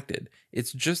 connected.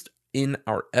 It's just in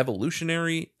our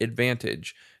evolutionary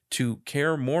advantage to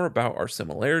care more about our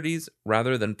similarities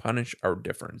rather than punish our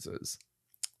differences.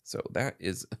 So that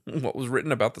is what was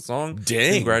written about the song.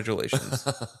 Dang. Congratulations.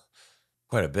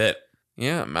 Quite a bit.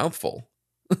 Yeah, mouthful.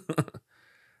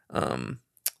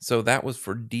 So that was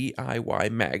for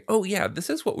DIY Mag. Oh yeah, this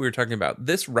is what we were talking about.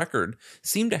 This record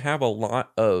seemed to have a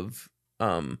lot of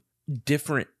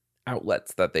different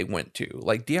outlets that they went to.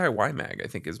 Like DIY Mag, I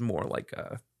think, is more like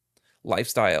a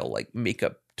lifestyle, like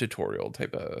makeup tutorial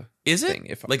type of is it thing.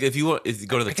 If you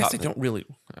go to the top, I don't really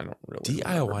DIY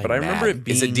remember, but I remember it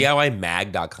being. Is it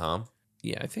DIYmag.com?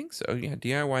 Yeah, I think so. Yeah,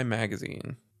 DIY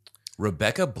Magazine.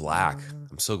 Rebecca Black.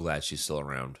 I'm so glad she's still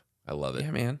around. I love it.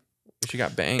 Yeah, man. She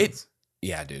got bangs.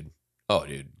 Yeah, dude. Oh,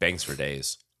 dude, bangs for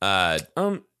days. I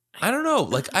don't know.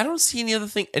 Like, I don't see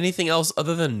anything else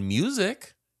other than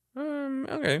music.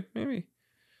 Okay, maybe.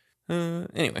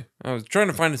 Anyway, I was trying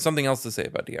to find something else to say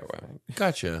about DIY.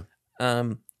 Gotcha.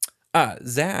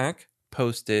 Zach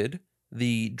posted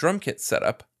the drum kit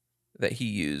setup that he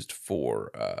used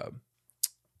for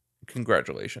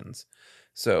congratulations.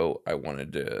 So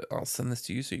I'll send this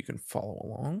to you so you can follow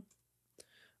along.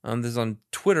 This is on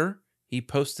Twitter. He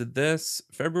posted this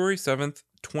February 7th,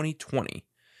 2020.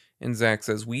 And Zach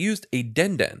says, we used a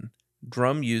den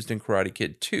drum used in Karate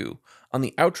Kid 2 on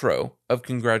the outro of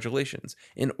Congratulations.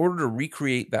 In order to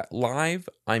recreate that live,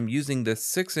 I'm using this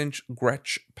 6-inch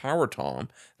Gretsch Power Tom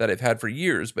that I've had for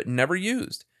years but never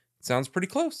used. It sounds pretty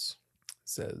close,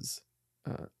 says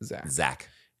Zach.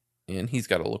 And he's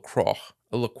got a LaCroix.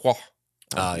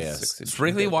 Oh, yes.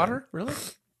 Sprinkly water? Really?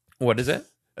 What is it?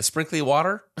 A sprinkly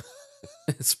water?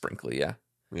 Sprinkly, yeah.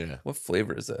 Yeah. What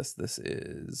flavor is this? This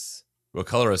is... What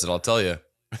color is it? I'll tell you.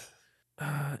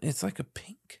 It's like a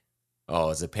pink. Oh,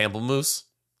 is it pamplemousse?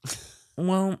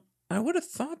 Well, I would have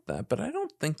thought that, but I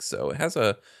don't think so. It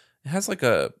has like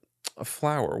a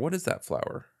flower. What is that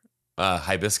flower?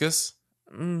 Hibiscus?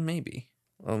 Maybe.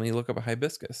 Let me look up a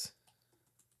hibiscus.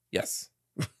 Yes.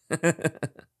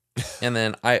 And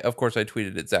then I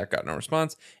tweeted it. Zach got no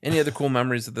response. Any other cool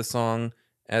memories of the song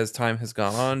as time has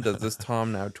gone on? Does this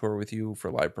Tom now tour with you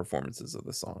for live performances of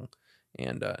the song?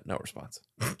 And no response.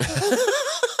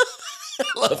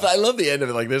 I love the end of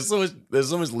it. Like there's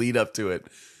so much lead up to it,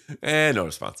 and no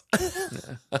response.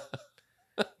 Yeah.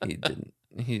 He didn't.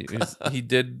 He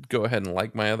did go ahead and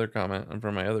like my other comment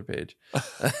from my other page.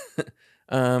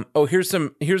 Here's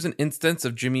an instance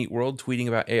of Jimmy Eat World tweeting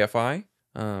about AFI.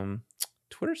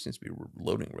 Twitter seems to be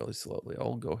loading really slowly.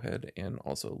 I'll go ahead and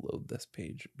also load this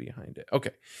page behind it.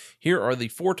 Okay, here are the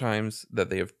 4 times that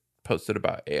they have posted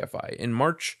about AFI. In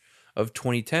March of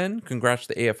 2010, congrats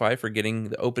to AFI for getting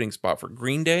the opening spot for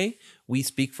Green Day. We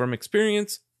speak from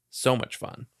experience. So much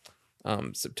fun.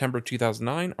 September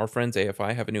 2009, our friends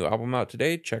AFI have a new album out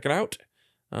today. Check it out.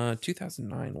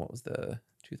 2009, what was the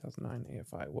 2009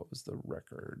 AFI? What was the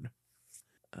record?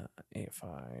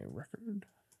 AFI record?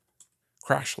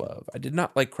 Crash Love. I did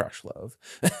not like Crash Love.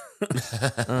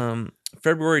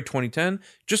 February 2010,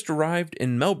 just arrived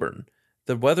in Melbourne.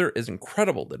 The weather is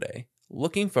incredible today.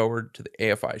 Looking forward to the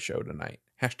AFI show tonight.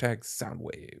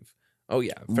 #Soundwave. Oh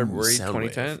yeah, February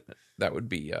 2010. That would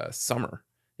be summer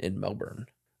in Melbourne.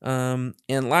 And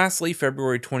lastly,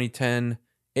 February 2010,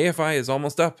 AFI is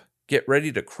almost up. Get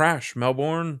ready to crash,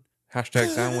 Melbourne.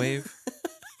 #Soundwave.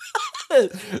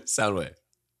 Soundwave.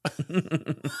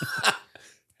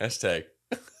 Hashtag.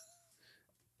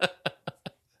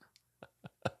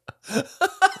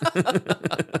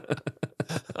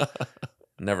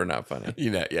 Never not funny.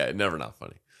 Yeah, never not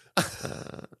funny.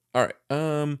 All right.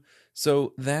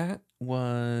 So that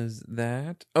was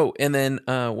that. Oh, and then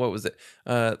what was it?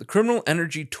 The Criminal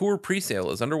Energy Tour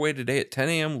presale is underway today at 10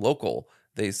 a.m. local.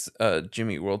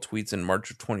 Jimmy Eat World tweets in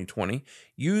March of 2020.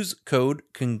 Use code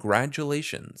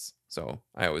congratulations. So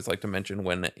I always like to mention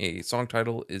when a song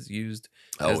title is used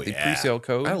as the presale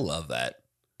code. I love that.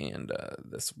 And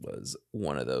this was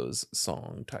one of those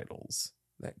song titles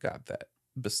that got that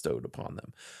bestowed upon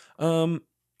them.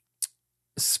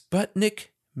 Sputnik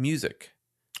Music.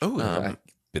 Oh, I've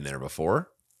been there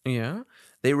before. Yeah.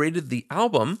 They rated the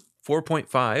album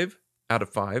 4.5 out of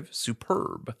 5.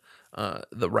 Superb.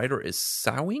 The writer is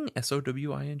Sowing,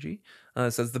 Sowing.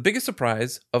 Says the biggest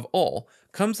surprise of all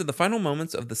comes in the final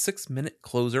moments of the 6-minute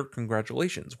closer,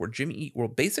 Congratulations, where Jimmy Eat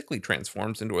World basically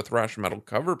transforms into a thrash metal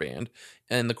cover band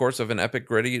in the course of an epic,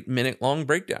 gritty, minute-long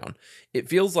breakdown. It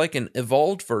feels like an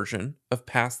evolved version of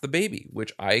Pass the Baby,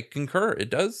 which I concur. It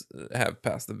does have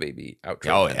Pass the Baby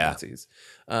outro tendencies,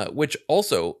 which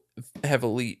also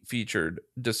heavily featured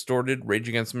distorted Rage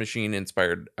Against the Machine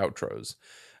inspired outros.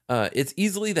 It's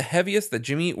easily the heaviest that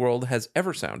Jimmy Eat World has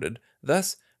ever sounded.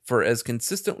 Thus, for as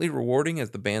consistently rewarding as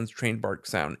the band's trademark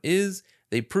sound is,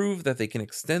 they prove that they can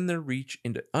extend their reach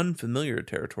into unfamiliar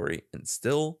territory and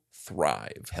still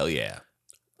thrive. Hell yeah.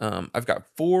 I've got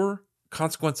 4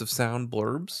 Consequence of Sound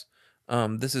blurbs.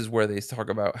 This is where they talk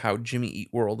about how Jimmy Eat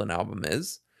World an album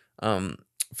is.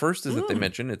 First is that they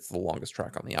mention it's the longest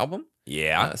track on the album.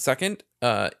 Yeah. Second,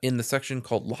 in the section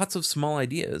called Lots of Small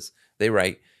Ideas, they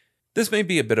write, this may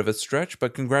be a bit of a stretch,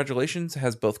 but Congratulations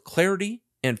has both clarity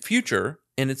and future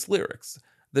in its lyrics.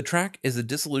 The track is a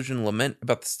disillusioned lament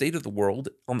about the state of the world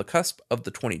on the cusp of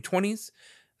the 2020s,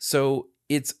 so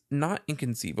it's not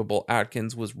inconceivable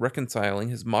Adkins was reconciling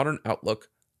his modern outlook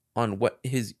on what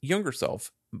his younger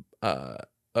self,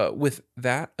 with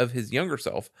that of his younger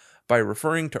self by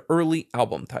referring to early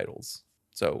album titles.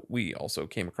 So we also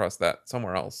came across that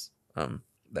somewhere else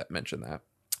that mentioned that.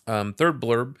 Third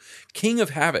blurb, King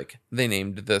of Havoc, they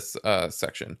named this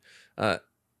section.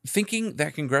 Thinking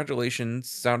that Congratulations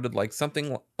sounded like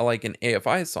something like an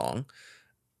AFI song,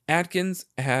 Adkins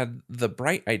had the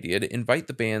bright idea to invite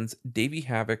the band's Davey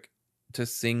Havok to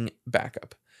sing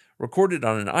backup. Recorded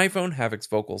on an iPhone, Havok's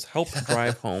vocals helped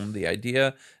drive home the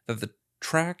idea that the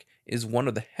track is one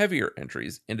of the heavier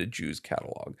entries into Jew's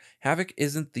catalog. Havok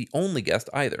isn't the only guest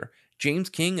either. James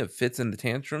King of Fits and the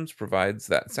Tantrums provides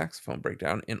that saxophone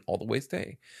breakdown in All the Way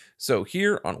Stay. So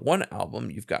here on one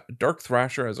album, you've got Dark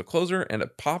Thrasher as a closer and a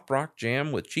pop rock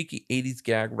jam with cheeky 80s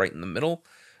gag right in the middle.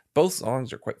 Both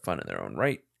songs are quite fun in their own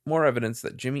right. More evidence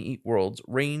that Jimmy Eat World's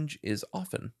range is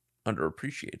often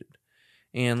underappreciated.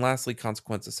 And lastly,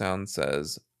 Consequence of Sound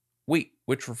says, wait,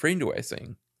 which refrain do I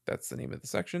sing? That's the name of the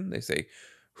section. They say,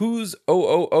 whose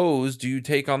OOOs do you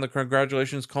take on the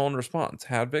Congratulations call and response?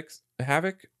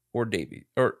 Havok or Davey?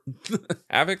 Or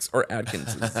Havok's or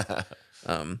Adkins's?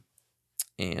 All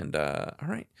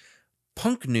right.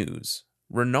 Punk News.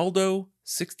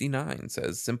 Ronaldo69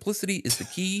 says, simplicity is the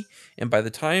key, and by the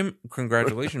time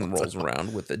Congratulations rolls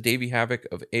around with the Davey Havok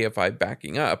of AFI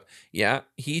backing up, yeah,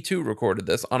 he too recorded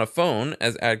this on a phone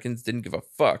as Adkins didn't give a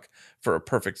fuck for a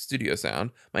perfect studio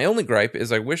sound. My only gripe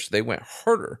is I wish they went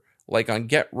harder, like on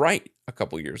Get Right a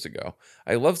couple years ago.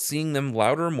 I love seeing them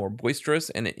louder, more boisterous,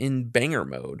 and in banger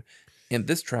mode, and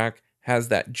this track has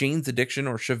that Jane's Addiction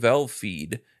or Chevelle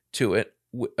feel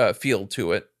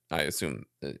to it. I assume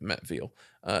it meant feel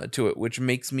to it, which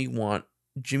makes me want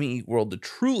Jimmy Eat World to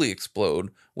truly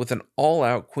explode with an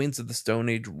all-out Queens of the Stone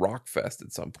Age rock fest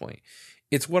at some point.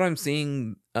 It's what I'm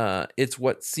seeing. It's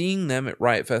what seeing them at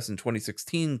Riot Fest in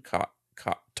 2016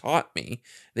 taught me.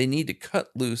 They need to cut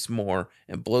loose more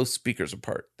and blow speakers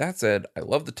apart. That said, I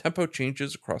love the tempo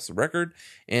changes across the record,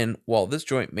 and while this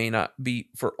joint may not be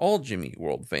for all Jimmy Eat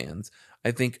World fans,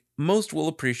 I think most will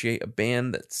appreciate a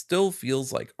band that still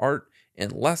feels like art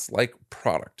and less like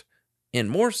product,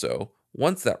 and more so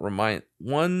ones that remind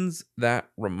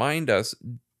us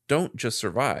don't just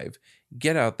survive,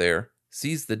 get out there,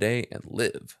 seize the day, and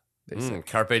live. They say.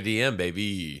 Carpe diem,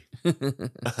 baby.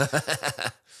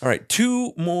 All right,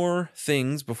 2 more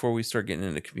things before we start getting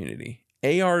into community.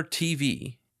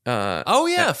 ARTV.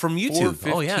 From YouTube.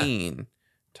 415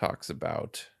 talks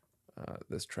about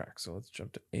this track. So let's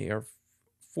jump to AR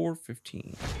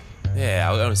 415. Yeah,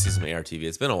 I want to see some ARTV.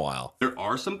 It's been a while. There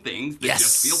are some things that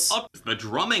just feel up. The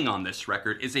drumming on this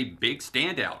record is a big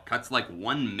standout. Cuts like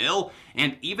 1 mil,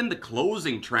 and even the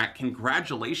closing track,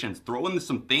 Congratulations, throw in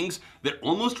some things that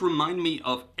almost remind me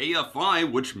of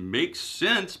AFI, which makes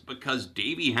sense because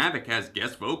Davey Havok has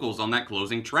guest vocals on that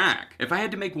closing track. If I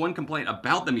had to make one complaint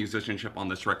about the musicianship on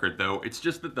this record, though, it's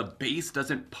just that the bass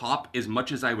doesn't pop as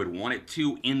much as I would want it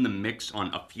to in the mix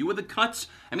on a few of the cuts.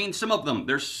 I mean, some of them,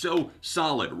 they're so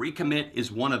solid. Recommit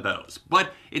is one of those,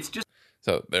 but it's just...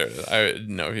 So there, I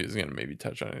know he was going to maybe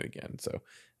touch on it again. So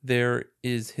there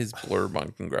is his blurb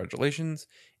on Congratulations.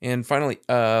 And finally,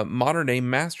 Modern Day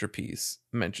Masterpiece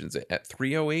mentions it at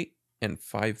 308 and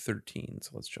 513.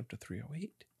 So let's jump to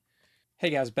 308. Hey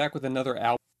guys, back with another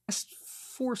album. Last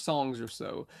 4 songs or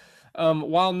so.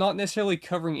 While not necessarily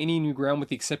covering any new ground with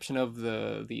the exception of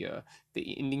the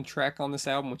ending track on this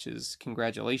album, which is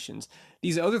Congratulations,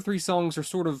 these other 3 songs are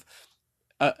sort of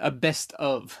a best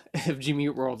of Jimmy Eat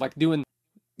World, like doing...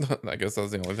 I guess that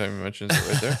was the only time he mentions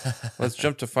it right there. Let's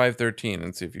jump to 513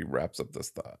 and see if he wraps up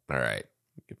this thought. All right.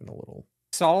 Give him a little...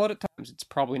 solid at times. It's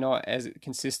probably not as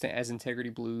consistent as Integrity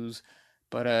Blues,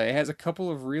 but it has a couple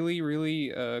of really,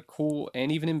 really cool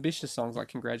and even ambitious songs like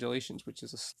Congratulations, which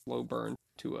is a slow burn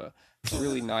to a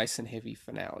really nice and heavy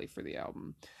finale for the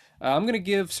album. I'm going to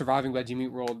give Surviving by Jimmy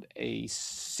Eat World a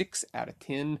 6 out of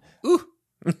 10. Ooh.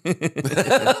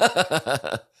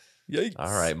 Yikes.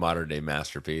 All right, Modern Day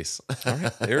Masterpiece. All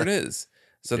right, there it is.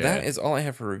 So Yeah. that is all I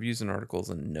have for reviews and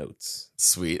articles and notes.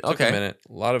 Sweet. Took a Okay. minute.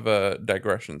 A lot of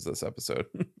digressions this episode.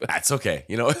 That's okay.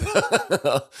 You know,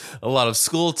 a lot of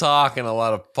school talk and a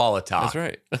lot of That's politalk.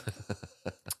 right.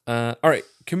 All right,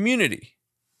 community.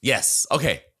 Yes.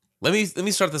 Okay. Let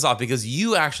me start this off because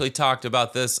you actually talked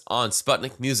about this on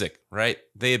Sputnik Music, right?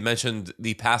 They had mentioned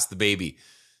the Pass the Baby.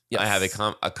 Yes. I have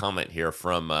a comment here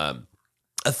from a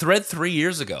thread 3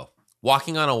 years ago.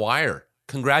 Walking on a Wire.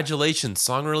 Congratulations,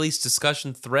 song release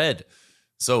discussion thread.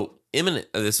 So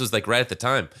imminent. This was like right at the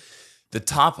time. The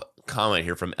top comment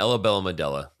here from Ella Bella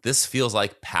Medella. This feels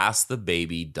like Pass the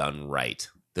Baby done right.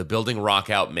 The building rock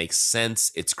out makes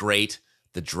sense. It's great.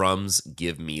 The drums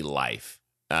give me life.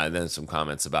 And then some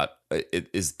comments about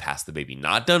is Pass the Baby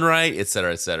not done right, et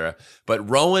cetera, et cetera. But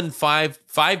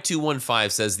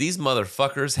Rowan5215 says, these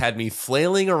motherfuckers had me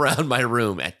flailing around my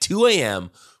room at 2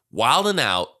 a.m., wilding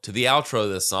out to the outro of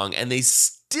this song, and they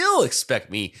still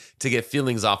expect me to get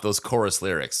feelings off those chorus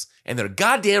lyrics. And they're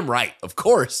goddamn right, of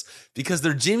course, because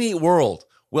they're Jimmy Eat World,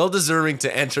 well deserving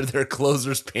to enter their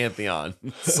closer's pantheon.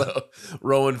 So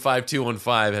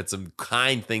Rowan5215 had some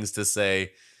kind things to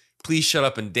say. Please Shut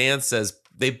Up and Dance says,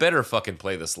 they better fucking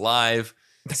play this live.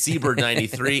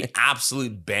 Seabird93,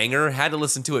 absolute banger. Had to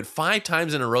listen to it 5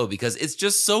 times in a row because it's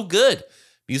just so good.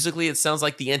 Musically, it sounds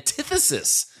like the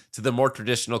antithesis to the more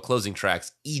traditional closing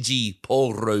tracks, e.g.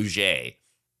 Paul Roger.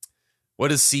 What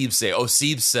does Sieb say? Oh,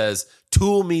 Sieb says,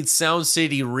 Tool meets Sound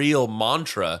City Real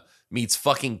Mantra meets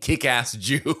fucking Kick-Ass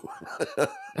Jew.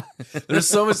 There's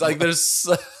so much, like, there's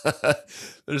so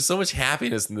much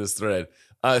happiness in this thread.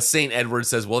 St. Edward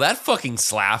says, well, that fucking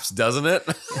slaps, doesn't it?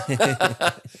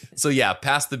 So yeah,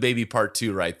 Pass the Baby part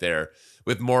 2 right there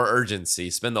with more urgency.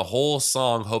 Spend the whole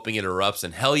song hoping it erupts,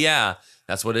 and hell yeah,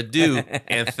 that's what it do.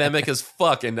 Anthemic as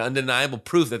fuck and undeniable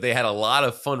proof that they had a lot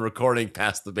of fun recording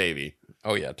Pass the Baby.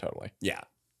 Oh, yeah, totally. Yeah.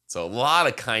 So a lot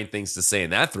of kind things to say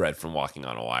in that thread from Walking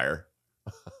on a Wire.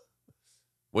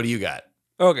 What do you got?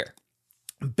 Okay.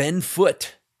 Ben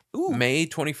Foot, May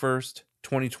 21st,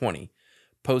 2020,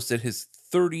 posted his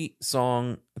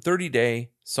 30-day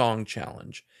song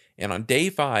challenge. And on day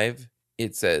 5,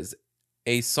 it says,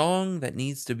 a song that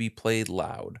needs to be played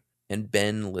loud. And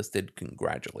Ben listed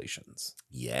Congratulations.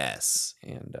 Yes.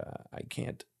 And I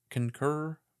can't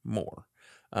concur more.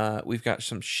 We've got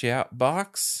some shout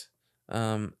box.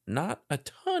 Not a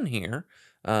ton here.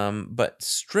 But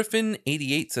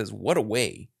Striffen88 says, what a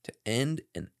way to end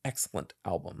an excellent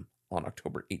album on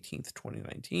October 18th,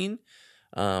 2019.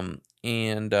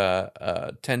 And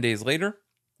 10 days later,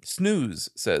 Snooze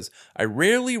says, I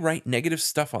rarely write negative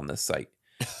stuff on this site,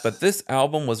 but this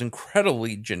album was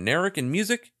incredibly generic in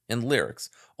music and lyrics.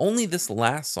 Only this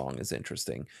last song is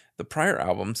interesting. The prior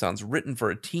album sounds written for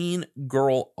a teen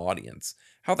girl audience.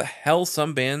 How the hell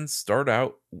some bands start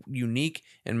out unique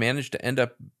and manage to end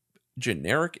up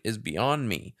generic is beyond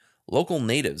me. Local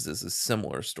Natives is a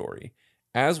similar story,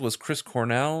 as was Chris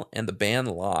Cornell and the band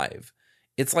Live.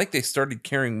 It's like they started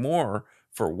caring more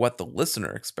for what the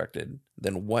listener expected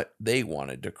than what they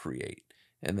wanted to create.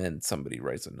 And then somebody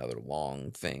writes another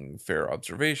long thing, fair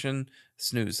observation.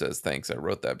 Snooze says, thanks, I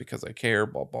wrote that because I care,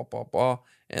 blah, blah, blah, blah.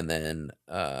 And then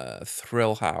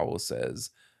Thrill How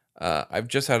says, I've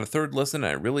just had a third listen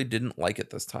and I really didn't like it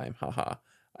this time. Haha.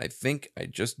 I think I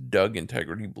just dug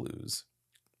Integrity Blues.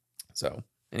 So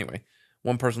anyway,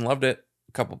 one person loved it.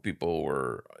 A couple people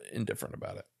were indifferent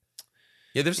about it.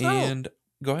 Yeah, there's go ahead.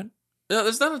 No,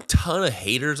 there's not a ton of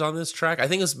haters on this track. I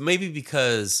think it's maybe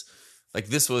because like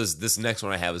this next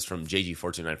one I have is from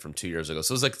JG429 from 2 years ago.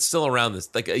 So it's like still around this,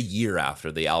 like a year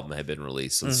after the album had been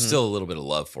released. So there's still a little bit of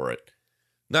love for it.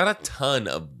 Not a ton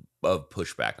of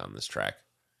pushback on this track.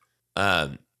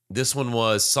 This one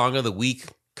was Song of the Week.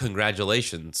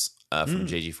 Congratulations from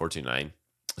JG429.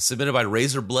 Submitted by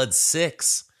Razorblood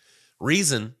 6.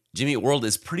 Reason, Jimmy Eat World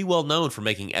is pretty well known for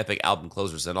making epic album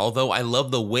closers, and although I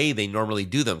love the way they normally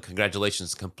do them,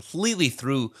 Congratulations completely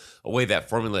threw away that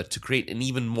formula to create an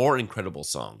even more incredible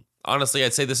song. Honestly,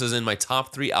 I'd say this is in my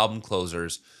top 3 album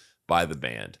closers by the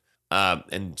band.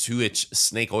 And to which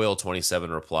Snake Oil 27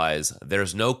 replies,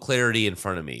 there's no clarity in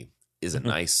front of me, is a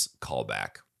nice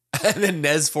callback. And then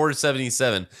Nez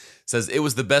 477 says, it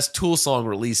was the best Tool song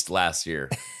released last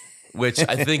year. Which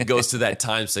I think goes to that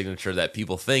time signature that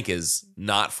people think is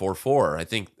not 4/4. I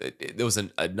think there was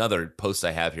another post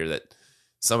I have here that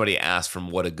somebody asked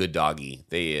from What a Good Doggy.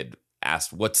 They had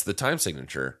asked, what's the time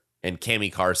signature? And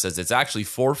Cami Carr says it's actually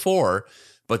 4/4,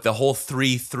 but the whole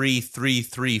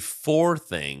 3-3-3-3-4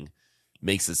 thing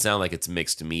makes it sound like it's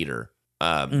mixed meter.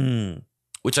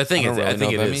 Which I think I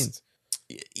think it is. Means.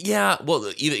 Yeah, well,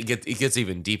 it gets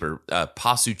even deeper.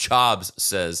 Pasu Chobs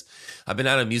says, I've been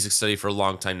out of music study for a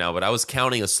long time now, but I was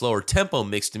counting a slower tempo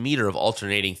mixed meter of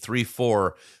alternating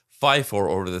 3-4, 5-4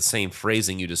 over the same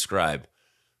phrasing you describe,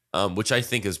 which I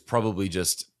think is probably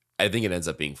just, I think it ends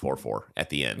up being 4-4 at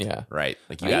the end. Yeah. Right?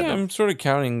 Like I'm sort of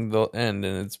counting the end,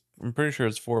 and I'm pretty sure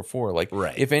it's 4-4. Like,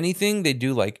 right. If anything, they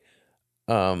do like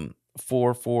 4-4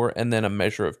 and then a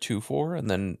measure of 2-4 and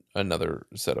then another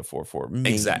set of 4-4.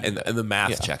 Exactly. And the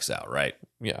math checks out, right?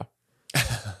 Yeah.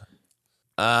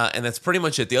 And that's pretty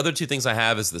much it. The other 2 things I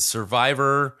have is the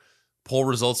Survivor poll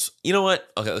results. You know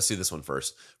what? Okay, let's do this one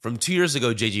first. From 2 years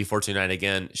ago, JG429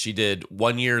 again, she did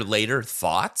 1 year later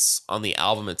thoughts on the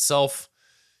album itself.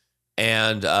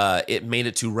 And it made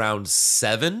it to round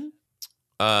 7.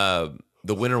 The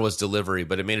winner was Delivery,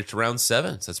 but it made it to round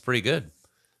 7. So that's pretty good.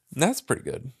 That's pretty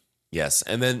good. Yes,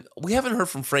 and then we haven't heard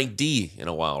from Frank D in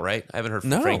a while, right? I haven't heard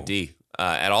from Frank D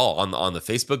at all on the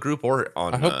Facebook group or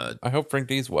on. I hope Frank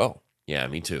D's well. Yeah,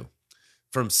 me too.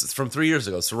 From 3 years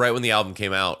ago, so right when the album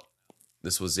came out,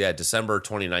 this was December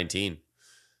 2019.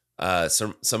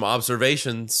 Some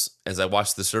observations as I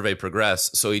watched the survey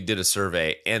progress. So he did a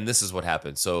survey, and this is what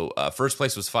happened. So first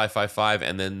place was 555,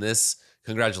 and then this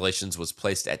Congratulations was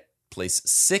placed at place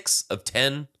 6 of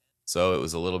 10. So it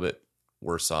was a little bit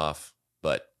worse off,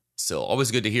 but still, always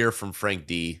good to hear from Frank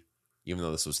D, even though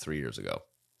this was 3 years ago.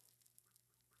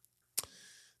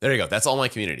 There you go. That's all my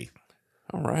community.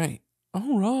 All right. I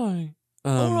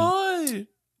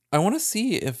want to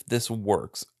see if this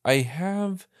works.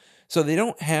 So they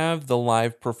don't have the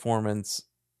live performance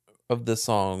of the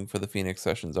song for the Phoenix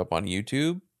Sessions up on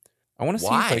YouTube. I want to see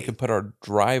if I could put our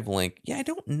drive link. Yeah, I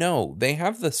don't know. They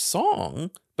have the song,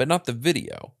 but not the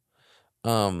video.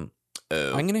 I'm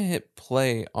going to hit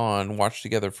play on Watch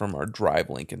Together from our drive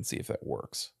link and see if that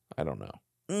works. I don't know.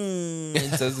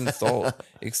 It says install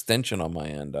extension on my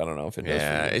end. I don't know if it does.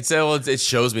 Yeah, it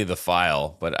shows me the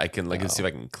file, but I can see if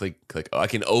I can click. Oh, I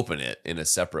can open it in a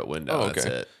separate window. Oh, okay. That's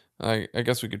it. I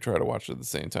guess we could try to watch it at the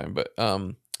same time, but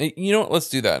you know what? Let's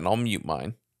do that, and I'll mute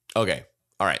mine. Okay.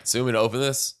 All right. So you want me to open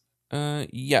this?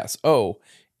 Yes. Oh,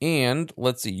 and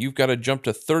let's see. You've got to jump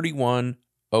to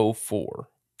 3104.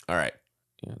 All right.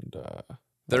 And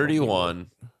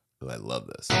 31. Oh, I love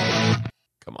this.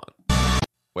 Come on.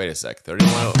 Wait a sec.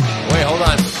 31. Wait, hold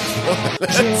on.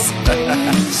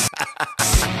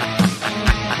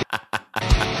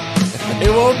 It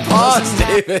won't pause,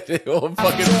 David. It won't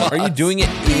fucking pause. Are you doing it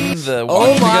in the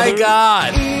Watch Oh my Together?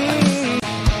 God.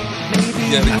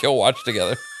 You have to kill Watch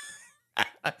Together.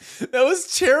 That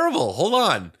was terrible. Hold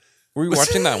on. Were you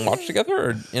watching that and watch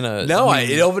together, or in a? No,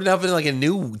 it opened up in like a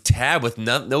new tab with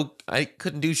no. I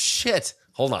couldn't do shit.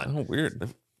 Hold on. Oh, weird.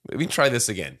 Let me try this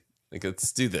again. Like,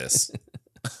 let's do this.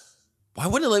 Why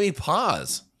wouldn't it let me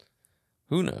pause?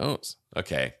 Who knows?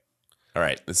 Okay. All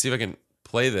right. Let's see if I can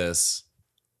play this.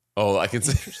 Oh, I can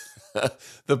see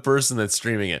the person that's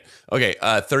streaming it. Okay.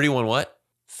 31 what?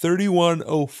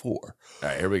 3104. All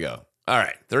right. Here we go. All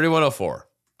right. 3104.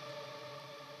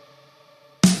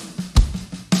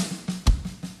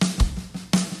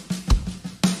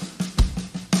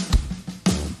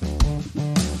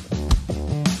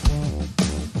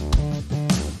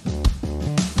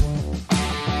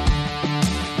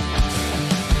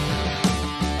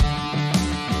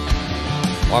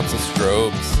 Lots of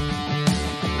strobes.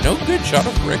 No good shot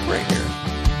of Rick right here.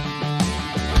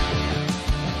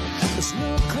 There's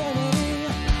no clarity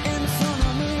in front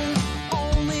of me,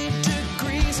 only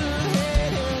degrees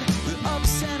ahead. The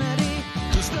obscenity,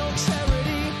 there's no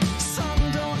charity. Some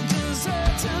don't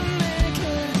deserve to make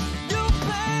it. You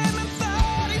blame and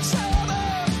fight each other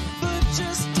for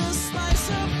just a slice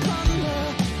of plunder.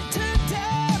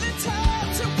 Today it's hard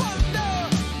to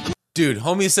wonder. Dude,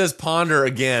 homie says ponder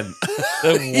again.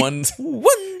 The one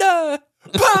wonder.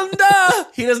 Ponder!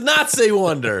 He does not say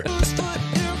wonder. Who's what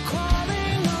you're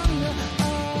crawling under?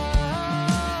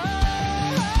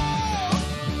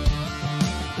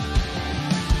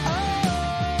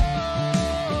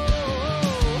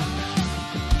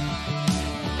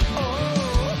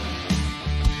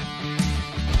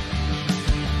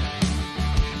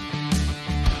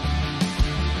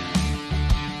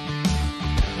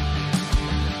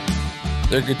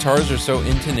 Their guitars are so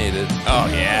intonated. Oh,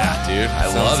 yeah, dude. I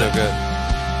Sounds love so it. good.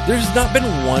 There's not been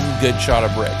one good shot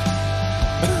of Rick.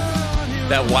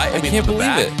 That white, I can't believe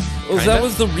back, it. Well, kinda? that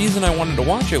was the reason I wanted to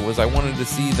watch it. Was I wanted to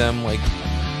see them like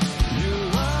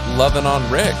loving on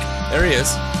Rick. There he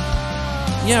is.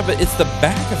 Yeah, but it's the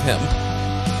back of him.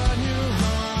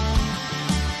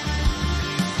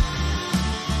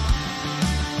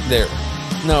 There.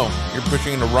 No, you're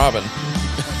pushing into Robin.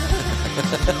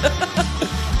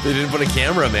 They didn't put a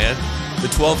camera, man. The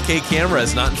 12K camera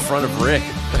is not in front of Rick.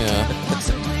 Yeah.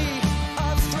 Possibly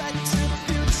a threat to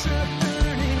future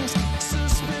earnings.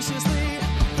 Suspiciously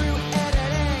through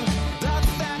editing, the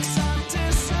facts are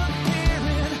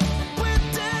disappearing. With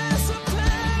discipline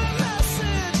and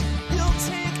message, you'll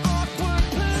take awkward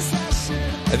possession.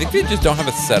 I think they just don't have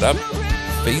a setup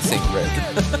facing Rick.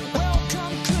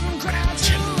 Welcome,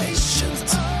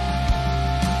 congratulations.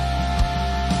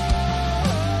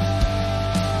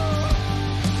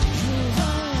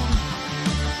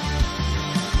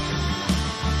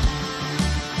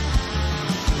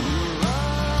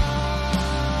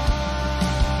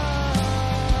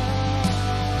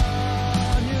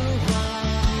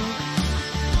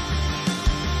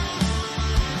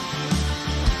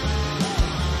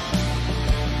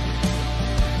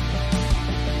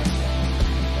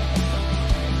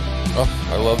 Oh,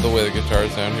 I love the way the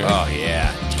guitars sound here. Oh,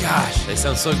 yeah. Gosh, they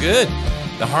sound so good.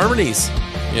 The harmonies.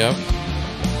 Yep.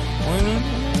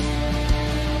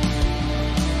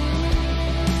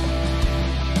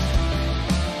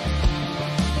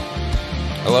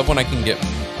 I love when I can get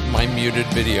my muted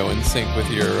video in sync with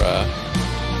your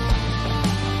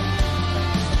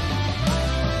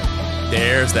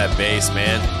There's that bass,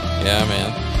 man. yeah,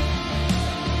 man.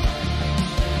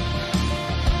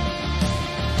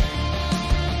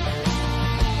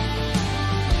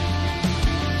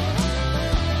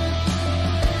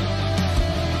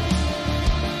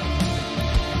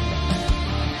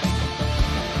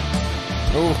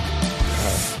 Oh.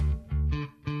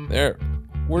 There.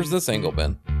 Where's this angle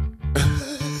been?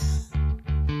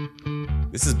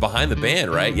 This is behind the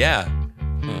band, right? Yeah.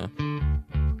 Yeah.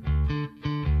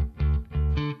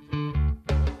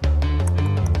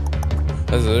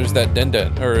 There's that dent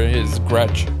or his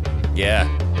Gretsch. Yeah.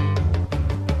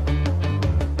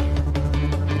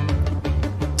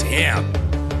 Damn.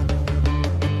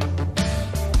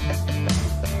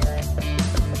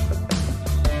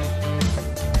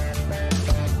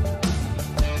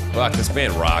 Fuck, this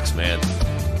band rocks, man.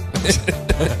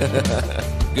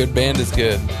 Good band is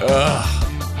good. Ugh.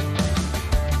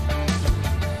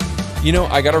 You know,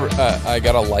 I got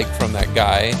a like from that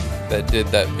guy that did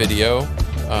that video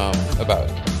about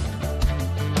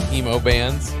emo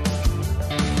bands.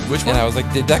 Which And one? I was like,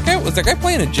 was that guy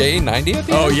playing a JA90 at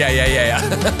the Oh, end?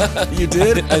 yeah. You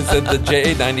did? I said the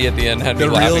JA90 at the end had me The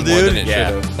real laughing more than dude? it Yeah.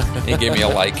 should have. He gave me a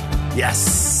like.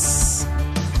 Yes.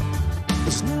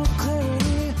 There's no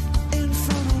clarity in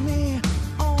front of me,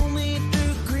 only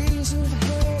degrees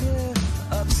ahead.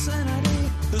 Obscenity,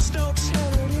 there's no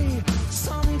charity.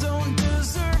 Some don't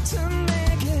deserve to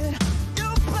make it. You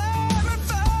blame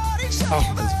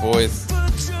voice.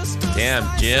 Damn,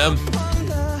 Jim.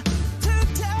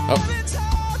 Oh.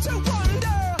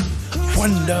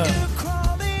 Wonder.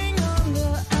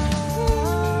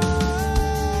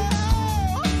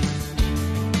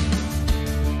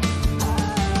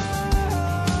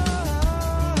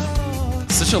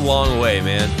 Such a long way,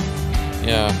 man.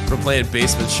 Yeah. From playing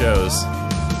basement shows.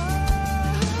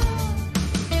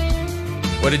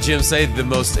 What did Jim say? The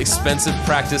most expensive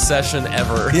practice session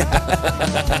ever.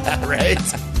 Yeah. Right?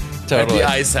 Totally. At the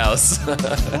Ice House.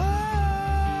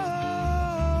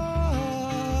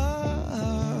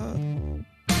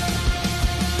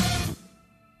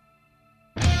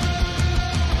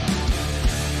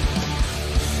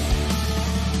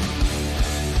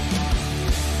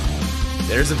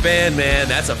 There's a band, man.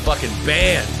 That's a fucking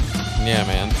band. Yeah,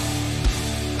 man.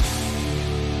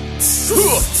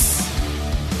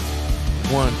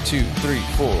 1, 2, 3,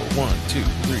 4. 1, 2,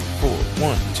 3, 4.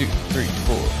 1, 2, 3,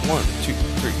 4. 1, 2,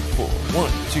 3, 4.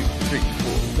 1, 2, 3,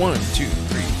 4. 1, 2,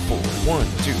 3, 4. 1,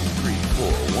 2, 3,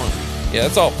 4. 1. Yeah,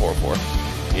 that's all 4/4.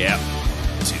 Yeah.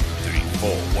 2, 3, 4.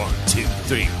 1, 2,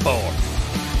 3, 4.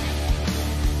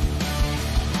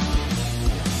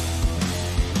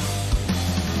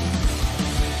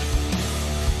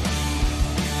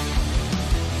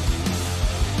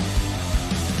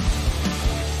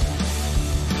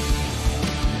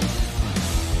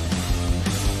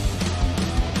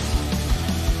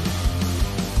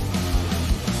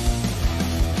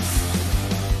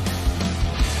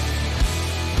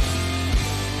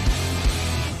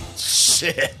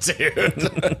 Shit, dude.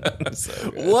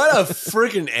 What a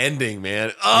freaking ending,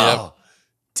 man. Oh,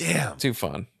 damn. Too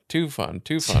fun. Too fun.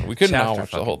 Too fun. We couldn't all watch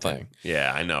the whole thing.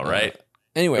 Yeah, I know, right?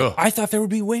 Anyway, Ugh. I thought there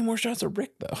would be way more shots of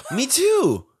Rick, though. Me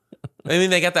too. I mean,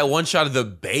 they got that one shot of the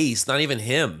bass, not even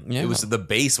him. Yeah. It was the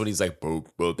bass when he's like, boop,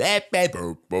 boop, bap, bap,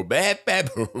 boop, boop, bap, bap,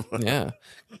 boop. Yeah.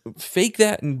 Fake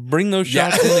that and bring those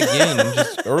shots in again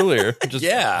just earlier. Just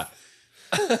Yeah.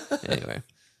 Anyway.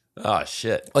 Oh,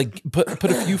 shit. Like, put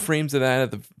a few frames of that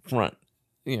at the front,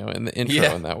 in the intro,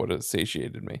 Yeah. and that would have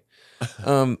satiated me.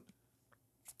 I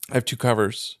have 2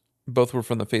 covers. Both were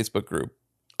from the Facebook group.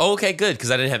 Oh, okay, good,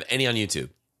 because I didn't have any on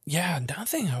YouTube. Yeah,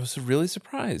 nothing. I was really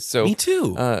surprised. So Me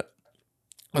too.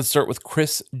 Let's start with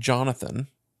Chris Jonathan.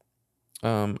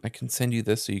 I can send you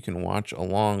this so you can watch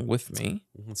along with me.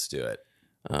 Let's do it.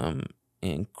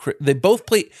 And they both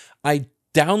play. I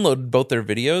downloaded both their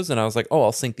videos, and I was like, "Oh,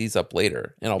 I'll sync these up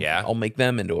later, and I'll make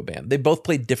them into a band." They both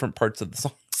played different parts of the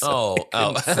song. So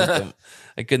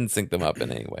I couldn't sync them up in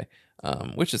any way,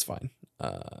 which is fine.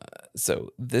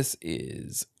 So this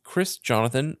is Chris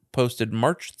Jonathan, posted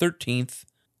March 13th,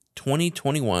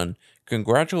 2021.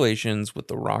 Congratulations with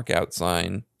the rock out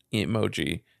sign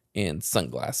emoji and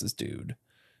sunglasses, dude.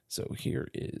 So here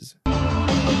is.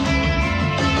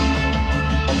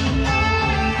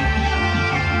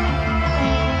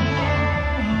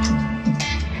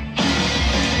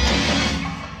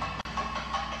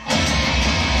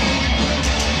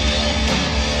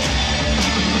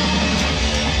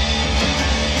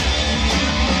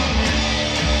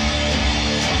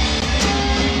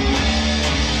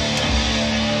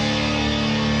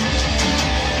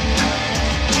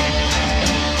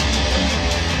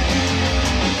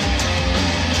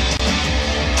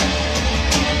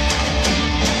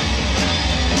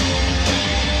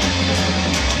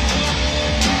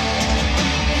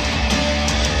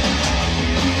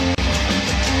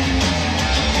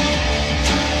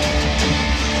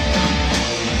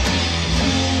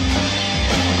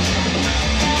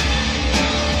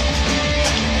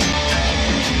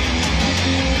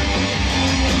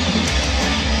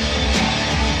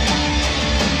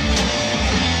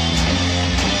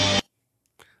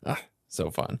 So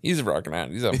fun. He's rocking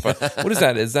out. He's having fun. What is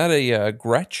that? Is that a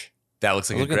Gretsch? That looks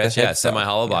like a Look at the Gretsch. Yeah, head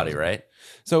semi-hollow top. body, Yeah. right?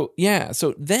 So yeah.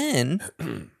 So then,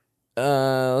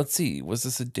 let's see. Was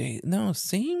this a day? No,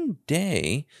 same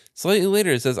day. Slightly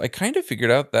later, it says, "I kind of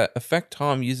figured out that effect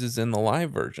Tom uses in the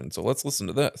live version." So let's listen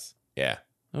to this. Yeah.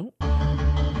 Oh.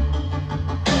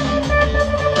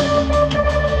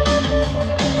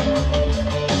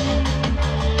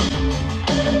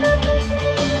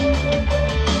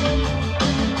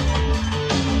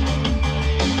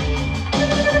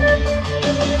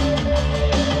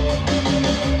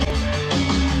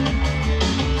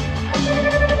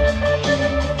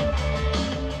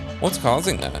 What's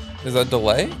causing that? Is that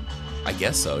delay? I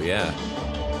guess so, yeah.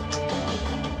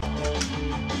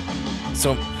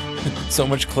 So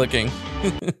much clicking.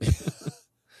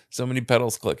 So many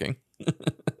pedals clicking.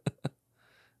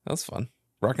 That was fun.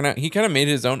 Rocking out. He kind of made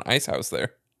his own ice house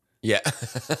there. Yeah.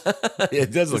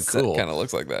 It does look cool. Kind of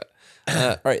looks like that.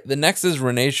 All right. The next is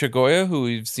Renee Shigoya, who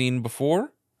we've seen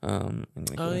before. I'm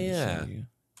gonna go ahead and yeah. send you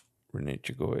Renee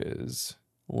Chagoya's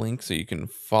link so you can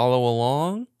follow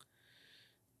along.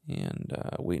 And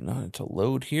waiting on it to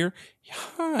load here.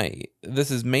 Hi,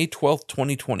 this is May 12th,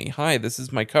 2020. Hi, this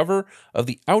is my cover of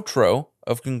the outro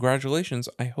of Congratulations.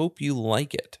 I hope you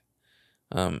like it.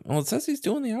 Well, it says he's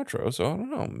doing the outro, so I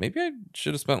don't know. Maybe I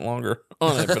should have spent longer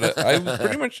on it, but I was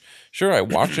pretty much sure. I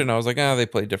watched it and I was like, they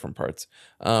play different parts.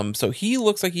 So he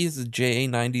looks like he's a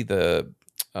JA90, the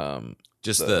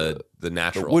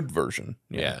natural the wood version.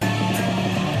 Yeah.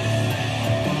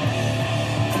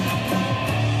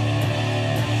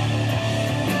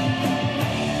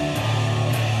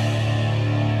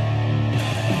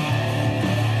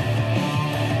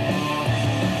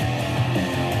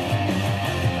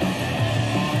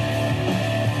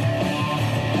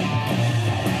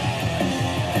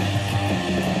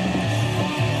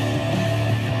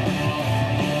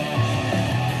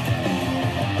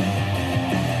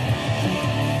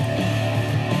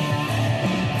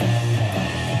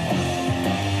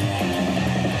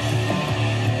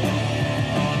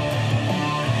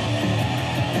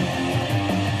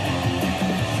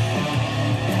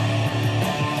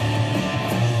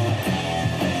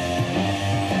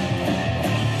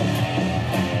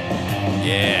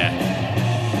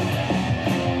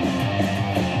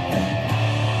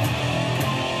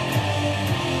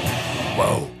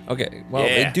 Okay, well,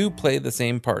 they do play the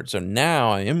same part, so now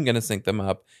I am going to sync them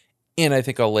up, and I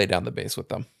think I'll lay down the bass with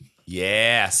them.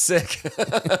 Yeah, sick.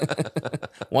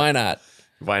 Why not?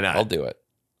 Why not? I'll do it.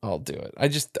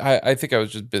 I think I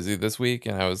was just busy this week,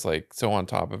 and I was like so on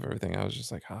top of everything. I was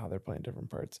just like, they're playing different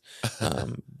parts.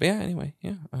 But yeah, anyway,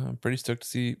 I'm pretty stoked to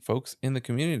see folks in the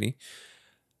community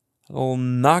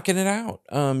knocking it out.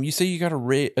 You say you got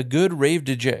a good rave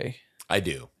DJ. I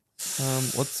do.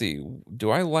 Let's see.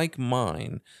 Do I like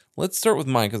mine? Let's start with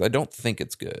mine because I don't think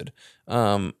it's good.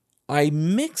 I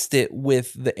mixed it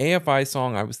with the AFI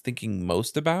song I was thinking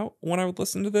most about when I would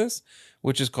listen to this,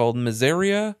 which is called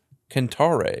Miseria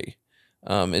Cantare.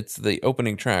 It's the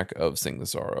opening track of Sing the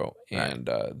Sorrow, and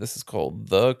this is called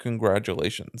The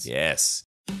Congratulations. Yes.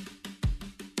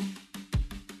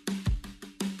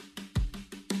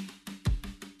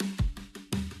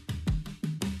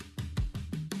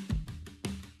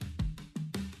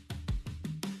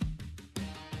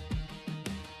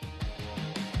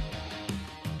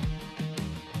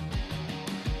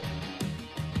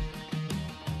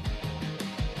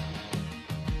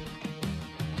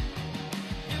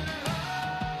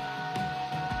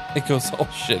 It goes all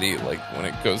shitty like when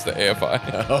it goes to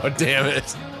AFI. Oh, damn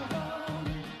it.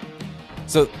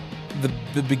 So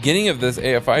the beginning of this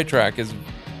AFI track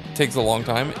takes a long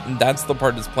time, and that's the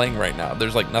part that's playing right now.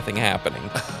 There's like nothing happening.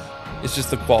 It's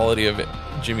just the quality of it.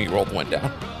 Jimmy World went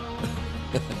down.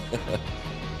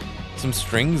 Some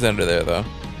strings under there though.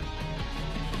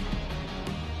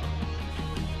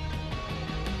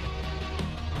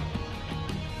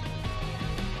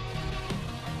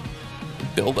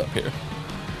 Build up here.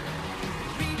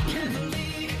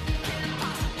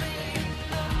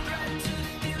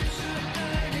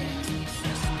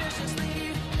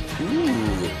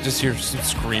 Ooh, just hear some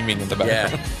screaming in the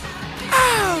background. Yeah.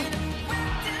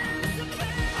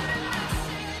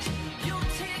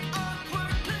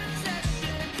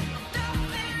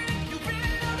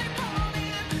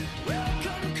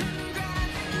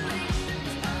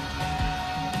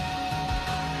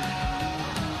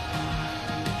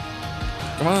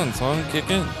 Come on, song, kick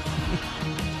in.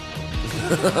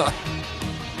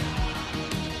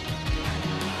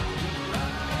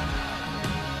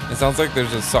 It sounds like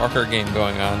there's a soccer game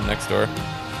going on next door.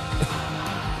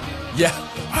 Yeah.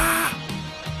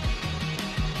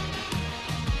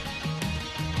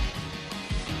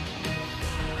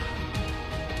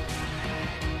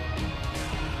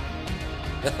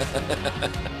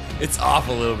 It's off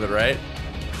a little bit, right?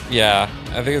 Yeah,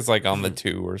 I think it's like on the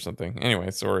 2 or something. Anyway,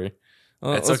 sorry.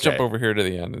 Let's okay. jump over here to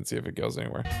the end and see if it goes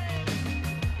anywhere.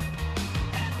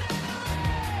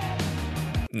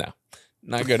 No,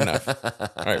 not good enough.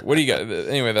 All right, what do you got?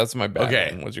 Anyway, that's my bad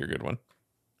Okay. one. What's your good one?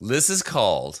 This is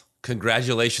called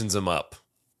Congratulations, I'm Up.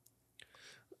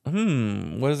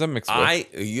 What is that mixed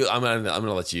with? I'm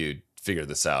gonna let you figure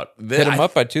this out. Hit 'em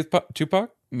Up by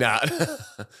Tupac? Nah.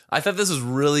 I thought this was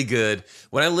really good.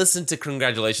 When I listened to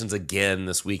Congratulations again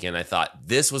this weekend, I thought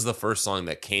this was the first song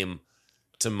that came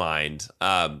to mind.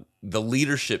 The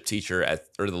leadership teacher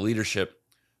or the leadership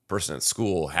person at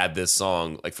school had this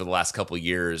song like for the last couple of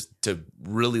years to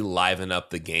really liven up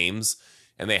the games.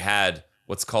 And they had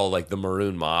what's called like the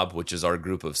Maroon Mob, which is our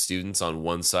group of students on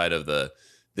one side of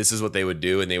this is what they would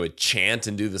do. And they would chant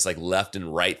and do this like left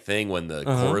and right thing when the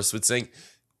chorus would sing.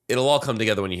 It'll all come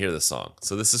together when you hear this song.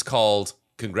 So this is called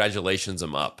Congratulations,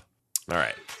 I'm up. All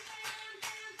right.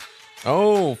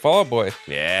 Oh, Fall Out Boy.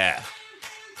 Yeah.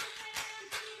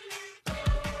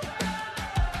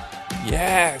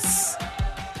 Yes.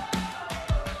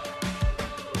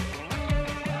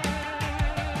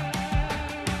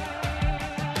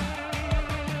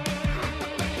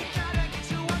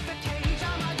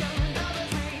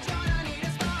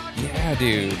 Yeah,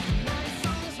 dude.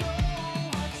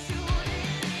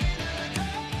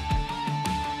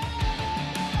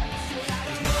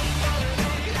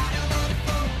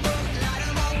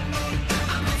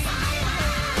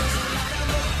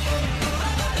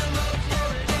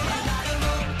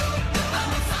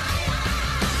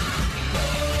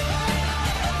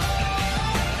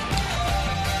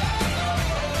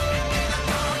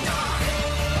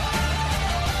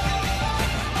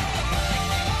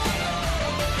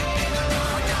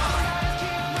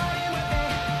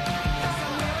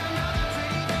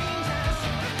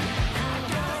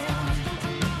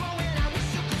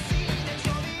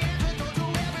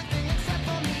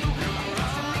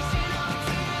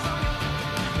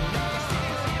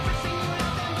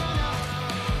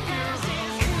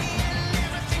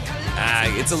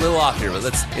 It's a little off here, but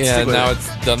let's Yeah, stick with now it.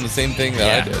 it's done the same thing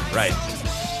that I did. Right.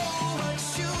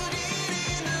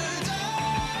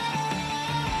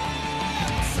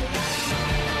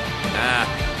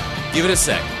 Give it a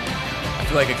sec. I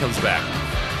feel like it comes back.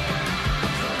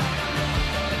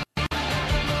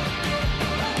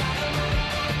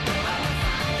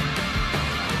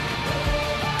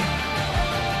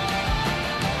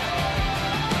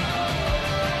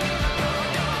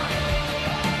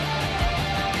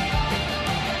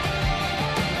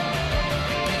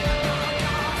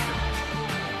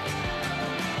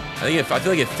 I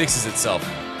feel like it fixes itself.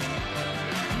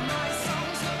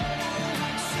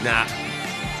 Nah.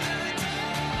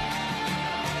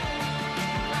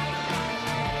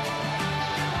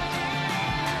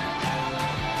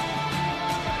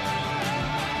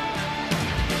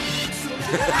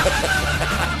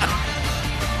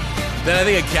 Then I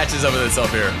think it catches up with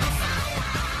itself here.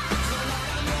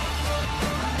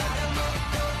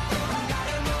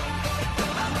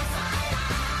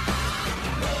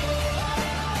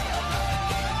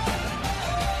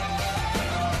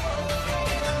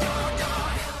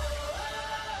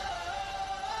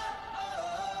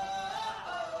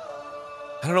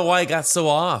 I don't know why it got so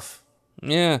off.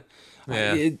 Yeah.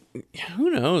 Yeah.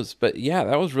 Who knows? But yeah,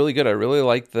 that was really good. I really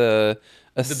like the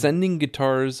ascending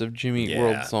guitars of Jimmy Eat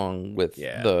World song with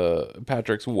the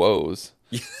Patrick's woes.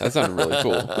 That sounded really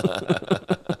cool.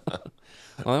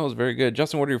 Well, that was very good.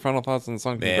 Justin, what are your final thoughts on the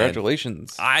song? Man,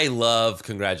 Congratulations. I love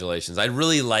Congratulations. I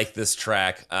really like this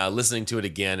track. Listening to it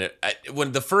again,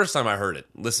 when the first time I heard it,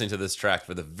 listening to this track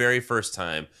for the very first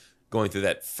time, going through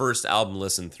that first album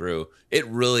listen through, it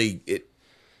really it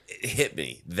hit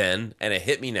me then, and it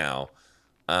hit me now.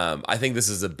 I think this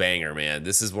is a banger, man.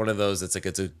 This is one of those. It's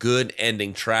a good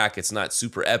ending track. It's not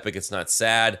super epic. It's not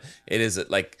sad. It is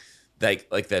like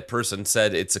that person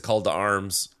said. It's a call to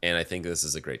arms, and I think this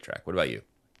is a great track. What about you?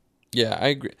 Yeah, I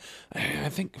agree. I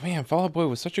think, man, Fall Out Boy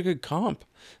was such a good comp.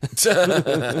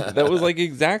 That was like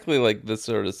exactly like the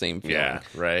sort of same feeling. Yeah,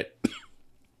 right.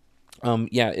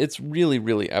 Yeah, it's really,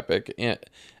 really epic. And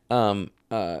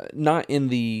not in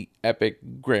the epic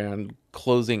grand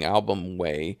closing album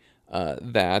way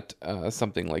that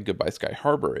something like Goodbye Sky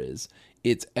Harbor is.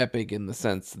 It's epic in the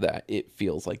sense that it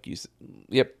feels like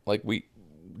like we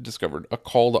discovered, a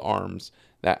call to arms.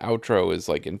 That outro is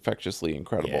like infectiously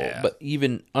incredible, but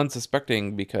even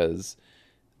unsuspecting because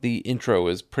the intro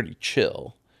is pretty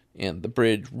chill and the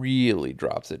bridge really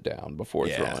drops it down before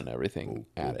throwing everything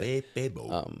at it.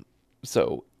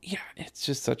 So yeah, it's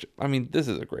just this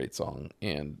is a great song,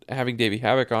 and having Davey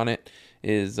Havok on it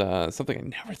is something I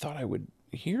never thought I would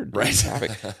hear. Davey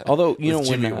Havok. Although,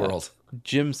 when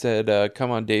Jim said,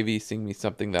 "Come on, Davey, sing me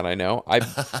something that I know." I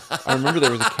remember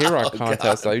there was a K-Rock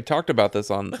contest. I talked about this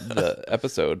on the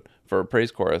episode for a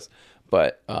praise chorus,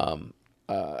 but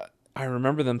I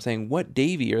remember them saying, "What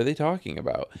Davey are they talking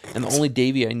about?" And the only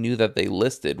Davey I knew that they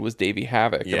listed was Davey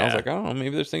Havok, and I was like, "Oh,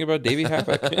 maybe they're thinking about Davey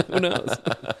Havok." Who knows?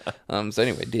 So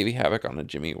anyway, Davey Havok on a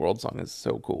Jimmy Eat World song is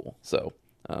so cool. So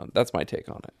that's my take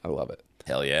on it. I love it.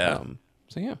 Hell yeah.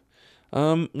 So yeah.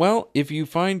 Well, if you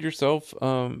find yourself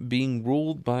being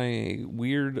ruled by a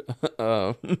weird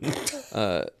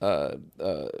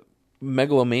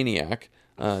megalomaniac,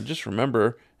 just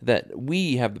remember that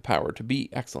we have the power to be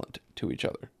excellent to each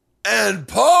other. And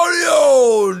party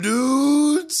on,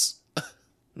 dudes!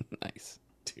 Nice.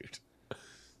 Dude.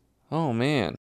 Oh, man.